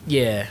marbles.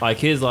 Yeah. Like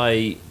kids,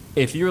 like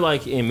if you're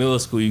like in middle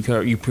school, you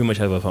pretty much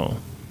have a phone.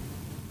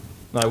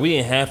 Like we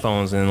didn't have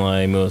phones in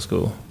like middle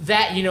school.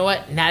 That you know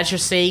what? Now that you're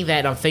saying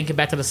that, I'm thinking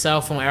back to the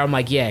cell phone era. I'm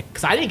like, yeah,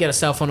 because I didn't get a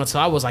cell phone until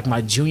I was like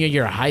my junior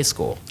year of high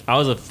school.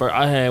 I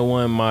had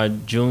one my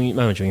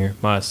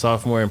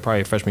sophomore and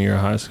probably freshman year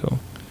of high school.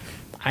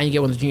 I didn't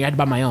get one the junior. I had to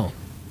buy my own.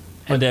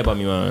 My dad bought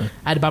me mine.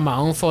 I had to buy my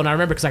own phone. I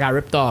remember because I got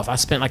ripped off. I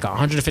spent like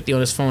 $150 on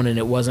this phone, and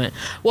it wasn't.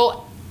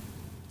 Well,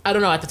 I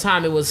don't know. At the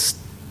time, it was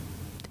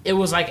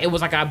like a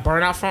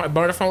burnout phone. It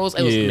was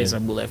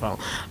basically a bootleg phone.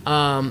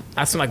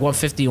 I spent like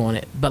 $150 on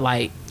it, but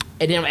like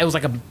it was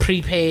like a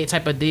prepaid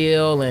type of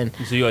deal, and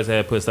So you guys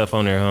had to put stuff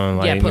on there, huh?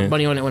 Like, yeah, put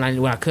money on it when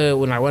I could,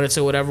 when I wanted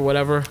to,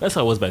 whatever. That's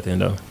how it was back then,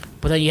 though.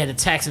 But then you had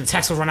to text, and the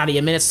text would run out of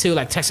your minutes too.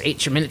 Like text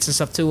ate your minutes and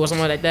stuff too, or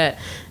something like that.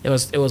 It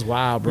was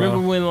wild, bro.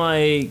 Remember when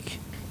like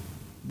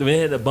they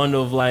had a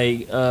bundle of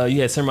like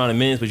you had some amount of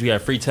minutes, but you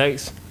got free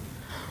text.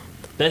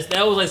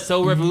 That was like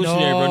so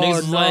revolutionary, bro. Niggas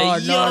was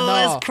like, yo,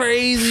 that's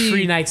crazy.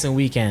 Free nights and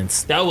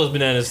weekends. That was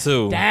bananas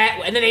too.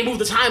 And then they moved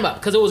the time up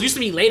because it used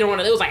to be later on.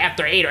 It was like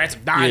after 8 or after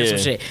 9 or some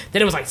shit.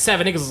 Then it was like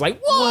 7. Niggas was like,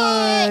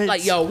 what?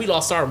 Like, yo, we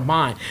lost our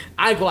mind.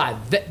 I go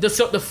out.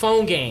 The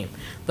phone game.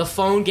 The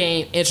phone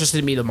game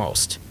interested me the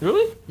most.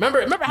 Really?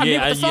 Remember how you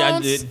with the phones? I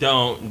did.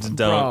 Don't.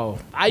 Bro,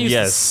 I used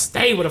to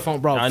stay with a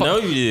phone, bro. I know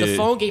you did. The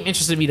phone game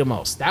interested me the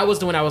most. That was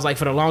the one I was like,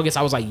 for the longest,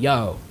 I was like,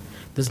 yo,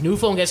 this new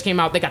phone just came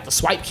out. They got the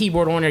swipe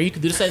keyboard on there. You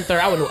could do this and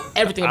third. I would know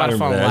everything about the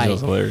phone. That like,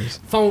 was hilarious.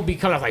 Phone would be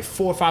coming out like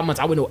 4 or 5 months.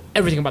 I would know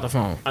everything about the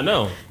phone. I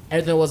know.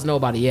 Everything was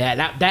nobody. Yeah,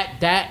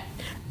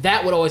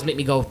 that would always make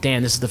me go,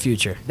 damn, this is the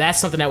future. That's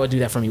something that would do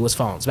that for me was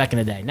phones back in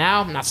the day.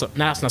 Now it's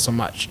not so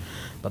much.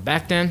 But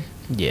back then,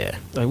 yeah.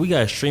 Like we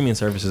got streaming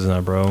services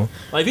now, bro.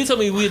 Like if you told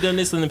me we had done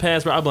this in the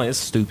past, bro, I'd be like, it's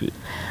stupid.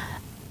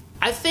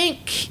 I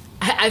think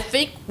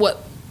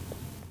what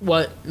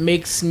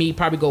makes me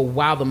probably go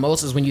wow the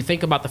most is when you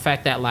think about the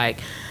fact that like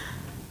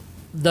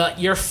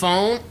your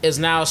phone is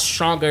now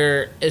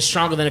stronger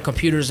than the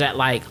computers that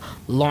like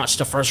launched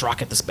the first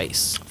rocket to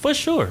space. For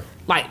sure.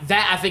 Like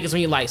that, I think is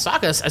when you like. So I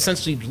could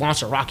essentially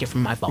launch a rocket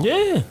from my phone.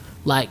 Yeah.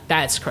 Like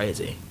that's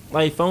crazy.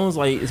 Like phones,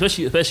 like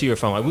especially your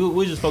phone. Like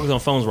we just focus on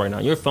phones right now.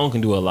 Your phone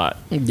can do a lot.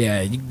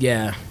 Yeah,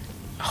 yeah,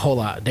 a whole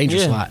lot,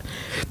 dangerous lot.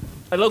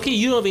 Like low key,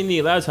 you don't even need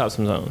a laptop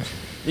sometimes.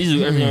 You just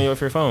do everything on your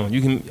phone.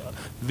 You can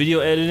video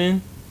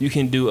editing. You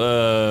can do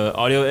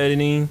audio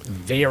editing,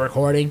 video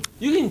recording.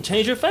 You can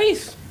change your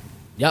face.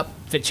 Yep,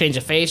 if it change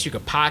your face, you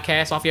could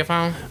podcast off your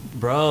phone.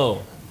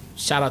 Bro,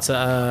 shout out to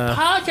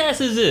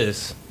podcast is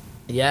this?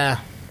 Yeah.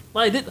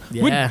 Like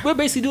we're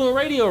basically doing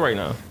radio right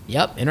now.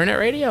 Yep, internet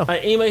radio.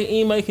 Like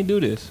anybody can do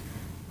this.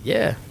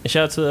 Yeah. And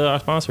shout out to our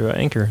sponsor,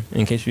 Anchor,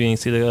 in case you didn't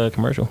see the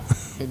commercial.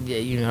 Yeah,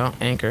 you know,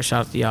 Anchor.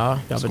 Shout out to y'all.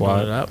 Y'all Squad.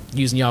 been doing it up.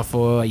 Using y'all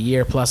for a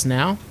year plus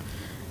now.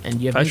 And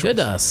you have been good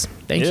to us.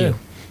 Thank you.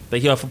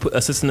 Thank y'all for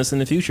assisting us in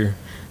the future.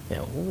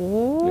 Yeah. You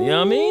know what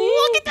I mean?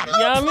 Look at that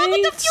little plug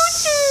in the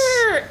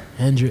future.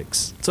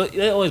 Hendrix. So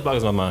that always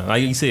boggles my mind.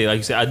 Like you said,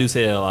 I do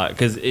say that a lot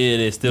because it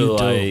is still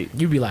like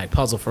you be like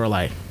puzzle for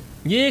life.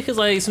 Yeah, because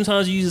like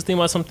sometimes you just think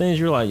about some things.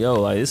 You're like, yo,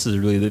 like this is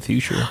really the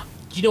future.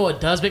 You know what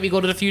does make me go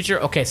to the future?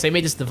 Okay, so they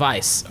made this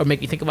device, or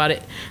make me think about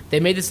it. They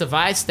made this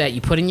device that you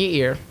put in your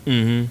ear,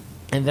 and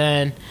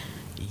then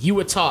you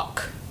would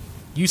talk.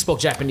 You spoke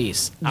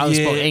Japanese. I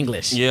spoke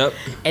English. Yep.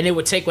 And it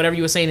would take whatever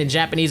you were saying in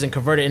Japanese and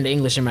convert it into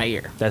English in my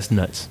ear. That's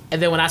nuts.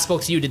 And then when I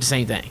spoke to you, it did the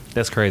same thing.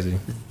 That's crazy.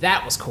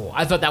 That was cool.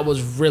 I thought that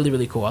was really,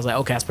 really cool. I was like,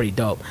 okay, that's pretty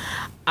dope.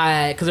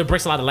 Because it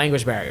breaks a lot of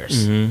language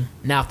barriers.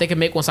 Now, if they can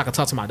make one so I can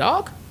talk to my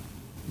dog,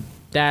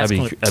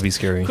 that'd be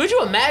scary. Could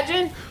you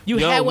imagine? You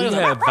had one of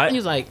those, and he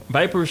was like,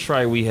 Viper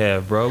Strike we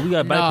have, bro. We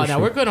got Viper Strike. No,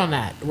 we're good on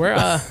that. We're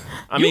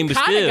I mean, you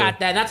but kind of still. got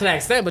that, not to that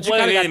extent, but you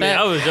kind of got that.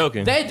 I was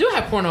joking. They do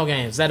have porno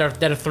games that are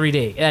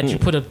 3D that you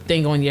put a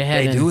thing on your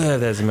head. They do have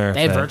that, as a matter of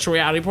fact. fact. They have virtual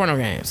reality porno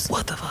games.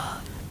 What the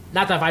fuck?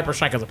 Not that Viper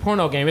Strike is a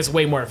porno game; it's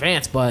way more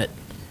advanced. But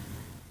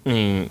I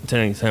mean,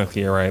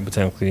 technically you're right, but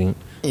technically,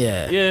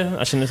 yeah,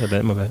 I shouldn't have said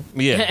that. My bad.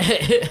 But yeah,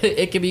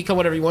 it can become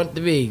whatever you want it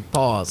to be.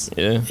 Pause.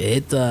 Yeah,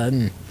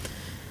 it.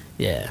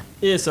 Yeah.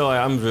 Yeah. So like,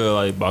 I'm really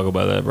like boggled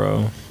by that,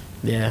 bro.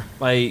 Yeah.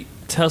 Like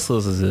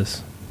Teslas is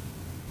this.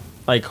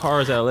 Like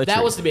cars that electric.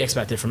 That was to be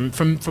expected from my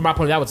point of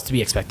view. That was to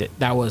be expected.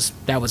 That was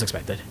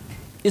expected.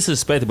 It's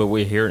expected, but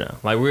we're here now.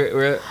 Like we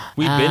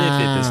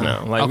benefit this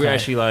now. Like we're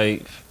actually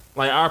like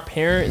our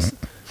parents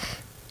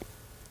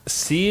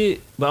see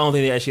it, but I don't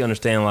think they actually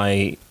understand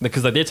like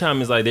because like their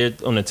time is like they're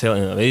on the tail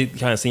end. They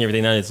kind of see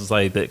everything now. It's just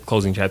like the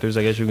closing chapters,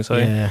 I guess you can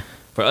say. Yeah.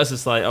 For us,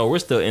 it's like we're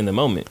still in the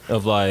moment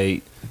of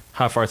like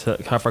how far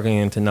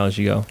can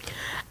technology go.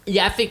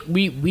 Yeah, I think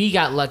we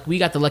got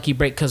the lucky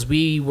break because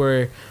we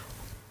were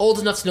old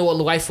enough to know what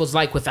life was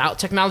like without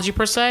technology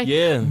per se.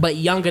 Yeah. But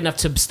young enough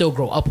to still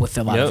grow up with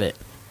a lot of it.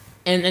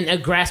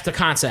 And grasp the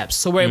concepts.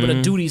 So we're able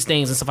to do these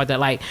things and stuff like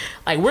that. Like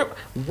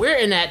we're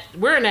in that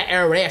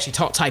era where they actually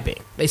taught typing.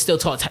 They still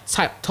taught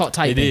typing.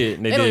 They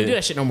did. They don't even do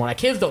that shit no more. Like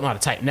kids don't know how to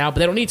type now, but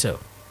they don't need to.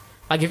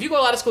 Like if you go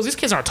to a lot of schools, these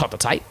kids aren't taught to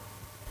type.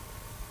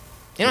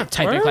 They don't have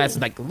typing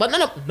classes. Like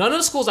none of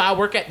the schools I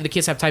work at, the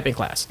kids have typing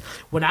class.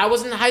 When I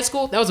was in high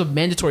school, that was a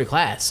mandatory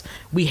class.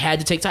 We had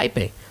to take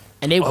typing.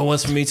 And it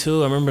was for me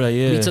too. I remember that.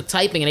 Yeah, we took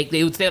typing, and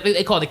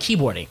they called it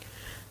keyboarding,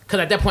 because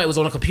at that point it was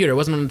on a computer. It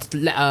wasn't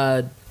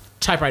on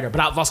typewriter.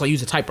 But I've also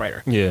used a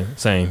typewriter. Yeah,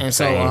 same. And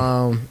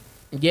so,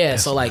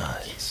 That's so like,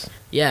 nice.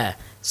 yeah.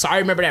 So I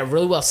remember that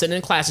really well. Sitting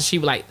in class, and she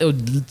was like,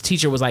 the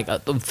teacher was like,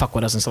 "Fuck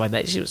with us" and stuff like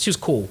that. She was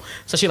cool.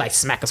 So she like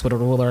smack us with a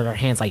ruler in her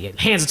hands, like your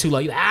hands are too low.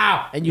 You like,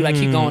 ow, and you like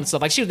keep going and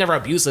stuff. Like she was never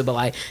abusive, but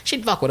like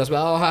she'd fuck with us. But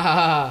ha ha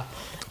ha.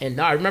 And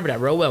no, I remember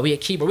that real well. We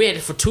had keyboard. We had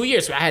it for 2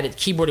 years. I had it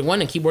keyboarding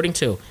 1 and keyboarding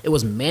 2. It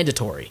was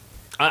mandatory.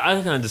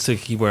 I kind of just took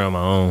a keyboard on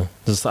my own.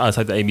 Just I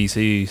typed the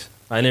ABCs.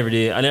 I never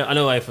did. I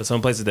know like for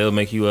some places they'll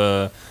make you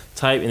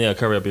type and they'll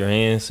cover up your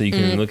hands so you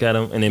can look at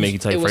them and they make you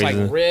type phrases. It was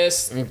like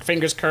wrists and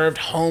fingers curved,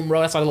 home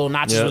row. That's like a little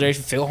notches there. You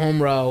fill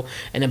home row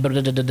and then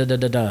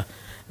da-da-da-da-da-da-da.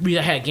 We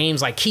had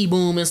games like Key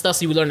Boom and stuff,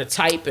 so you would learn to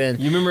type.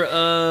 And you remember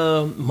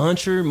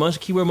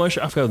Keyboard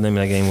Muncher? I forgot what the name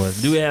of that game was.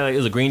 Dude had it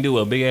was a green dude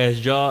with a big ass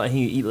jaw, and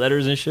he eat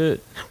letters and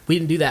shit. We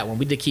didn't do that one.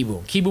 We did Key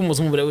Boom. Key Boom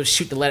was one where it would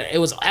shoot the letter.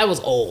 I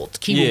was old.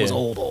 Key Boom was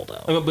old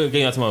though. But the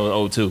game I was talking about was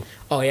old too.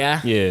 Oh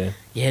yeah. Yeah.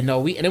 Yeah.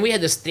 No. And then we had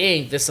this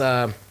thing.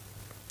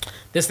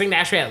 This thing that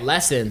actually had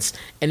lessons,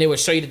 and they would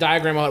show you the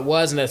diagram of what it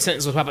was, and the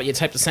sentence would pop up. You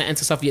type the sentence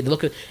and stuff. You had to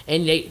look at,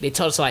 and they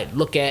told us to like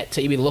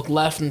to either look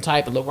left and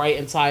type, and look right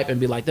and type, and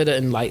be like da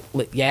and like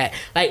yeah.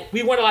 Like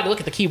we weren't allowed to look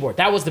at the keyboard.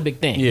 That was the big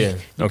thing. Yeah,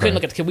 you couldn't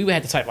look at the keyboard. We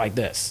had to type like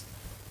this.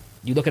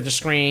 You look at the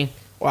screen,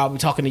 or I'll be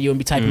talking to you and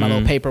be typing my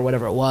little paper,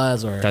 whatever it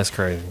was. Or that's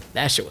crazy.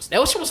 That shit was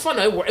fun.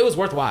 Though. It was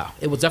worthwhile.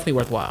 It was definitely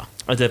worthwhile.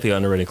 I definitely got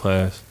underrated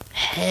class.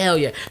 Hell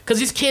yeah, because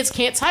these kids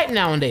can't type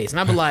nowadays, and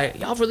I'd be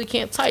like, y'all really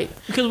can't type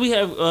because we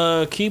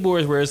have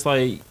keyboards where it's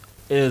like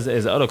is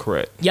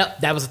autocorrect. Yep,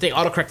 that was the thing.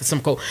 Autocorrect is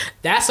some code.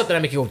 That's something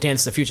that make you go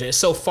dance in the future. It's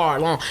so far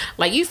along.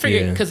 Like you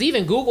figure, Yeah. because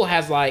even Google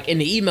has like in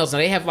the emails now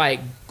they have like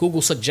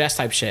Google suggest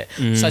type shit.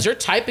 So as you're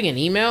typing an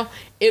email,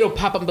 it'll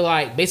pop up and be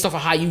like, based off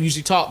of how you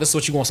usually talk, this is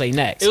what you want to say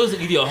next. It was to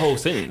give you a whole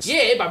sentence. Yeah,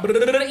 it like,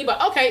 you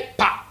like, okay,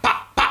 pop,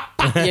 pop, pop,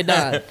 pop, you're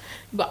done.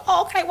 You like,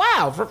 oh, okay,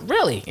 wow,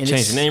 really? And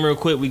Change the name real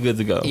quick. We good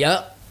to go.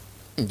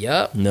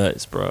 Yep.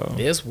 Nuts, bro.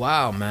 It's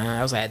wild, man.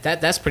 I was like,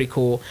 that's pretty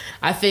cool.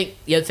 I think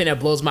the other thing that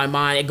blows my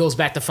mind, it goes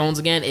back to phones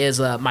again, is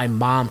my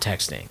mom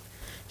texting.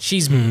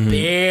 She's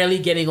barely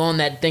getting on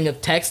that thing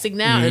of texting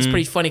now. And it's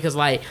pretty funny because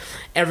like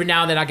every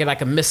now and then I get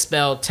like a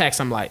misspelled text.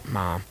 I'm like,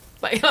 Mom,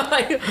 like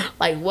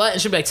what?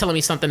 And she'll be like telling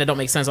me something that don't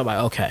make sense. I'm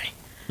like, okay.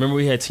 Remember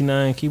we had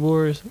T9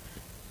 keyboards?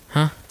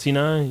 Huh?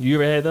 T9? You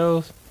ever had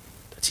those?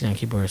 T9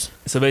 keyboards.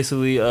 So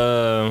basically,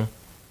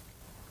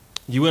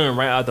 you wouldn't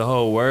write out the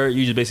whole word.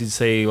 You just basically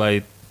say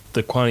like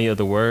the quantity of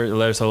the word, the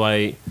letter. So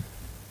like,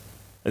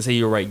 let's say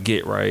you write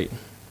get, right?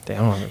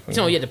 Damn, I don't know. You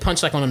know, you had to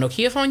punch like on a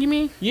Nokia phone, you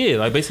mean? Yeah,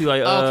 like basically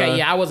like. Okay,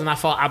 yeah, I wasn't.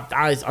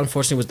 I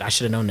unfortunately I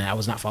should have known that. I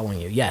was not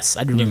following you. Yes,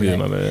 I do remember good, that.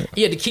 my bad.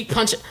 You had to keep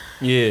punching.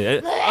 Yeah,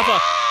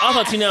 I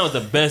thought T9 was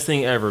the best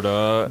thing ever,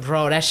 dog.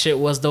 Bro, that shit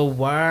was the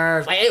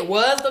worst. Like it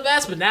was the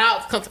best, but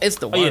now it's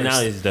the Oh worst. yeah,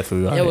 now it's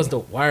definitely. Like, It was the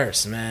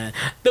worst, man.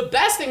 The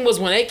best thing was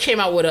when they came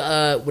out with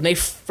when they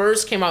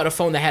first came out with a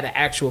phone that had an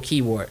actual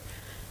keyboard,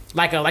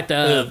 like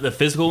the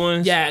physical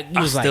ones. yeah. You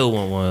I was like, still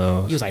want one of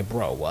those. he was like,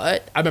 bro,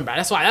 what? I remember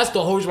that's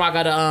the whole reason why I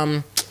got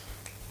a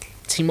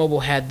T-Mobile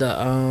had the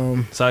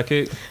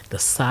Sidekick.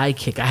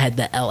 Sidekick. I had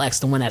the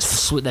LX, the one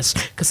that's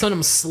because some of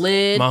them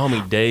slid. My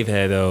homie Dave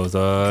had those.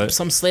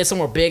 Some slid, some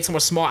were big, some were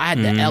small. I had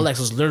the LX,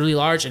 was literally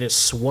large, and it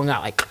swung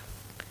out like.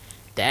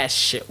 That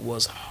shit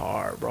was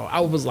hard, bro.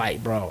 I was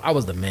like, bro, I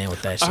was the man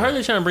with that shit. I heard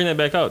they're trying to bring that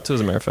back out too. As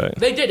a matter of fact,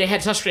 They did. They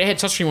had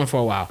touchscreen one for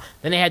a while.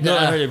 Then they had the. no,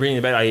 I heard they're bringing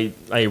it back.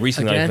 Like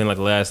recently, like Again? within like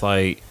the last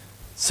like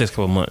 6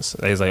 couple months.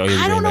 They was like, oh yeah,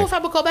 I don't know back. if I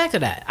would go back to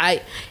that.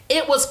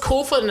 It was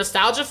cool for the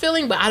nostalgia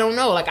feeling, but I don't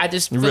know. Like I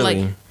just feel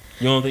Really? like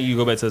You don't think you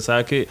go back to the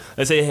Sidekick?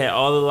 Let's say it had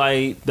all the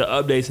like the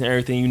updates and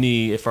everything you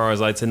need as far as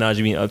like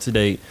technology being up to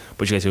date,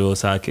 but you got your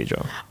little Sidekick,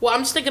 Joe. well,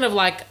 I'm just thinking of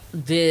like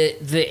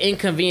the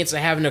inconvenience of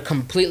having to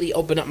completely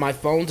open up my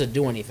phone to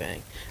do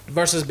anything,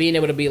 versus being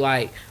able to be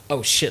like,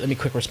 oh shit, let me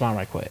quick respond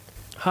right quick.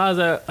 How's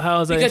that?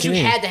 Because you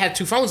inconvenient? had to have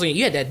two phones on you.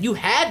 You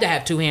had to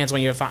have two hands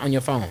on your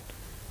phone.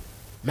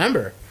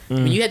 Remember,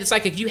 when you had the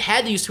Sidekick, you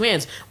had to use two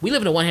hands. We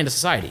live in a one-handed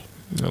society.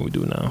 No, we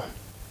do now.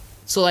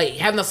 So like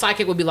having the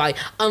Sidekick would be like,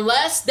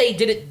 unless they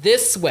did it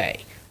this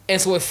way, and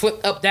so it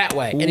flipped up that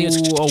way, and it was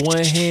Ooh, a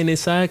one-handed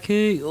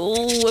Sidekick.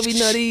 Ooh, that'd be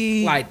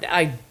nutty.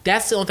 like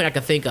that's the only thing I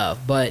can think of.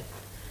 But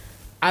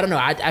I don't know.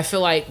 I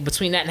feel like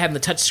between that and having the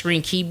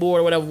touchscreen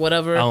keyboard or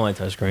whatever. I don't like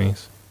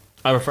touchscreens.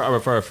 I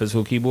prefer a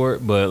physical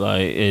keyboard, but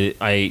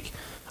I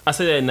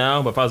say that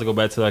now, but if I was to go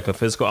back to like a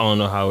physical, I don't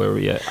know how it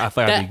would yet. I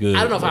feel like I'd be good.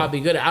 I don't know if but- I'd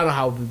be good. I don't know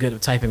how I'd be good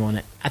at typing on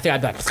it. I think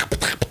I'd be like.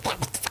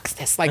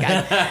 That's like,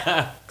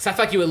 because I feel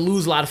like you would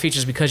lose a lot of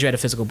features because you had a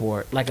physical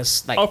board. Like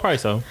Oh, probably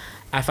so.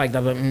 I feel like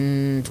that.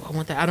 Do I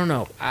want that? I don't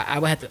know. I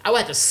would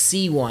have to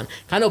see one.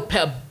 I know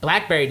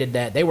BlackBerry did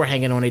that. They were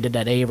hanging on. They did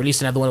that. They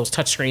released another one that was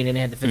touchscreen and they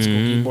had the physical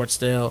keyboard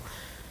still.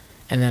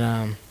 And then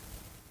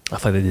I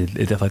feel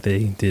like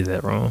they did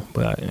that wrong,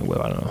 but I don't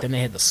know. then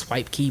they had the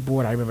swipe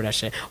keyboard. I remember that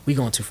shit. We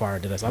going too far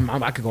into this.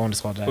 I could go on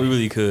this all day. We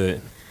really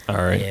could. All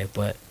right. Yeah,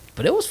 but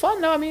it was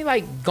fun though. I mean,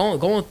 like going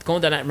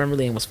down that memory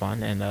lane was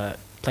fun, and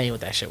playing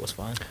with that shit was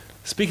fun.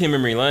 Speaking of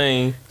memory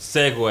lane,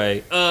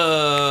 segue.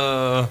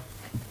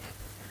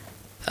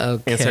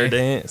 Okay. Insert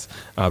dance.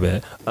 I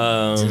bet.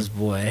 This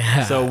boy.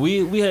 So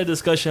we had a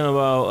discussion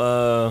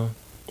about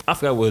I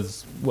forgot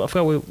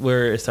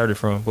where it started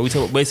from, but we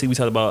talked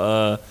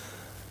about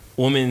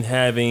women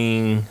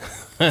having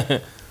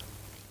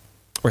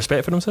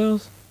respect for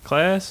themselves,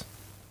 class.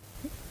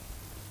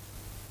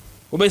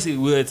 Well, basically,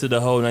 we went to the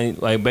whole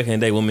like back in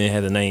the day, women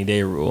had the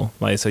 90-day rule.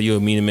 Like, so you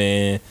would meet a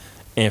man,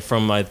 and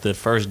from like the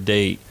first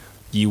date,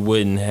 you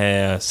wouldn't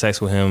have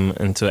sex with him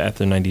until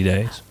after 90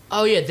 days.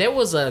 Oh yeah, there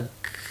was a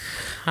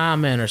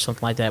comment or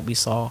something like that we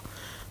saw,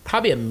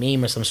 probably a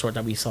meme or some sort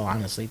that we saw.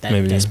 Honestly,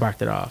 that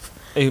sparked it off.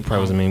 It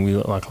probably was a meme. We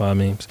look like a lot of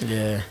memes.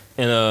 Yeah.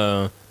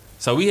 And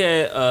so we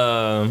had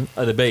a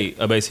debate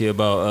basically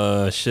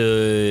about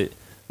should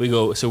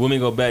women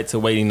go back to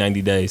waiting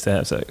 90 days to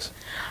have sex?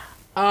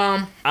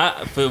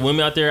 For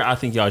women out there, I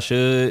think y'all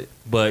should,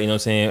 but you know what I'm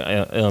saying,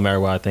 it don't matter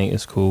what I think,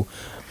 it's cool.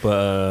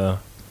 But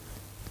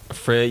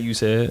Fred, you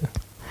said?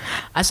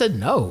 I said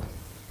no.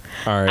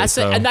 All right.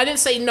 And I didn't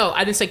say no.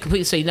 I didn't say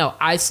completely say no.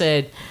 I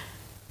said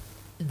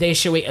they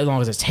should wait as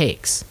long as it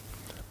takes,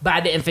 but I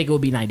didn't think it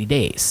would be 90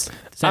 days.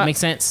 Does that make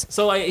sense?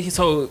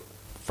 So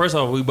first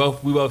off, we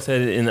both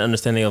said it in the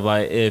understanding of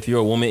like, if you're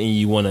a woman and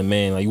you want a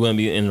man, like you want to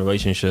be in a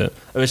relationship,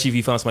 especially if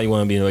you found somebody you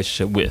want to be in a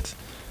relationship with,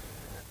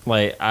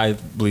 like I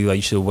believe like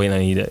you should wait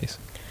 90 days.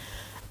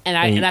 And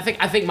I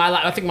think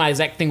my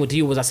exact thing with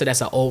you was I said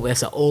that's an old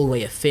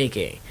way of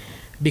thinking,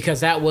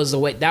 because that was a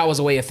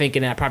way of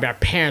thinking that probably our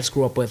parents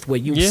grew up with, where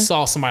you Yeah.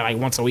 saw somebody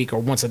like once a week or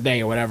once a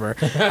day or whatever,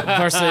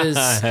 versus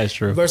That's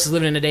true. versus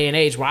living in a day and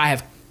age where I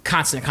have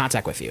constant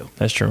contact with you.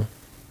 That's true.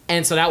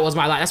 And so that was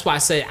my life. That's why I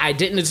said I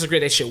didn't disagree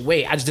they should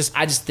wait. I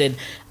just did.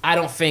 I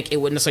don't think it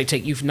would necessarily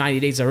take you 90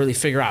 days to really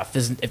figure out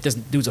if this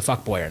dude's a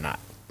fuckboy or not.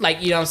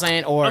 Like, you know what I'm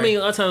saying? Or I mean, a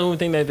lot of times we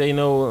think that they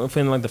know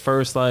within like the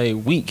first like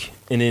week,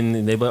 and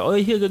then they be like, oh,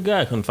 he's a good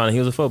guy. Couldn't find out he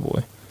was a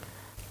fuckboy.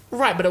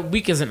 right, but a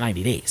week isn't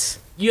 90 days.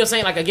 You know what I'm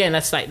saying? Like, again,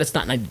 that's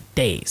not 90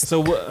 days. So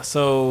what?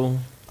 So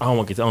I don't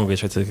want to get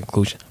straight to the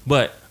conclusion,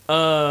 but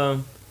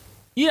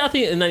yeah, I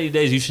think in 90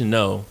 days you should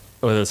know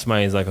whether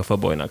somebody's like a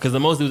fuckboy or not, because the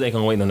most dudes ain't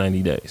gonna wait no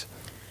 90 days.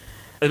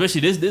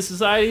 Especially this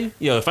society,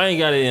 yo. If I ain't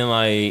got it in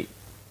like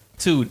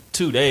two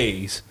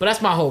days, But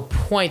that's my whole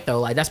point, though.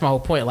 Like, that's my whole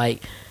point.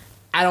 Like,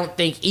 I don't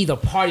think either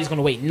party's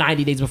gonna wait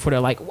 90 days before they're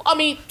like. I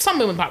mean, some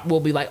women will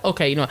be like,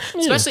 okay, you know,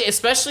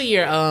 especially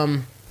your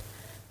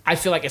I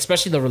feel like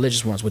especially the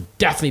religious ones would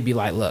definitely be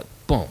like, look,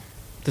 boom,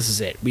 this is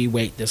it. We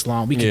wait this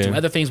long. We can do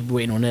other things. We're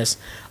waiting on this.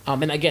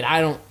 And again,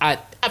 I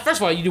first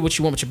of all, you do what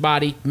you want with your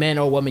body, man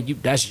or woman.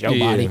 That's your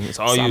body. It's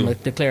all so you. I'm gonna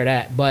declare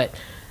that. But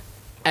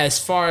as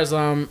far as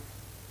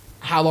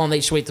how long they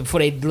should wait before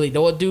they really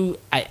know a dude,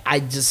 I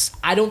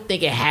don't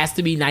think it has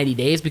to be 90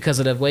 days because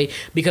of we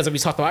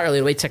talked about earlier,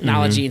 the way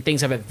technology and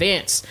things have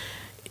advanced.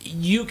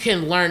 You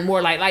can learn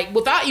more, like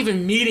without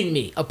even meeting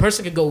me, a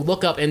person could go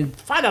look up and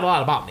find out a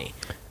lot about me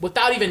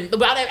without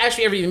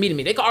actually ever even meeting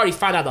me. They could already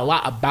find out a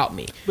lot about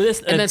me,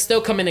 and then still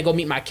come in and go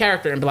meet my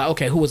character and be like,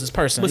 okay, who was this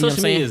person? but You know what I'm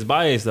social saying? media is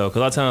biased though, because a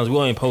lot of times we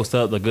only post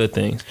up the good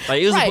things.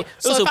 Like, Right.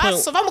 So if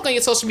point, I'm looking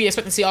at social media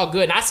expecting to see all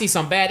good and I see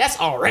some bad,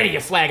 that's already a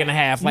flag and a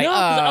half. Like, no,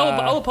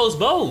 'cause I would post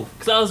both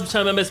because I was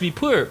trying my best to be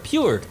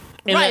pure.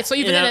 And Right, so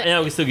even and I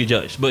would still get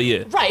judged, but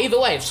yeah. right, either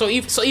way. So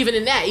even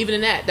in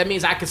that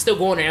means I can still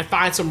go in there and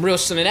find some real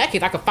shit. In that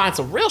case, I could find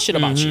some real shit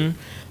about you.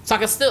 So I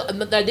can still.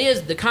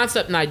 The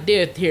concept and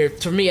idea here,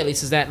 to me at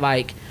least, is that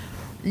like,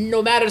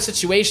 no matter the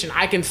situation,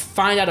 I can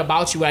find out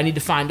about you what I need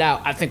to find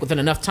out. I think within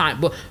enough time,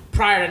 but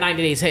prior to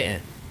 90 days hitting.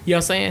 You know what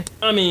I'm saying?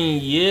 I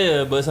mean,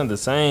 yeah, but it's not the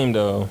same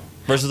though.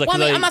 Versus like, Well, I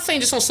mean, like I'm not saying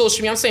just on social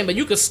media. I'm saying, but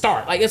you could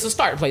start. Like, it's a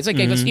starting place. Like,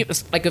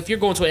 if you're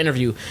going to an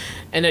interview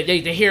and they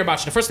hear about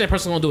you, the first thing that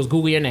person's going to do is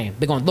Google your name.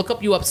 They're going to look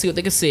up you up, see what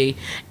they can see,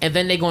 and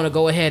then they're going to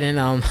go ahead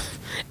and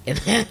and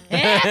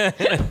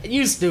then,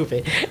 you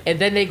stupid. And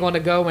then they're going to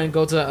go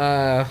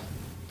to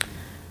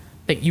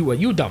think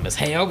you dumb as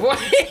hell, boy.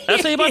 Did I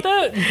tell you about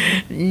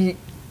that?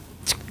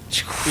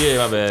 Yeah,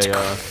 my bad,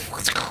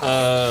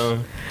 y'all.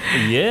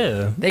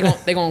 Yeah. They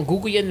gonna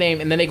Google your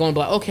name and then they gonna be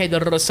like, okay,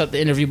 set up the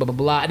interview, blah blah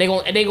blah. And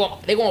they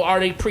gonna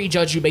already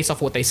prejudge you based off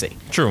of what they see.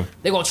 True.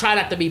 They're gonna try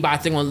not to be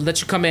biased. They're gonna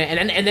let you come in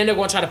and then they're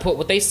gonna try to put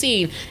what they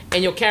seen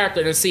in your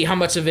character and see how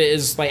much of it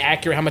is like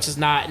accurate, how much is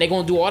not. And they're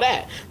gonna do all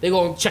that. They're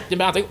gonna check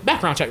them out,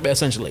 background check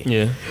essentially.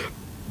 Yeah.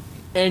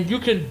 And you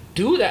can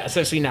do that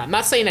essentially now. I'm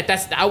not saying that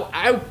that's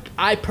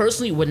I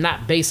personally would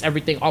not base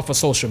everything off of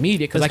social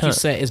media because, like you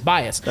said, it's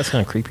biased. That's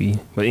kind of creepy.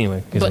 But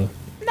anyway. But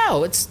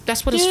no,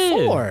 that's what it's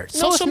Yeah. for. No,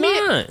 Social it's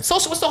media. not.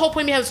 What's the whole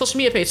point of me having a social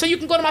media page? So you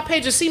can go to my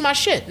page and see my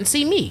shit and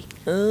see me.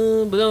 But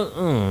don't,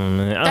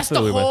 man, I That's feel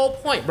the weird about whole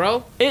point,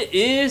 bro. it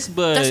is,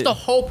 but That's the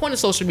whole point of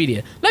social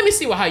media. Let me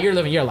see how you're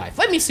living your life.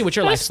 Let me see what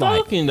your that's life's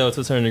like. stalking though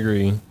to a certain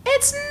degree.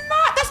 It's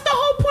not. That's the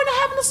whole point of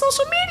having the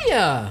social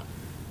media.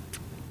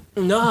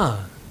 Nah.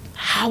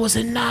 How is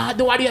it not?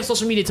 Then why do you have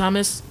social media,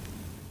 Thomas?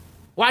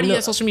 Why do you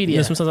have social media?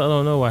 Yeah, sometimes I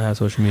don't know why I have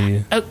social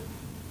media.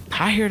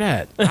 I hear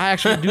that. I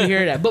actually do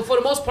hear that. But for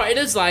the most part, it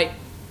is like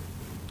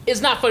it's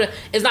not for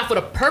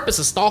the purpose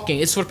of stalking.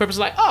 It's for the purpose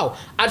of like, oh,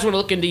 I just want to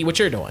look into what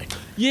you're doing.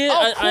 Yeah.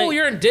 Oh, cool.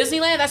 You're in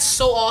Disneyland. That's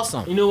so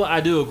awesome. You know what?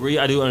 I do agree.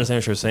 I do understand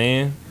what you're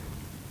saying.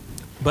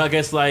 But I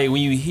guess like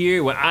when you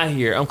hear what I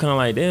hear, I'm kind of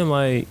like, damn,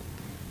 like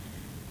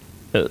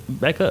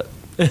back up.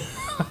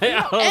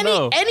 I don't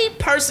know. Any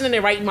person in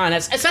their right mind,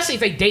 especially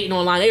if they dating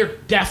online, they're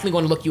definitely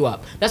going to look you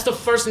up. That's the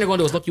first thing they're going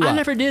to do is look you up. I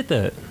never did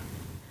that.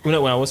 When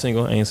I was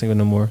single, I ain't single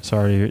no more.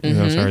 Sorry,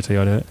 sorry to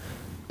tell y'all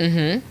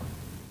that.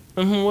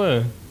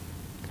 What?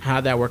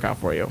 How'd that work out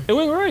for you? It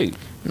went great.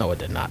 No, it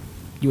did not.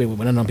 You ain't with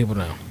none of them people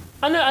now.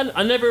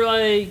 I never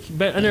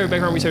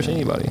background researched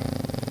anybody.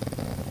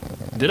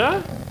 Did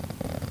I?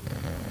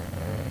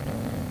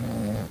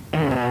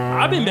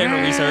 I've been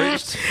background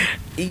researched.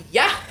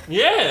 Yeah.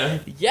 Yeah.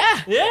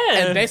 Yeah. Yeah.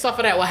 And based off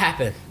of that, what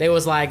happened? They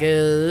was like,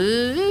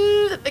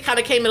 they kind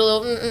of came in a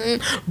little,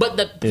 But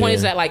the point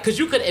is that, like, because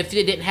you could, if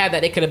they didn't have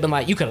that, they could have been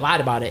like, you could have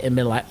lied about it and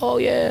been like, oh,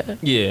 yeah.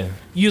 Yeah.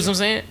 You know what I'm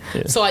saying?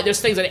 Yeah. So, like,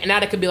 there's things that, and now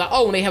they could be like,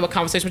 oh, when they have a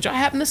conversation with you, I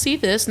happen to see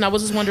this, and I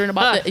was just wondering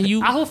about that. And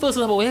you. I would feel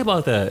some type of way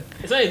about that.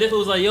 It's like, if it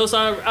was like, yo, so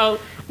I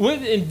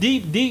went in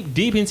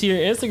deep into your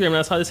Instagram and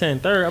I saw this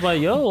and third. I'm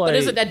like, yo, like. But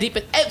isn't that deep?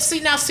 See,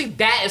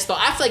 that is, though,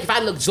 I feel like if I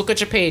look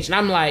at your page and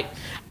I'm like,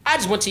 I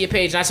just went to your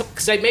page and I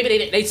because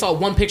maybe they saw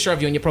one picture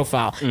of you in your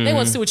profile. They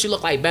want to see what you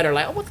look like better.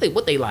 Like, oh,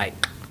 what they like.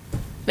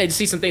 They just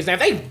see some things. Now, if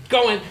they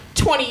going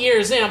 20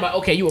 years in, I'm like,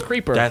 okay, you a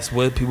creeper. That's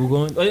what people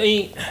going. I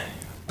mean,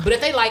 but if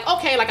they like,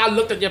 okay, like I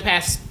looked at the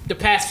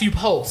past few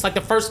posts, like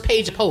the first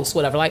page of posts,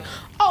 whatever. Like,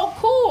 oh,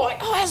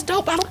 oh, that's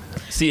dope. I don't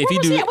See, if where you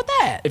was do he at with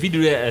that. if you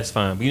do that, that's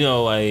fine. But, you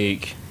know,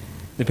 like,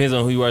 depends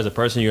on who you are as a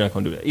person. You're not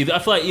gonna do that. I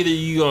feel like either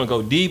you're gonna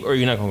go deep or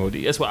you're not gonna go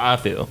deep. That's what I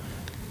feel.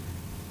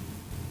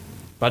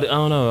 But I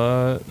don't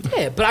know.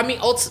 Yeah, but I mean,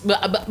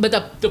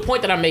 but the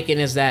point that I'm making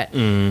is that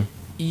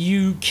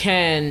you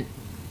can,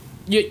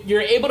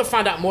 you're able to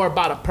find out more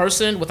about a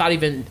person without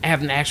even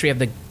having to actually have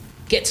to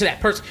get to that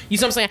person. You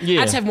see what I'm saying?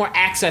 Yeah. I just have more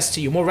access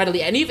to you more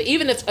readily, and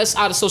even if it's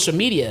out of social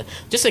media,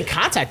 just in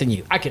contacting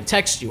you, I can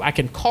text you, I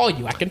can call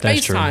you, I can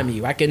That's FaceTime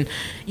you, I can.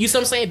 You see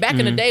what I'm saying? Back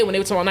in the day when they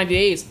were talking about 90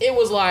 days, it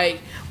was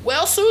like,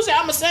 well, Susie,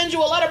 I'm gonna send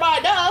you a letter by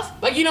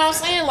Duff. Like, you know what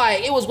I'm saying?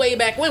 Like, it was way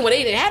back when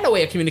they didn't have no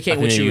way of I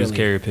communicating think with they you. use Really.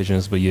 carrier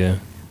pigeons, but yeah.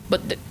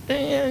 But you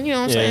know what I'm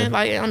Yeah. saying?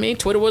 Like, I mean,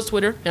 Twitter was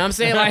Twitter. You know what I'm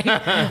saying? Like,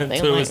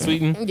 Twitter was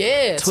tweeting.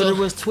 yeah. Twitter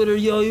was Twitter.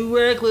 Yo, you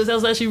reckless. That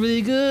was actually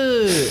really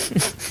good.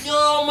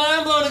 Yo,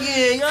 mind blown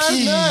again. Yo,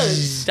 that's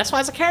nuts. That's why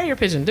it's a carrier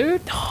pigeon,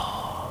 dude.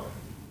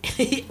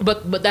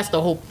 but that's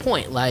the whole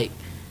point. Like,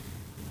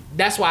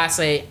 that's why I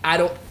say I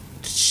don't.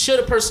 Should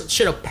a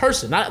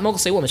person? Not I'm not gonna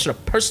say woman. Should a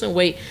person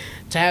wait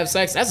to have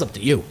sex? That's up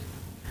to you.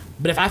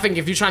 But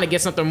if you're trying to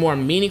get something more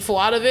meaningful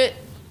out of it,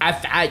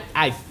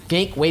 I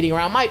think waiting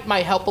around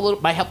might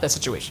help might help that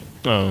situation.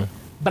 Oh.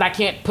 But I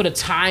can't put a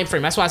time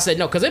frame. That's why I said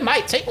no, because it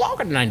might take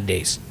longer than 90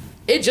 days.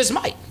 It just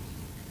might.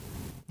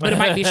 But it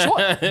might be short.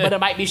 But it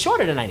might be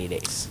shorter than 90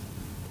 days.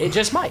 It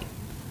just might.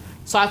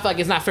 So I feel like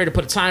it's not fair to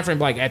put a time frame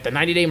like at the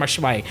 90-day mark.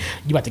 Like,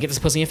 you about to get this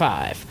pussy in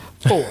 5,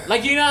 4.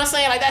 Like, you know what I'm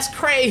saying? Like, that's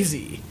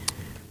crazy.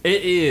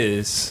 It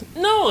is.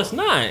 No, it's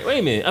not. Wait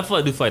a minute. I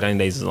feel like 90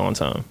 days is a long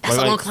time. That's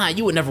a long time.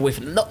 You would never wait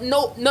for no.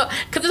 Because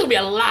there's gonna be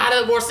a lot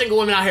of more single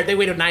women out here. If they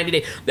waited 90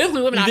 days. There's gonna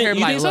be women out here You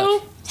like, think so?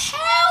 look,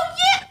 hell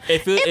yeah.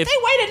 If they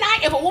waited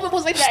if a woman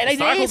was waiting 90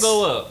 Stock will days,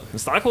 go up.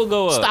 Stock will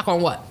go up. stock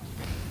on what?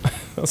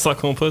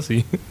 Stock on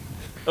pussy.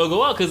 It'll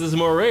go up because it's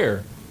more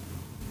rare.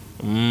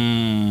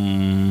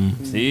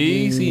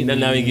 See?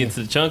 Now we get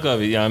to the chunk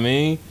of it, you know what I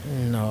mean?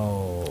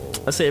 No.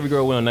 I say every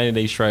girl went on 90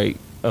 days straight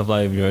of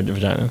life your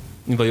vagina.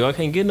 You like, yo, I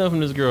can't get enough from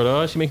this girl,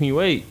 dog. She making me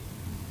wait.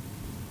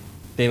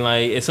 Then,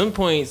 like, at some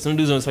point, some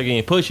dudes gonna start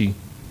getting pushy.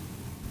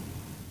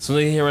 So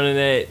they hear running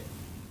that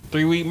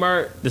 3-week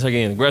mark, they start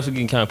getting aggressive,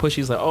 getting kind of pushy.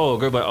 It's like, oh, a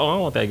girl be like, oh, I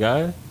don't want that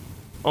guy.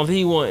 All thing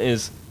he want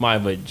is my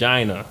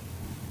vagina.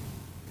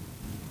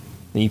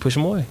 Then you push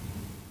him away.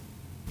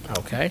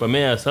 Okay. But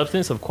man, a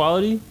substance of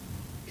quality,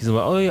 he's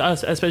like, oh yeah, I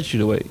expect you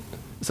to wait.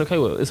 It's okay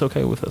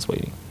with us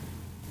waiting.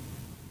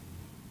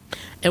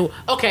 And,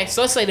 okay,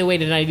 so let's say they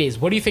waited 90 days.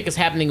 What do you think is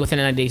happening within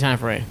a 90-day time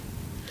frame?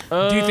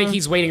 Do you think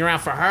he's waiting around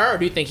for her, or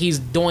do you think he's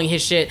doing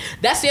his shit?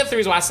 That's the other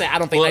reason why I say I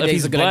don't think 90 days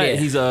is a good idea.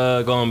 He's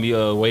gonna be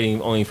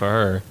waiting only for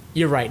her.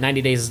 You're right.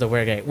 90 days is the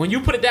weird game. When you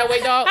put it that way,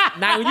 dog.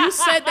 Now, when you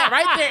said that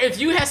right there, if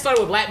you had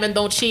started with black men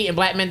don't cheat and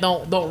black men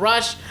don't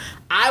rush,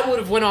 I would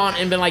have went on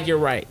and been like, you're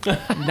right.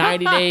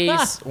 90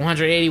 days,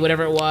 180,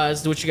 whatever it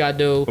was. Do what you gotta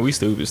do. We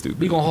stupid.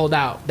 We gonna hold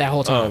out that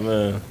whole time.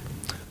 Oh man.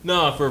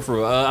 No, for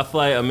real. I feel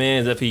like a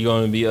man is definitely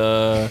gonna be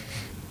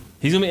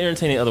he's gonna be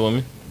entertaining other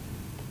women.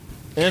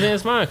 And I think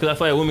it's fine because I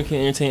feel like women can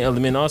entertain other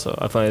men also.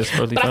 I feel like it's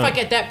perfectly But I fine. feel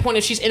like at that point,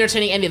 if she's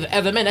entertaining any of the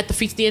other men, that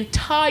defeats the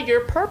entire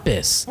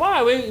purpose.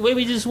 Why?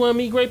 We just want to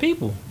meet great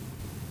people.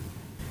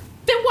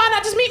 Then why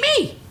not just meet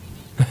me?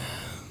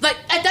 Like,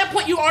 at that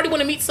point, you already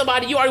want to meet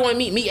somebody. You already want to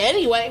meet me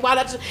anyway. Why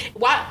not?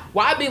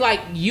 Why be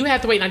like, you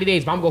have to wait 90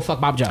 days, but I'm going to go fuck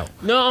Bob Joe?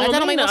 No, Like, that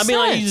don't make no I mean,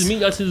 like, you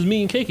sense. just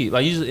meet and kick it.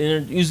 Like,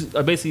 you just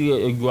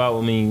basically go out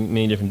with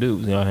many different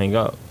dudes, you know, hang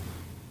out.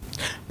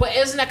 But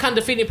isn't that kind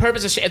of defeating the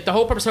purpose? If the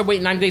whole purpose of her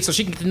waiting 90 days so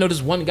she can get to know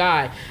this one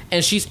guy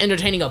and she's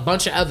entertaining a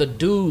bunch of other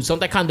dudes, don't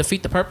that kind of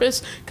defeat the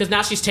purpose? Because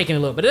now she's taking a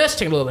little bit of this,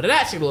 taking a little bit of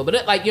that, taking a little bit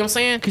of that. Like, you know what I'm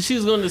saying? Because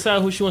she's going to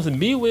decide who she wants to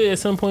be with at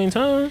some point in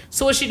time.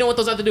 So what's she doing with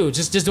those other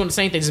dudes? Just doing the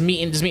same thing, just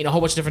meeting a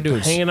whole bunch of different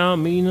dudes. Hanging out,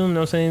 meeting them, you know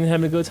what I'm saying,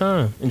 having a good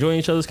time, enjoying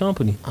each other's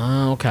company.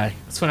 Oh, okay.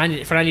 It's for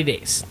 90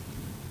 days.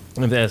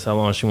 If that's how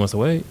long she wants to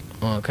wait.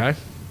 Okay.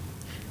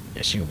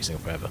 Yeah, she gonna be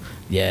single forever.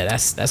 Yeah,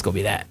 that's gonna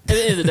be that. At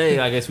the end of the day,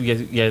 I guess we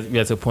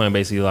get to a point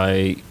basically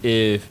like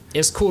if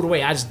It's cool to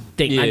wait. I just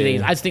think 90 Yeah.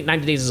 days. I just think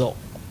 90 days is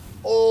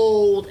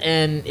old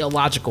and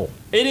illogical.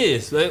 it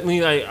is. I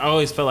mean, like, I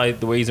always felt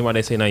like the reason why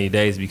they say 90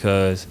 days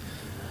because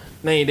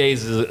 90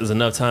 days is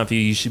enough time for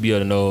you. You should be able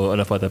to know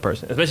enough about that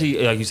person. Especially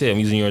like you said, I'm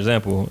using your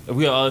example. If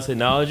we have all this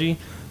technology,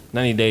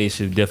 90 days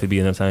should definitely be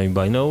enough time.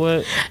 But you know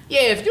what?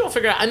 Yeah, if you don't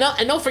figure out,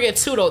 and don't forget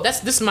too though.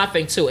 This is my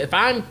thing too. If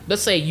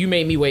let's say you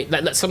made me wait,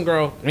 let some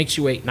girl makes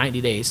you wait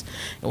 90 days,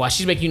 and while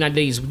she's making you 90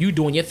 days, you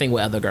doing your thing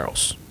with other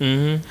girls.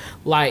 Mm-hmm.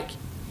 Like,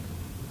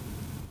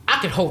 I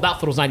could hold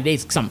out for those 90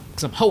 days because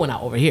I'm hoeing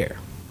out over here.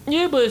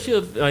 Yeah, but she'll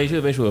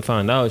eventually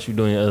find out you're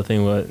doing the other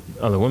thing with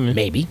other women.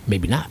 Maybe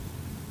not.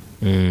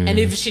 And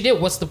if she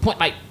did, what's the point?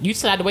 Like, you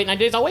said I had to wait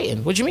 90 days. I'm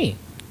waiting. What you mean?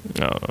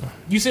 No.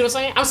 You see what I'm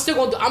saying? I'm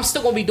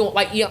still gonna be doing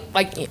like You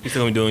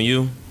still gonna be doing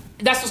you?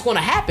 that's what's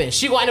gonna happen.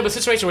 She gonna end up in a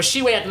situation where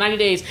she wait after 90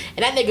 days,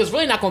 and that nigga's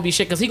really not gonna be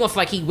shit because he gonna feel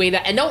like he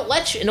waited and don't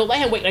let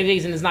him wait 90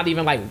 days, and it's not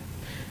even like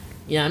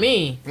You know what I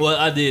mean? Well,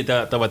 I did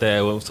thought about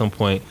that at some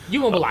point. You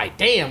gonna be like,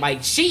 damn, like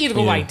she's gonna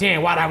be Yeah. like,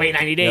 damn, why'd I wait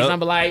 90 days? Yep. And I'm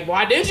be like,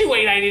 why didn't you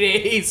wait 90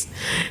 days?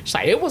 She's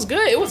like, it was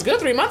good. It was good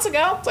 3 months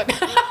ago. It's like,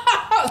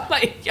 I was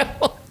like, yo.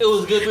 It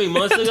was good 3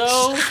 months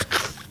ago.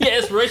 Yeah,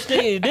 it's fresh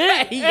thing you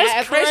did. He That's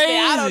got crazy. fresh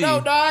there. I don't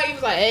know, dog. He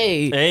was like,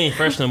 hey. It ain't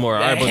fresh no more.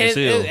 I put the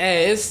seal.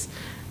 It's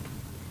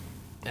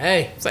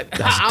like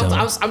That's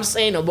dumb. I'm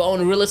saying, but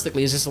only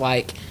realistically, it's just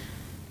like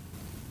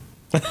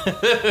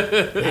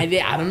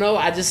I don't know.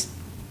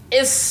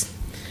 It's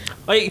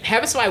Like,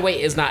 having somebody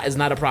wait is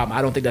not a problem.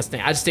 I don't think that's the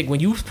thing. I just think when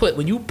you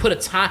put a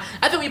time,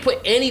 I think when you put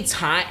any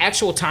time,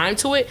 actual time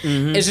to it,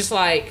 it's just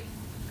like,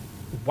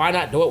 why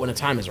not do it when the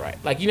time is right?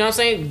 Like, you know what I'm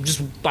saying?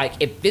 Just like,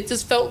 if it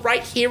just felt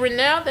right here and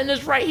now, then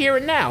it's right here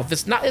and now. If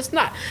it's not, it's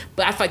not.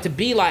 But I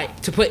feel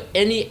like to put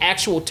any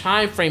actual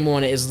time frame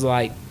on it is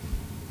like,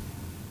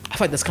 I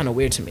feel like that's kind of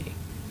weird to me.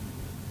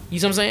 You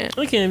know what I'm saying?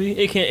 it can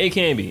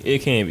be.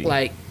 It can be.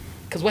 Like,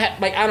 cause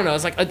like I don't know.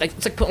 It's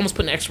like almost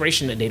putting an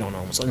expiration date on it,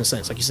 almost in a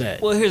sense, like you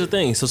said. Well, here's the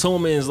thing. So some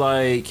woman is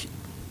like,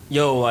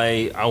 yo,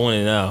 like, I want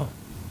it now.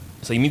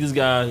 So you meet this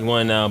guy, you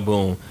want it now,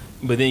 boom.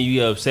 But then you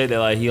get upset that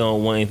like he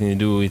don't want anything to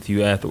do with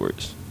you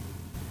afterwards.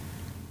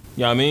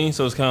 You know what I mean?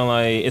 So it's kind of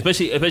like,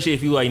 especially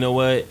if you like, you know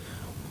what?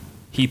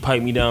 He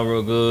piped me down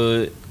real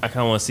good. I kind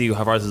of want to see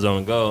how far this is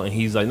gonna go. And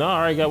he's like, no, I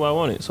already got what I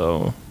wanted.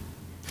 So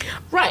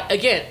Right.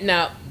 Again,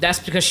 now that's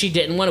because she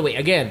didn't want to wait.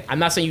 Again, I'm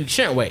not saying you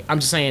shouldn't wait. I'm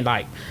just saying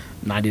like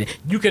 90 days.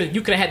 You could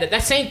have had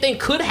that same thing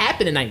could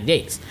happen in 90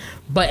 days,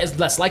 but it's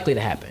less likely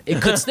to happen.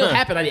 It could still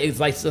happen. It's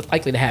less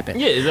likely to happen.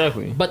 yeah,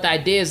 exactly. But the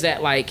idea is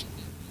that like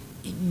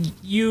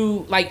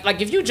you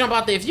like if you jump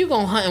out there, if you go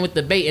hunting with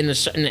the bait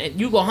and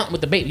you go hunting with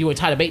the bait, you would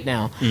tie the bait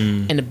down,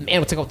 and the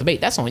animal take off the bait.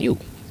 That's on you.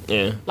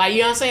 Yeah. Like, you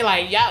know what I'm saying?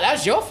 Like, yeah,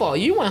 that's your fault.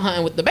 You went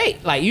hunting with the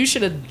bait. Like, you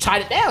should have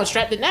tied it down,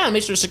 strapped it down,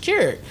 make sure it's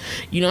secured.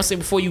 You know what I'm saying?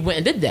 Before you went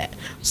and did that.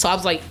 So I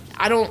was like,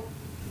 I don't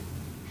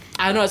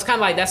know. It's kind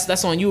of like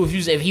that's on you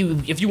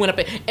if you went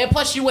up and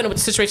plus you went up with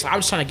the situation. I'm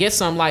just trying to get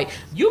some. Like,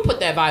 you put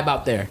that vibe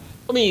out there.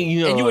 I mean,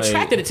 you know, And you like,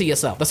 attracted it to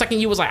yourself. The second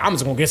you was like, I'm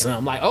just gonna get some.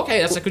 I'm like, okay,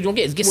 that's like what you gonna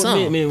get. Get well,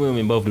 some. men and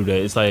women both do that.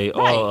 It's like,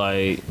 Right. oh,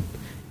 like,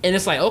 And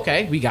it's like,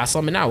 okay, we got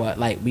something now. What?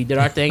 Like, we did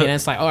our thing, and then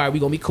it's like, all right, we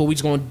gonna be cool. We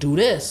just gonna do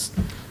this.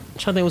 I'm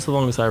trying to think what's the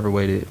longest I ever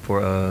waited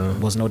for.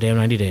 Was no damn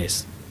 90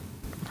 days.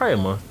 Probably a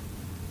month.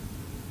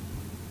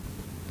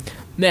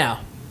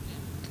 Now,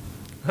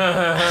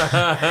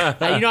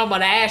 now you know I'm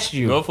gonna ask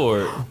you. Go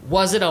for it.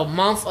 Was it a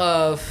month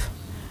of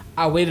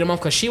I waited a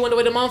month because she wanted to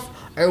wait a month,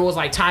 or it was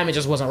like time it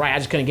just wasn't right? I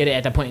just couldn't get it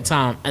at that point in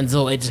time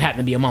until it just happened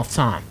to be a month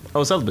time. I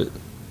was celibate.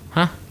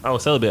 Huh? I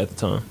was celibate at the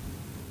time.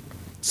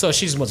 So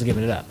she just wasn't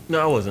giving it up. No,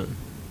 I wasn't.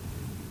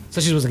 So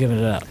she wasn't giving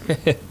it up.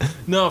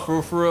 No, for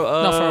real.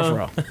 No, for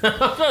real. I'm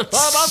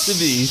about to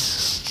be.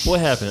 What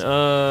happened?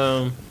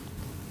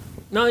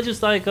 No, it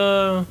just like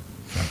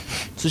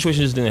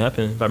situation just didn't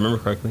happen if I remember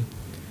correctly.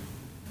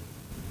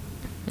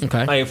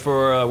 Okay. Like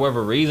for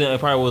whatever reason, it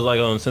probably was like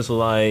on the sense of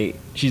like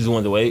she's the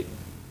one to wait.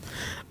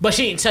 But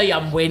she didn't tell you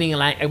I'm waiting, and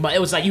like, but it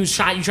was like you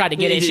tried to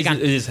get it. And she got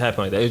It just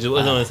happened like that. It just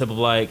wasn't on the type of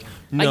like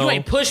like no. you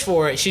ain't pushed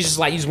for it. She's just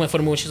like you just went for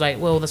the moon. She's like,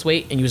 well, let's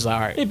wait, and you was like,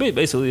 all right, Yeah,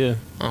 basically, yeah.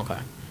 okay.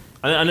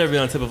 I never been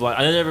on the tip of like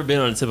I never been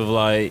on the tip of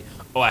like,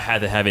 oh, I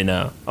had to have it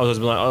now. I was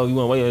just like, oh, you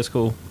want to wait? That's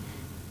cool.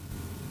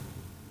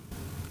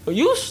 Oh,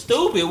 you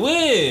stupid.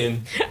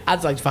 When? I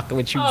was like fucking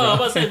with you, Oh, bro. I'm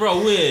about to say,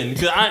 bro, when?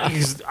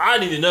 Cause I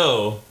need to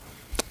know.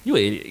 You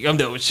idiot. I'm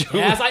done with you.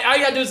 Yeah, it's like all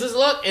you gotta do is just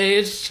look and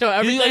it show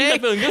You everything.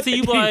 not feeling guilty.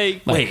 You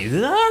like, wait,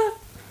 did I?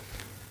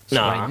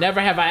 Nah. Like, never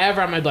have I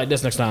ever. I'm gonna be like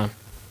this next time.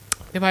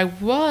 They're like,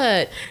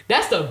 what?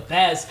 That's the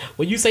best.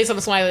 When you say something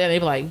to somebody like that, they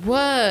be like,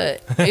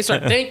 what? They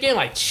start thinking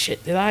like,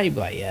 shit, did I? You be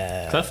like,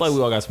 yeah. 'Cause I feel like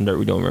we all got some dirt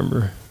we don't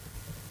remember.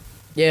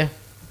 Yeah.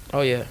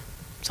 Oh yeah.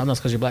 Sometimes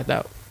because you're blacked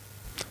out.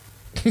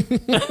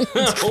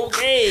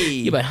 Okay.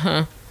 You be like,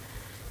 huh?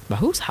 But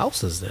whose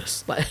house is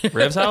this? Like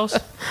Rev's house?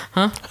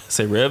 Huh?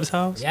 Say Rev's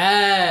house?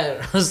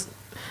 Yes.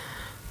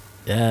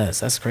 Yes,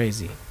 that's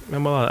crazy.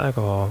 I'm a lot of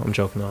alcohol. I'm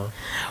joking on.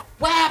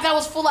 Wow, that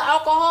was full of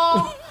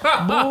alcohol.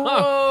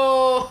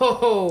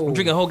 Whoa.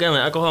 Drinking a whole gallon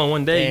of alcohol in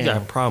one day, you Damn.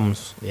 got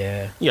problems.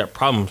 Yeah. You got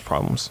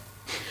problems.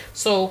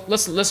 So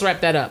let's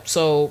wrap that up.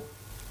 So,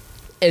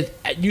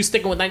 you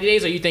sticking with 90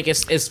 days, or you think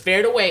it's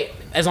fair to wait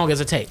as long as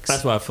it takes?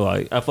 That's what I feel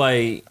like. I feel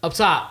like Up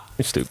top,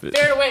 it's stupid.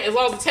 fair to wait as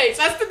long as it takes.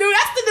 That's the new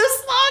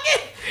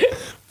slogan.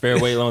 Fair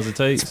wait as long as it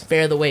takes.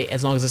 Fair to wait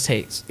as long as it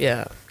takes.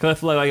 Yeah, Cause I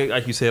feel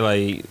like you say,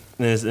 like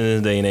in this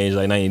day and age,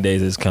 like 90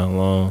 days is kind of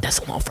long.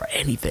 that's long for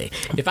anything.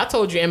 If I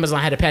told you Amazon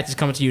had a package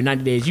coming to you in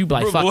 90 days, you'd be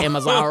like, fuck Bro.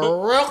 Amazon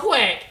real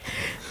quick.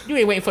 You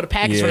ain't waiting for the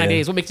package for Yeah. 90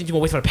 days. What makes you gonna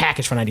wait for the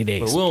package for 90 But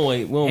days? we don't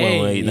wait. We don't want Hey.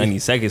 to wait 90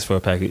 seconds for a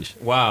package.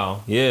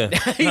 Wow. Yeah.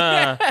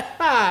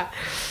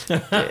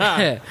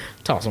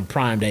 Talk some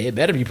Prime Day. It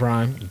better be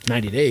Prime.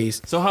 90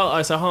 days. So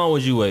how long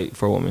would you wait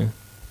for a woman?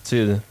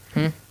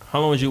 How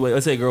long would you wait?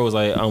 Let's say a girl was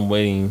like, I'm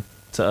waiting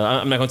to.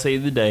 I'm not gonna tell you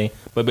the day,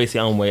 but basically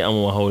I'm waiting. I'm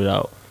gonna hold it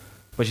out.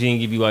 But she didn't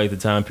give you like the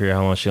time period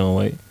how long she gonna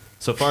wait.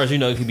 So far as you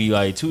know, it could be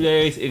like 2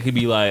 days. It could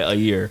be like a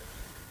year.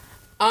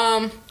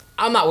 I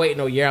I'm not waiting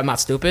no year. I'm not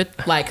stupid.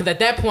 Like, 'cause at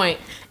that point,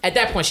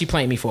 she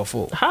playing me for a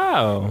fool.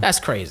 How? That's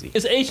crazy.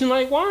 It's aging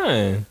like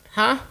wine.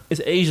 Huh?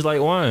 It's aged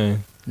like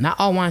wine. Not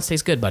all wine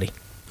tastes good, buddy.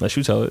 Let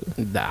you tell it.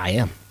 I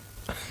am.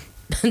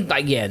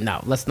 Like, yeah,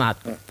 no, let's not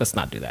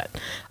do that.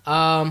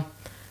 How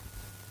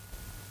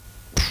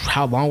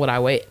long would I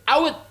wait? I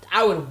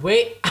would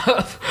wait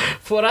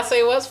for what I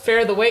say was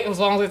fair the wait as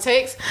long as it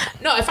takes.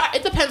 No,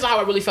 it depends on how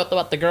I really felt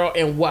about the girl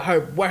and what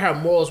her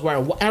morals were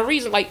and her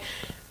reason. Like,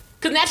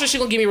 because naturally she's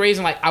gonna give me a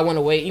reason like I want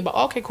to wait. And you're like,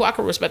 okay, cool, I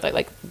can respect that.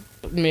 Like,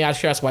 maybe I'm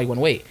sure that's why you want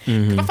to wait.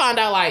 If I found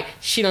out like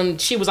she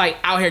was like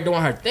out here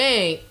doing her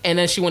thing and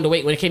then she wanted to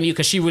wait when it came to you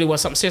because she really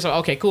wants something serious. Like,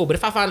 okay, cool. But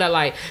if I found out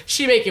like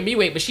she making me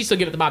wait, but she still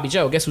give it to Bobby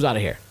Joe, guess who's out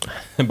of here?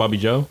 Bobby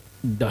Joe?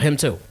 Him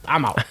too.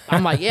 I'm out.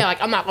 I'm like, yeah,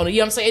 like I'm not gonna. You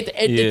know what I'm saying?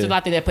 It's a lot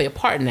of things that play a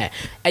part in that.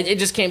 It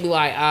just can't be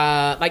like, you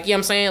know what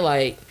I'm saying?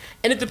 Like,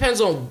 and it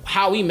depends on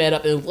how we met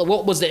up and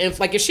what was the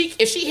like. If she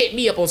hit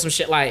me up on some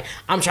shit like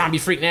I'm trying to be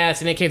freak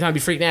nasty and then came time to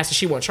be freak nasty,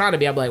 she wasn't trying to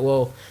be. I'd be like,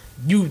 well,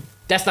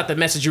 that's not the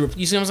message you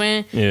see what I'm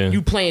saying? Yeah.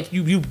 You playing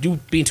you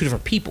being two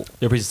different people.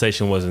 Your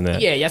presentation wasn't that.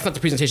 Yeah, that's not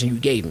the presentation you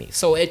gave me.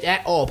 So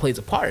that all plays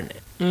a part in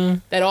it.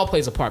 That all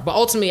plays a part. But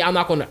ultimately, I'm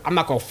not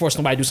gonna force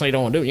somebody to do something they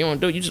don't want to do. You don't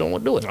want to do it. You just don't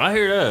want to do it. I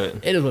hear that.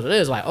 It is what it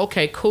is. Like,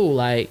 okay, cool.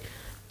 Like,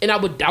 and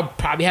I'll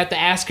probably have to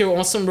ask her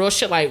on some real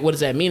shit. Like, what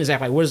does that mean?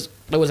 Exactly. Like, what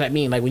does that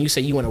mean? Like, when you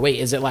say you want to wait,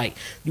 is it like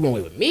you want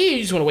to wait with me? Or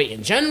you just want to wait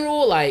in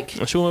general? Like,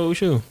 Sure,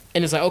 with you.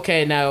 And it's like,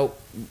 okay, now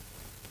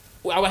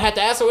I would have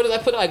to ask her. Where does I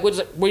put it? Like, were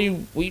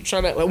you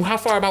trying to? Like, how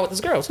far am I with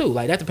this girl too?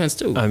 Like, that depends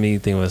too. I mean,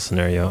 think of a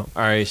scenario.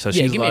 All right, so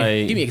yeah, she's give like,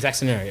 me an exact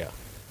scenario.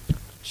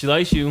 She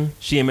likes you.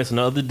 She ain't missing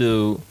another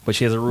dude, but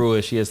she has a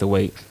rule. She has to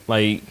wait.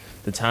 Like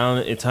the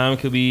time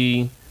could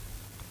be,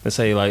 let's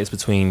say like it's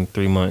between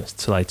 3 months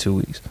to like 2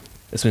 weeks.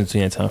 It's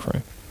between that time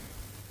frame.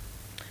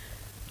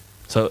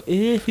 So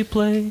if you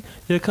play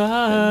your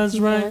cards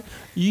right,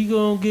 you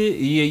gonna get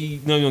you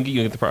gonna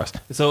get the prize.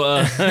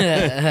 So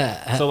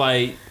so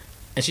like,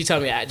 and she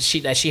told me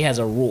that she has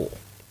a rule.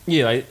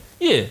 Yeah, like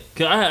yeah.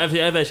 Cause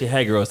I've actually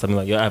had girls tell me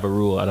like, yo, I have a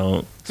rule. I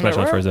don't smash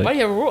on the first date. Why do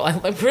you have a rule?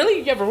 Like, really?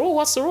 You have a rule?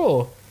 What's the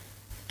rule?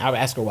 I would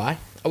ask her why.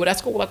 I would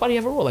ask her like, why do you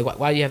have a rule? Like,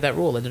 why do you have that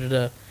rule?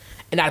 And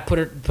I put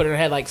her in her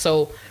head like,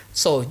 so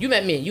you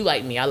met me and you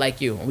like me, I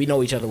like you, and we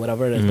know each other,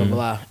 whatever it is, blah blah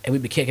blah, and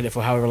we've been kicking it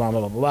for however long,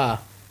 blah blah blah.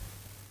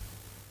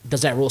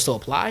 Does that rule still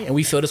apply? And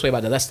we feel this way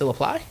about, does that still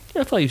apply?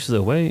 Yeah, I thought you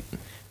should wait.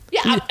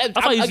 Yeah, I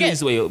thought you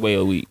should wait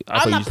a week.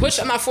 I'm not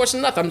pushing. I'm not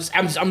forcing nothing.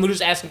 I'm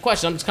just asking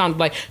questions. I'm just kind of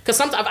like, because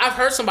sometimes I've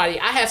heard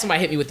I had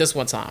somebody hit me with this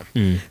one time.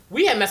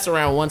 We had messed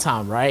around one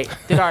time, right?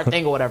 Did our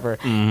thing or whatever.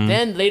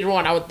 Then later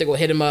on, I would think,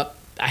 hit him up.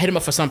 I hit him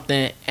up for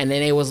something, and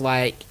then it was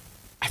like,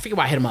 I forget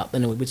why I hit him up.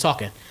 And then we were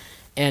talking,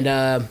 and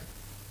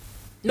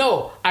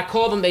no, I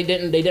called them. They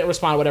didn't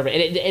respond, or whatever.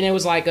 And it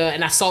was like,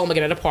 and I saw them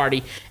again at a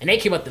party, and they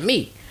came up to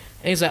me,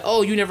 and he's like,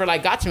 oh, you never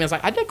like got to me. I was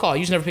like, I did call.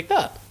 You just never picked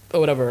up. Or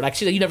whatever. Like,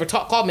 she said, you never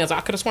called me. I was like,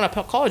 I could have sworn I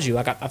called you.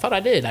 Like, I thought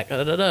I did. Like,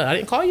 I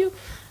didn't call you.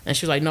 And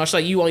she was like, no. She's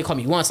like, you only called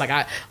me once.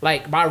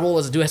 Like, my rule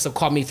is to have to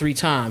call me 3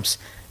 times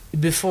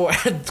before,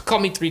 call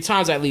me 3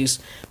 times at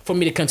least for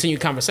me to continue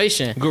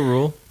conversation. Good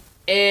rule.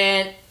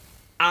 And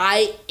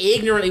I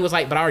ignorantly was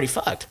like, but I already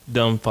fucked.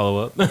 Dumb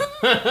follow up.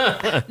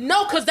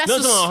 No, because that's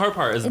no, on her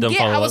part. It's dumb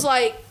follow up. I was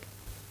like,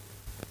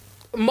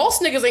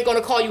 most niggas ain't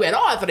gonna call you at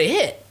all after they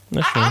hit.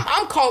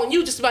 I'm calling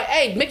you just to be like,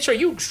 hey, make sure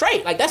you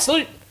straight. Like, that's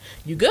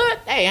you good?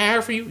 Hey, I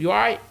heard from you. You all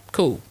right?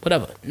 Cool.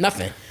 Whatever.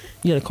 Nothing.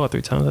 You had to call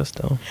 3 times. That's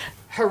dumb.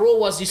 Her rule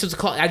was you supposed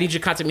to call. I need you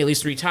to contact me at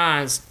least 3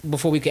 times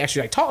before we could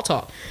actually like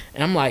talk.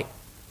 And I'm like,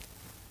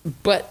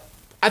 but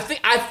I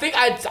think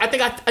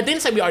I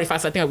didn't say we already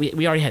fight. I think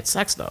we already had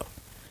sex though.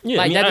 Yeah,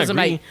 like, I mean, that I doesn't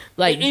agree. make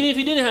like even if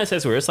you didn't have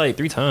sex with her, it's like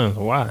 3 times.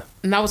 Why?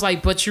 And I was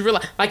like, but you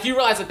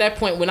realize at that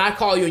point when I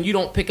call you and you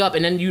don't pick up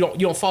and then you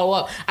don't follow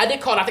up. I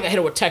did call. I think I hit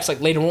her with text like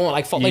later on,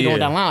 like later on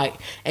down the line,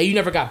 and you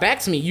never got back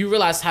to me. You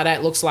realize how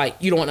that looks like.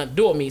 You don't want to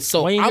do with me,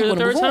 so Why I'm going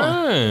to move on.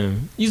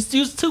 time? You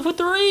was 2 for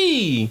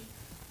 3.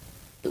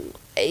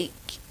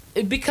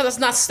 Because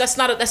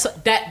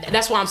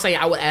that's why I'm saying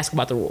I would ask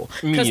about the rule.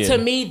 Because to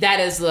me that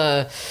is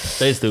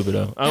They stupid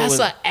though. That's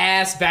an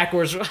ass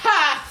backwards.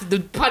 The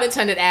pun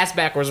intended ass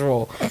backwards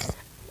rule.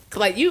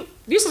 Like you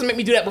supposed to make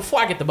me do that before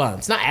I get the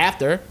buns, not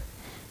after.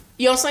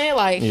 You know what I'm saying?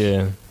 Like,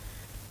 yeah.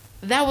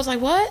 That was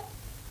like, what?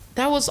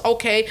 That was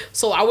okay.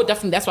 So I would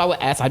definitely. That's why I would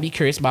ask. I'd be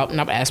curious about,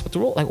 and I would ask what the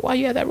rule. Like, why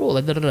you have that rule?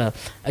 Like, da-da-da.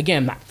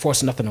 Again, not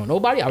forcing nothing on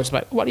nobody. I was just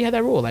like, why do you have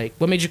that rule? Like,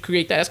 what made you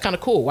create that? That's kind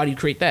of cool. Why do you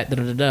create that?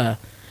 Da-da-da-da.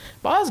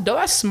 But that's dope.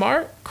 That's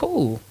smart.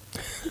 Cool.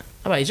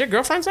 I'm like, is your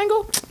girlfriend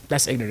single?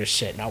 That's ignorant as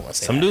shit. And I want to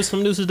say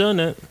some dudes have done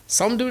that.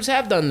 Some dudes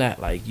have done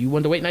that. Like, you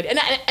want to wait,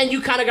 and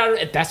you kind of got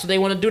to. If that's what they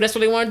want to do, that's what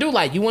they want to do.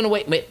 Like, you want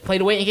to play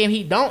the waiting game.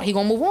 He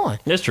gonna move on.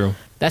 That's true.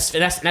 That's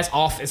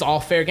all. It's all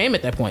fair game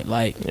at that point.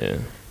 Like, yeah.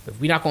 If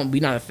we not gonna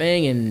be not a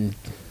thing, and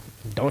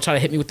don't try to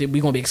hit me with it, we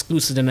gonna be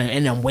exclusive, and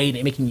I'm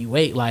waiting, making you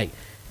wait. Like,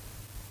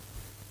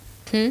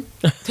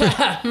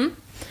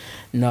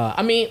 No,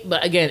 I mean,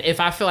 but again, if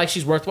I feel like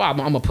she's worthwhile,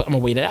 I'm gonna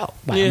wait it out.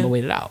 Like, I'm gonna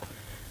wait it out.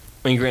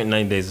 I mean, granted,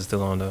 90 days is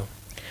still on though.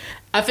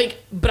 I think,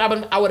 but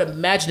I would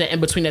imagine that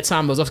in between that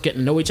time of us getting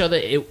to know each other,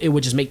 it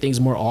would just make things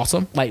more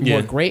awesome, like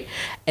more great.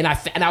 And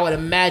I would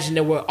imagine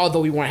that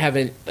although we weren't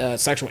having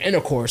sexual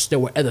intercourse, there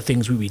were other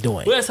things we'd be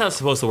doing. Well, that's how it's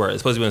supposed to work.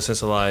 It's supposed to be in the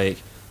sense of like,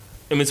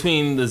 in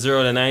between the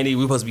 0 to 90,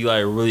 we're supposed to be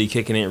like really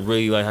kicking it,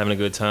 really like having a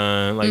good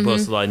time, like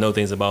supposed to like know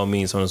things about me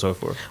and so on and so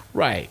forth.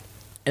 Right.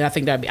 And I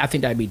think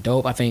that'd be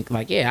dope. I think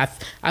like I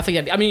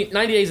think I mean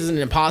 90 days isn't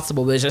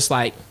impossible, but it's just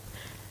like.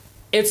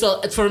 It's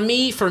for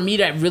me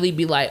to really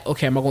be like,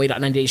 okay, I'm not gonna wait out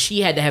 90 days.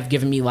 She had to have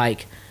given me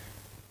like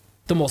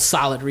the most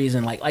solid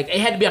reason. Like it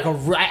had to be like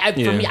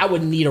for me, I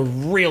would need a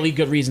really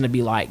good reason to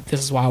be like,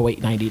 this is why I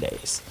wait 90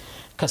 days.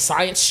 Cause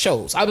science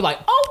shows. I'd be like,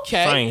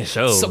 okay, science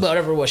shows. So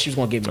whatever it was she was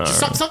gonna give me,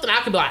 something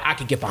I could be like, I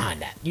could get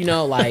behind that. You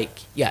know, like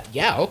yeah,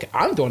 okay,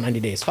 I'm doing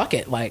 90 days. Fuck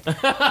it, like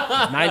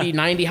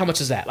 90. How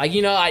much is that? Like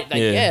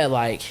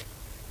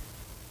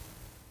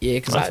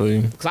Cause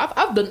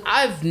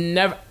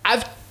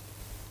I've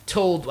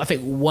told I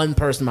think one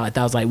person like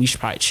that was like we should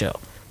probably chill.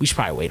 We should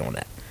probably wait on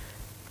that.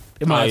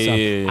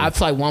 I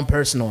feel like one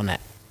person on that,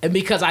 and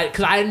because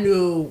I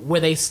knew where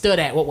they stood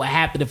at, what would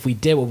happen if we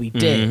did what we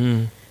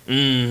did,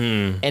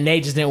 and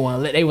they just didn't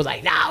want to. They was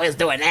like, "No, let's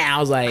do it now." I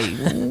was like,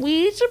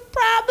 "We should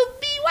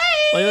probably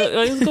wait." Like,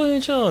 let's go ahead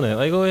and chill on that.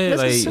 Like, go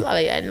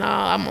ahead. No,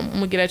 I'm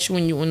gonna get at you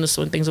when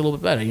things are a little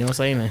bit better. You know what I'm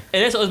saying? And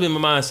that's always been my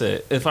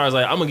mindset. As far as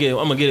like, I'm gonna get it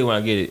when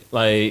I get it.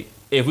 Like.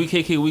 If we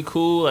kick it, we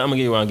cool. I'm gonna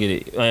get it when I get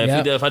it.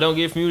 Like, if I don't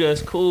get it from you,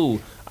 that's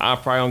cool. I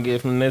probably don't get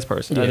it from the next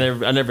person. Yeah.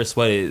 I never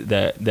sweated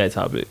that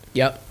topic.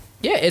 Yep.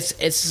 Yeah, it's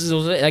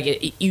like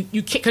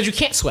you can't because you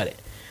can't sweat it.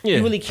 Yeah.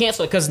 You really can't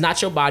sweat it because it's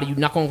not your body. You're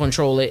not gonna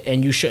control it,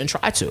 and you shouldn't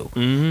try to.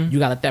 You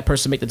gotta let that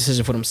person make the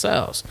decision for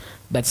themselves.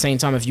 But at the same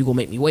time, if you gonna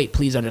make me wait,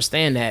 please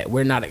understand that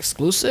we're not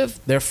exclusive.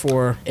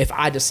 Therefore, if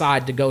I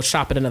decide to go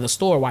shop at another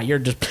store while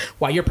you're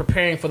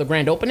preparing for the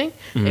grand opening,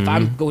 if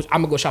I'm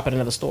gonna go shop at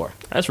another store.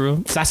 That's real.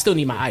 Because I still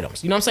need my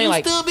items. You know what I'm saying?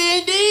 You still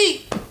being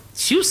deep.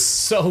 You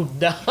so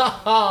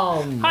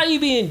dumb. How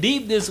you being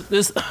deep?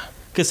 This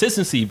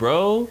consistency,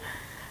 bro.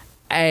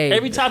 Hey,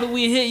 every topic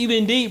we hit, you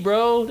been deep,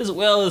 bro. This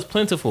well is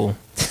plentiful.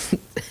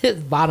 It's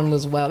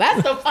bottomless well.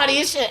 That's the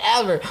funniest shit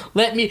ever.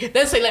 Let me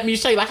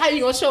show you. Like, how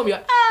you gonna show me?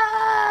 Like,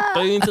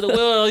 throw you into the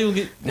well. You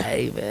get.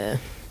 Hey, man.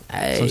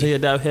 Hey. Sometimes you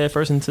dive head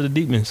first into the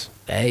deepness.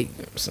 Hey,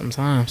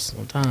 sometimes.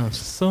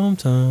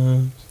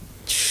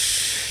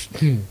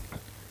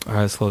 All right,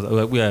 let's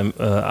close. We have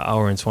an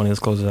hour and 20. Let's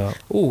close it out.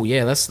 Oh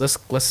yeah, let's. This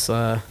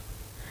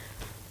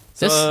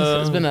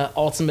has been an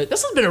ultimate.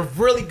 This has been a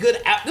really good.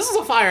 This is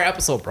a fire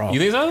episode, bro. You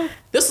think so?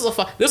 This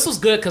was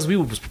good because we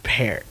was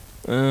prepared.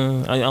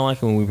 I like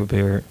it when we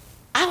prepared.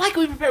 I like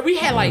when we prepared. We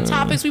had like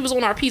topics. We was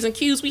on our P's and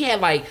Q's. We had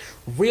like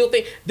real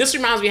things. This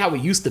reminds me how we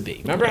used to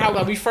be. Remember how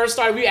when we first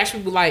started? We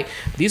actually were like,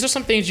 these are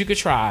some things you could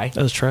try.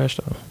 That was trash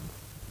though.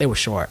 They were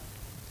short.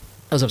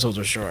 Those episodes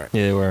were short.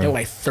 Yeah, they were. They were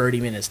like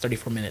 30 minutes,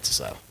 34 minutes or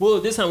so. Well,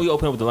 this time we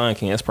opened up with The Lion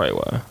King. That's probably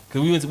why.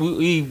 Because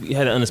we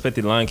had an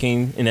unexpected Lion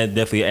King, and that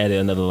definitely added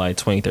another like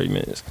 20, 30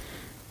 minutes.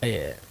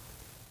 Yeah.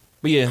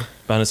 But yeah,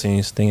 behind the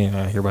scenes thing.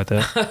 I hear about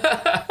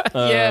that.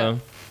 Yeah.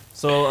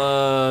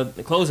 So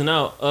closing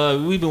out,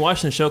 we've been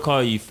watching a show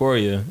called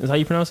Euphoria. Is how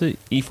you pronounce it?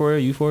 Euphoria.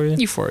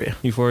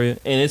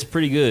 And it's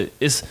pretty good.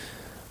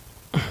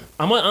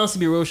 I might honestly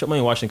be real. I'm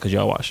only watching it because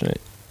y'all watching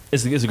it.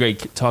 It's a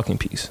great talking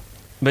piece.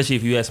 Especially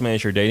if you ask somebody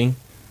that you're dating,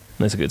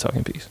 that's a good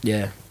talking piece.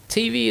 Yeah.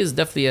 TV is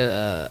definitely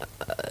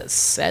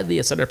sadly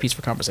a centerpiece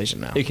for conversation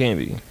now. It can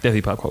be.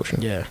 Definitely pop culture.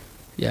 Yeah.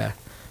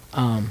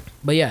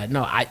 But yeah,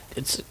 no,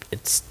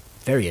 it's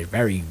very,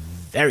 very,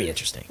 very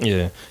interesting.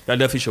 Yeah. Y'all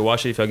definitely should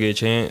watch it if y'all get a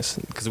chance.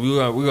 Because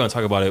we're going to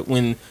talk about it.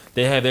 When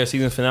they have their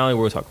season finale,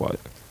 we'll talk about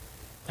it.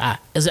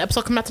 Is the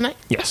episode coming out tonight?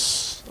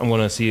 Yes. I'm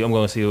going to see old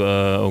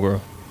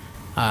girl.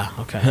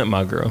 Okay.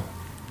 My girl.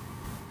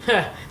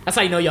 That's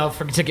how you know y'all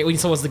forget when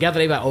someone's together.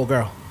 They be like, "Oh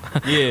girl."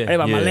 Yeah. They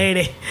about my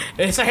lady.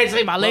 They say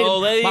my lady. My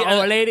old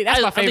lady.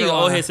 That's my favorite. I think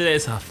old head said that.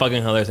 It's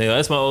fucking hilarious.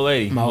 That's my old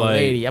lady. My old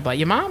lady. I'm like,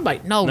 your mom?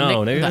 Like, no,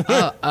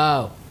 nigga.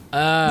 Like,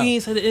 we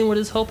ain't said the end with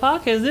this whole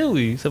podcast, did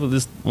we? Except for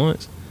this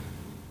once.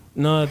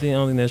 No, I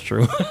don't think that's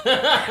true.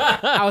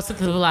 I was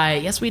thinking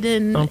like, yes, we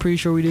didn't. I'm pretty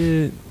sure we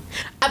did.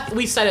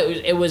 We said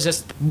it was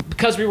just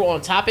because we were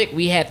on topic.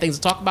 We had things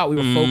to talk about. We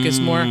were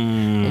focused more.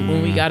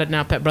 When we got it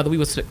now, pet brother, we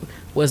was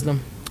wisdom.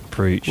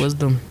 Preach.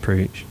 Wisdom.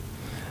 Preach.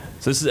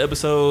 So this is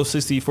episode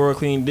 64 of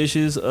Clean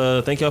Dishes.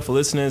 Thank y'all for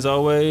listening as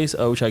always.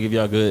 We try to give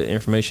y'all good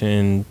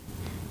information,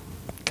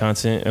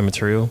 content, and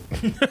material.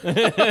 You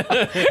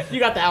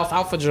got the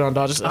alfalfa John,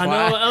 dog. I know.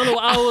 I don't know.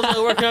 I was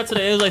working out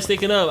today. It was like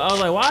sticking up. I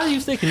was like, why are you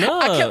sticking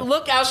up? I kept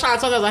looking. I was trying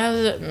to talk. I was like, how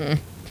is it?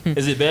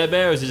 Is it bad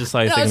or is it just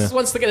like no, sticking it's up?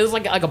 one sticking. It's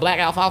like a black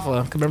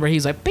alfalfa. Remember,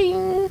 he's like,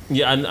 bing.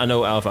 Yeah, I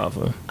know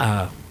alfalfa.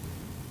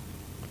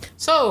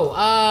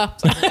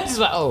 Just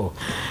like,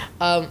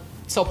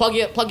 so plug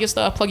your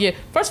stuff.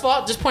 First of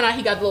all, just point out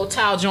he got the little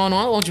towel joint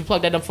on. Why don't you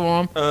plug that up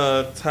for him?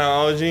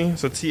 Towelology.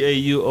 So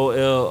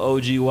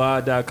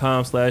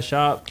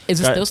TAUOLOGY.com/shop. Is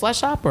it still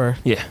 /shop or?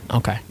 Yeah.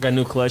 Okay. Got a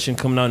new collection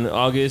coming out in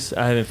August.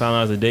 I haven't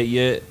finalized the date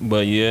yet,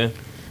 but yeah.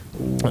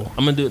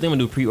 I'm gonna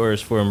do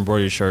pre-orders for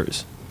embroidered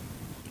shirts.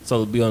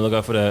 So be on the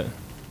lookout for that.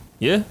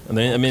 Yeah, and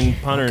then I've been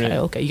pondering it.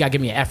 Okay. You gotta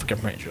give me an African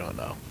print drone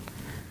though.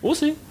 We'll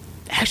see.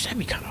 Actually, that'd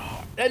be kind of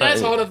hard.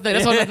 That's a whole other thing.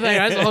 That's a whole other thing.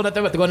 That's a whole other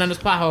thing. About to go down this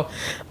pothole.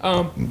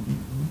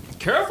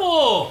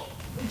 Careful.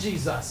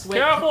 Jesus.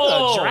 Careful.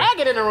 There's a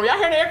dragon in the room. Y'all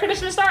hear the air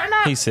conditioner starting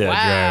up? He said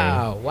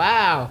wow.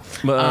 Wow.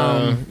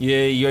 But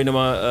yeah, you already know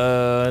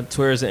my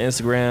Twitters and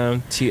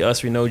Instagram. T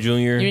Us No Jr.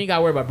 You ain't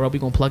gotta worry about it, bro. We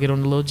gonna plug it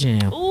on the little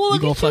jam. Ooh, We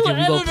gonna plug it.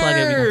 We gonna plug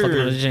it. We gonna plug it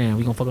on editor. the jam.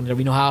 We gonna fuck on the.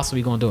 We know how, so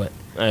we gonna do it.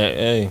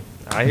 Hey,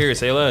 I hear it.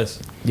 Say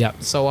less.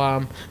 Yep.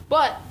 So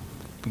but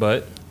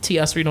But T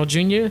Us Reno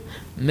Jr.,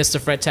 Mr.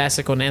 Fred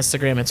Tastic on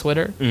Instagram and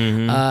Twitter.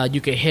 Mm-hmm.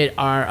 You can hit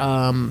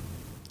our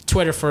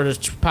Twitter for the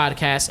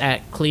podcast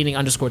at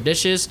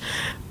cleaning_dishes.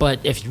 But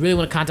if you really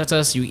want to contact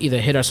us, you either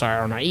hit us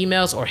on our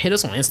emails or hit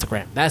us on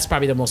Instagram. That's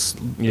probably the most.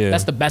 Yeah.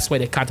 That's the best way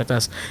to contact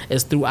us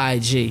is through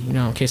IG. You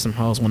know, in case some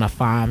hoes want to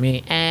find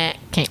me.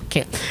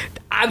 Can't.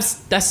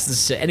 That's the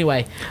shit.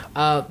 Anyway,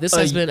 this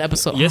has been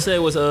episode. Yesterday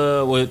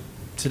was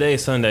today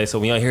is Sunday, so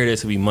when y'all hear this,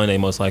 it'll be Monday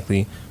most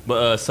likely.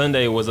 But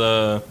Sunday was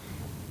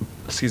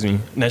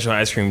National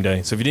Ice Cream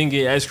Day. So if you didn't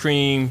get ice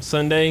cream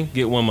Sunday,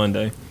 get one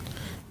Monday.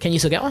 Can you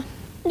still get one?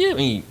 Yeah, I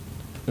mean,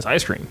 it's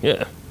ice cream.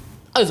 Yeah.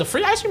 Oh, is it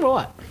free ice cream or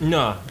what?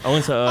 Nah, I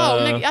went to. Oh,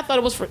 nigga, I thought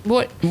it was free.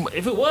 What?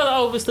 If it was,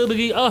 I'll still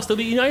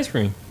be eating ice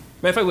cream.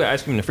 Matter of fact, we got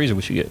ice cream in the freezer.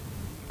 What you get?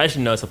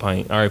 Actually, no, it's a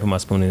pint. I already put my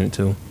spoon in it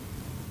too.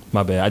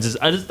 My bad. I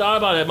just thought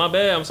about it. My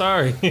bad. I'm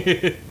sorry.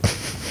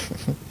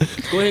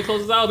 Go ahead,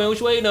 close this out, man. What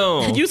you waiting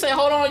on? You say,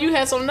 hold on, you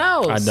had something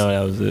else. I know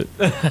that was it.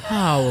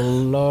 Oh,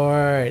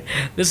 Lord.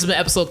 This has been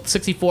episode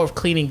 64 of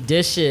Cleaning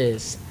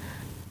Dishes.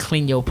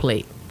 Clean your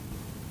plate.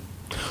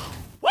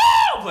 Woo!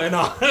 Playing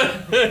on.